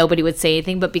outfit and nobody would say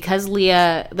anything, but because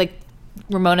Leah, like,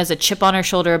 Ramona's a chip on her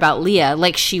shoulder about Leah,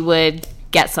 like she would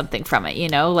get something from it, you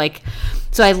know? Like,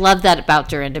 so I love that about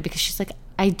Dorinda, because she's like,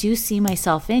 I do see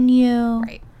myself in you.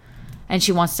 Right. And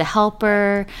she wants to help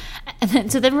her. And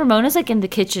then Ramona's like in the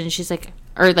kitchen, she's like,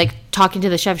 or like talking to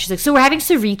the chef, she's like, so we're having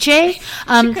ceviche.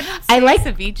 I like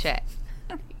ceviche.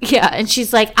 Yeah, and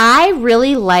she's like, I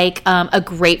really like a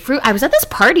grapefruit. I was at this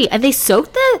party and they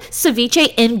soaked the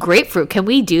ceviche in grapefruit. Can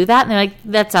we do that? And they're like,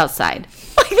 that's outside.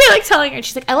 Like, they're like telling her, and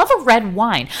she's like, I love a red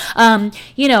wine.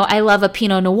 I love a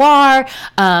Pinot Noir.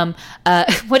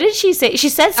 What did she say? She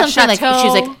said something like, she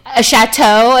was like, a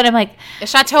chateau, and I'm like, A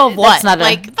chateau of what? that's not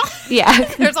like, yeah.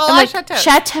 there's a I'm lot like, of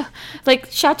chateaus.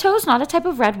 Chateau is not a type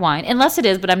of red wine, unless it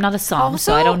is, but I'm not a somm,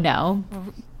 so I Also, don't know.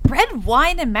 red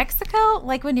wine in Mexico?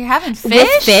 Like when you're having fish?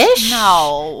 With fish?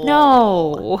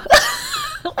 No.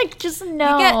 Like, just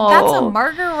no. That's a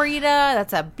margarita.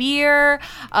 That's a beer.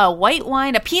 A white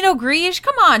wine. A Pinot Gris.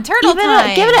 Come on, turtle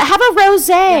time. Have a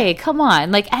rosé. Come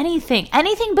on, like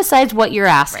anything besides what you're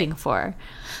asking for.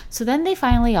 So then they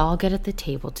finally all get at the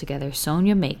table together.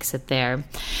 Sonia makes it there,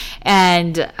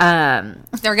 and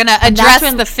They're gonna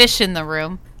address the fish in the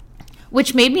room.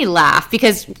 which made me laugh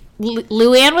because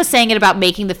Luann was saying it about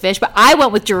making the fish, but I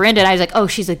went with Dorinda and I was like, oh,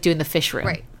 she's like doing the fish room,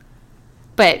 Right.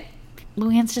 But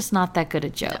Luann's just not that good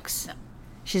at jokes. No.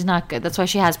 She's not good. That's why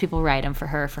she has people write them for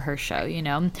her show, you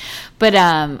know. But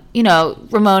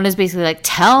Ramona's basically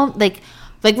like,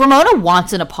 Ramona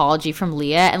wants an apology from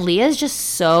Leah, and Leah's just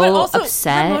so But also,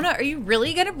 upset. Ramona, are you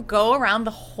really gonna go around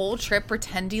the whole trip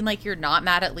pretending like you're not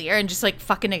mad at Leah and just like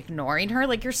fucking ignoring her?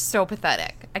 Like, you're so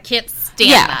pathetic. I can't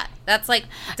stand that. That's like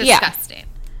disgusting.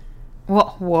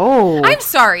 Whoa. I'm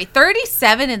sorry.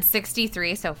 37 and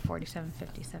 63, so 47,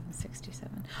 57,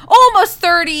 67. Almost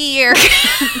 30 years.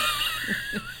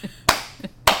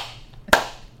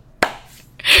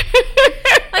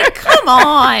 Like, come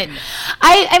on.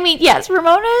 I mean, yes,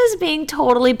 Ramona is being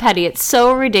totally petty. It's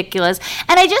so ridiculous.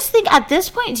 And I just think at this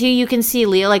point, too, you can see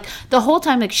Leah, like, the whole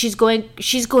time, like, she's going,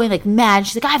 like, mad.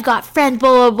 She's like, I've got friends,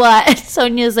 blah, blah, blah. And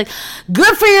Sonia's like,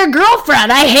 good for your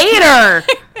girlfriend. I hate her.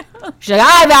 She's like,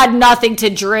 I've had nothing to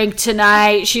drink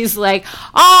tonight. She's like,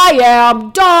 I am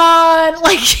done.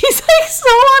 Like, she's, like, so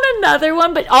on another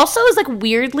one. But also is, like,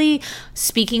 weirdly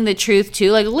speaking the truth,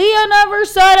 too. Like, Leah never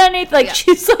said anything. Like,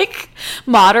 she's, like,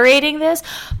 moderating this.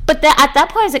 But at that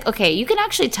point, I was like, okay, you can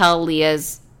actually tell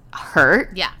Leah's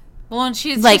hurt. Yeah. Well, and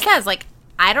she Like- says, like,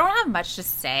 I don't have much to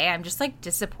say. I'm just, like,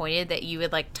 disappointed that you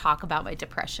would, like, talk about my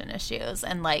depression issues.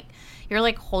 And, like, you're,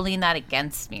 like, holding that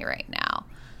against me right now.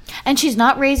 And she's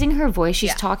not raising her voice.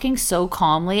 She's talking so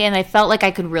calmly. And I felt like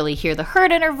I could really hear the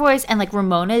hurt in her voice. And, like,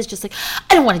 Ramona is just like,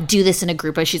 I don't want to do this in a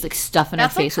group. But she's, like, stuffing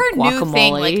That's her face like her with guacamole. new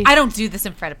thing. Like, I don't do this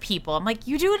in front of people. I'm like,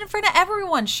 you do it in front of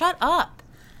everyone. Shut up.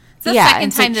 It's the second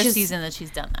it's like time this she's- season that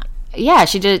she's done that. Yeah,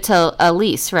 she did it to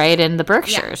Elise, right, in the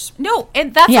Berkshires. No,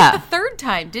 and that's Yeah. like the third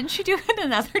time. Didn't she do it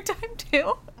another time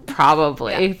too?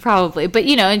 Probably. But,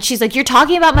 you know, and she's like, you're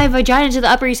talking about my vagina to the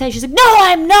Upper East Side. She's like, no,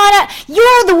 I'm not.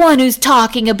 You're the one who's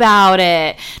talking about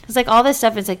it. It's like all this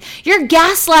stuff. It's like, you're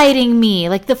gaslighting me.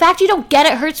 Like, the fact you don't get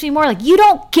it hurts me more. Like, you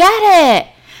don't get it.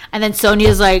 And then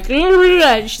Sonia's like,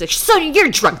 and she's like, Sonia, you're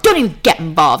drunk. Don't even get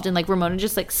involved. And, like, Ramona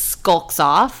just, like, skulks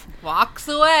off. Walks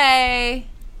away.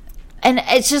 And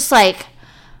it's just like,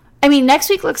 I mean, next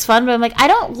week looks fun, but I'm like, I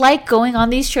don't like going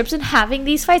on these trips and having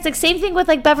these fights. Like, same thing with,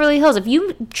 like, Beverly Hills. If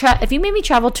you made me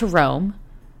travel to Rome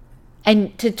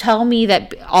and to tell me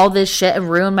that all this shit and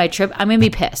ruin my trip, I'm going to be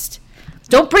pissed.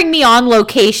 Don't bring me on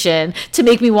location to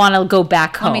make me want to go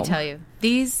back home. Let me tell you,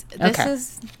 these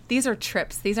are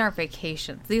trips. These aren't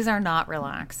vacations. These are not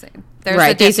relaxing. There's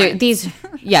right. a These.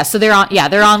 Yeah. So they're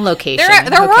on location.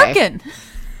 They're working.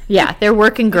 Yeah, they're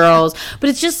working girls, but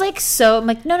it's just like, so I'm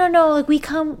like, no, like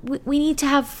we need to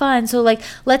have fun. So like,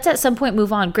 let's at some point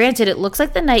move on. Granted, it looks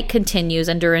like the night continues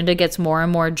and Dorinda gets more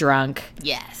and more drunk.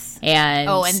 Yes. And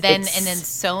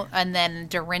then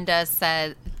Dorinda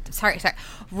said, sorry,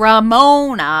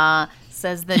 Ramona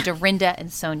says that Dorinda and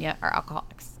Sonia are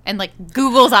alcoholics, and like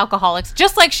Google's alcoholics,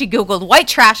 just like she Googled white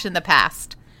trash in the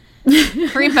past.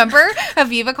 Remember,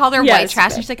 Aviva called her white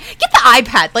trash, and she's like, "Get the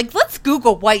iPad. Like, let's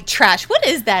Google white trash. What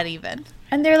is that even?"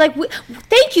 And they're like,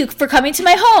 "Thank you for coming to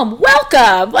my home.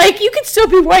 Welcome. Like, you can still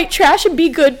be white trash and be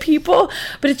good people."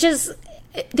 But it just,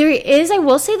 I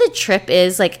will say the trip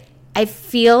is like, I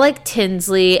feel like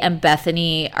Tinsley and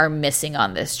Bethany are missing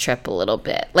on this trip a little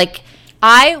bit. Like,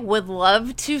 I would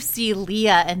love to see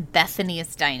Leah and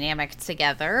Bethany's dynamic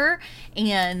together.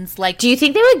 And like, do you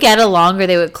think they would get along, or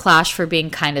they would clash for being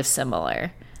kind of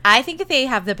similar? I think they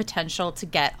have the potential to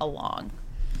get along.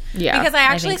 Yeah, because I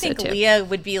actually think think so Leah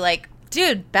would be like,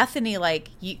 dude, Bethany, like,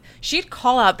 she'd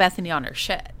call out Bethany on her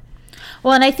shit.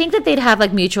 Well, and I think that they'd have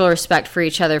like mutual respect for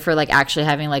each other for like actually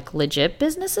having like legit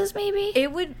businesses, maybe.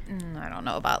 It would, I don't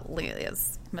know about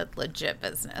Leah's legit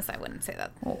business. I wouldn't say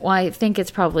that. Well, I think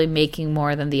it's probably making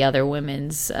more than the other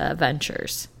women's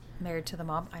ventures. Married to the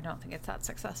Mob, I don't think it's that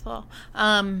successful.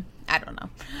 I don't know.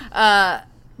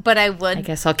 But I would. I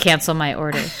guess I'll cancel my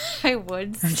order. I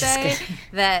would say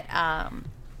that,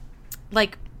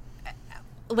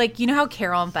 like, you know how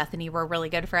Carol and Bethany were really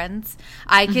good friends?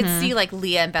 I could see, like,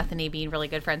 Leah and Bethany being really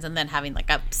good friends and then having, like,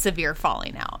 a severe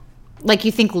falling out. Like,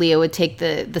 you think Leah would take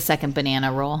the second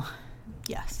banana roll?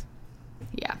 Yes.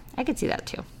 Yeah, I could see that,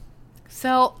 too.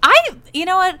 So, you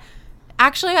know what?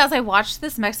 Actually, as I watched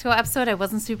this Mexico episode, I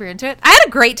wasn't super into it. I had a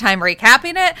great time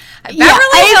recapping it. Beverly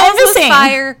Hills was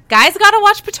fire. Guys, gotta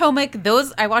watch Potomac.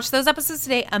 I watched those episodes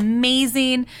today.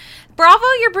 Amazing. Bravo,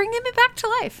 you're bringing me back to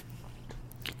life.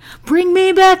 Bring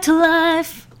me back to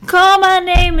life. Call my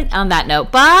name. On that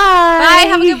note, bye. Bye.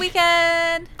 Have a good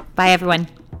weekend. Bye, everyone.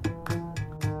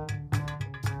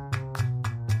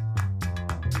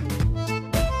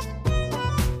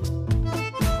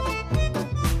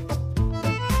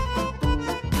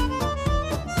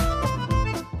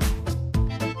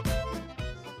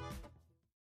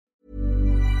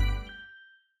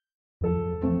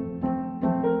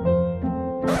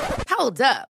 Hold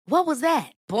up. What was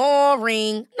that?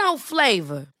 Boring. No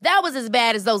flavor. That was as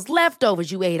bad as those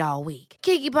leftovers you ate all week.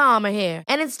 Keke Palmer here.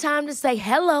 And it's time to say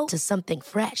hello to something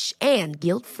fresh and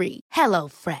guilt-free. Hello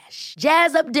Fresh.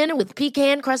 Jazz up dinner with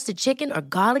pecan-crusted chicken or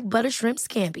garlic butter shrimp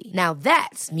scampi. Now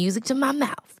that's music to my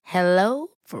mouth. Hello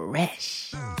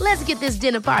Fresh. Let's get this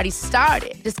dinner party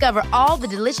started. Discover all the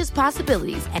delicious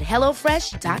possibilities at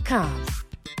HelloFresh.com.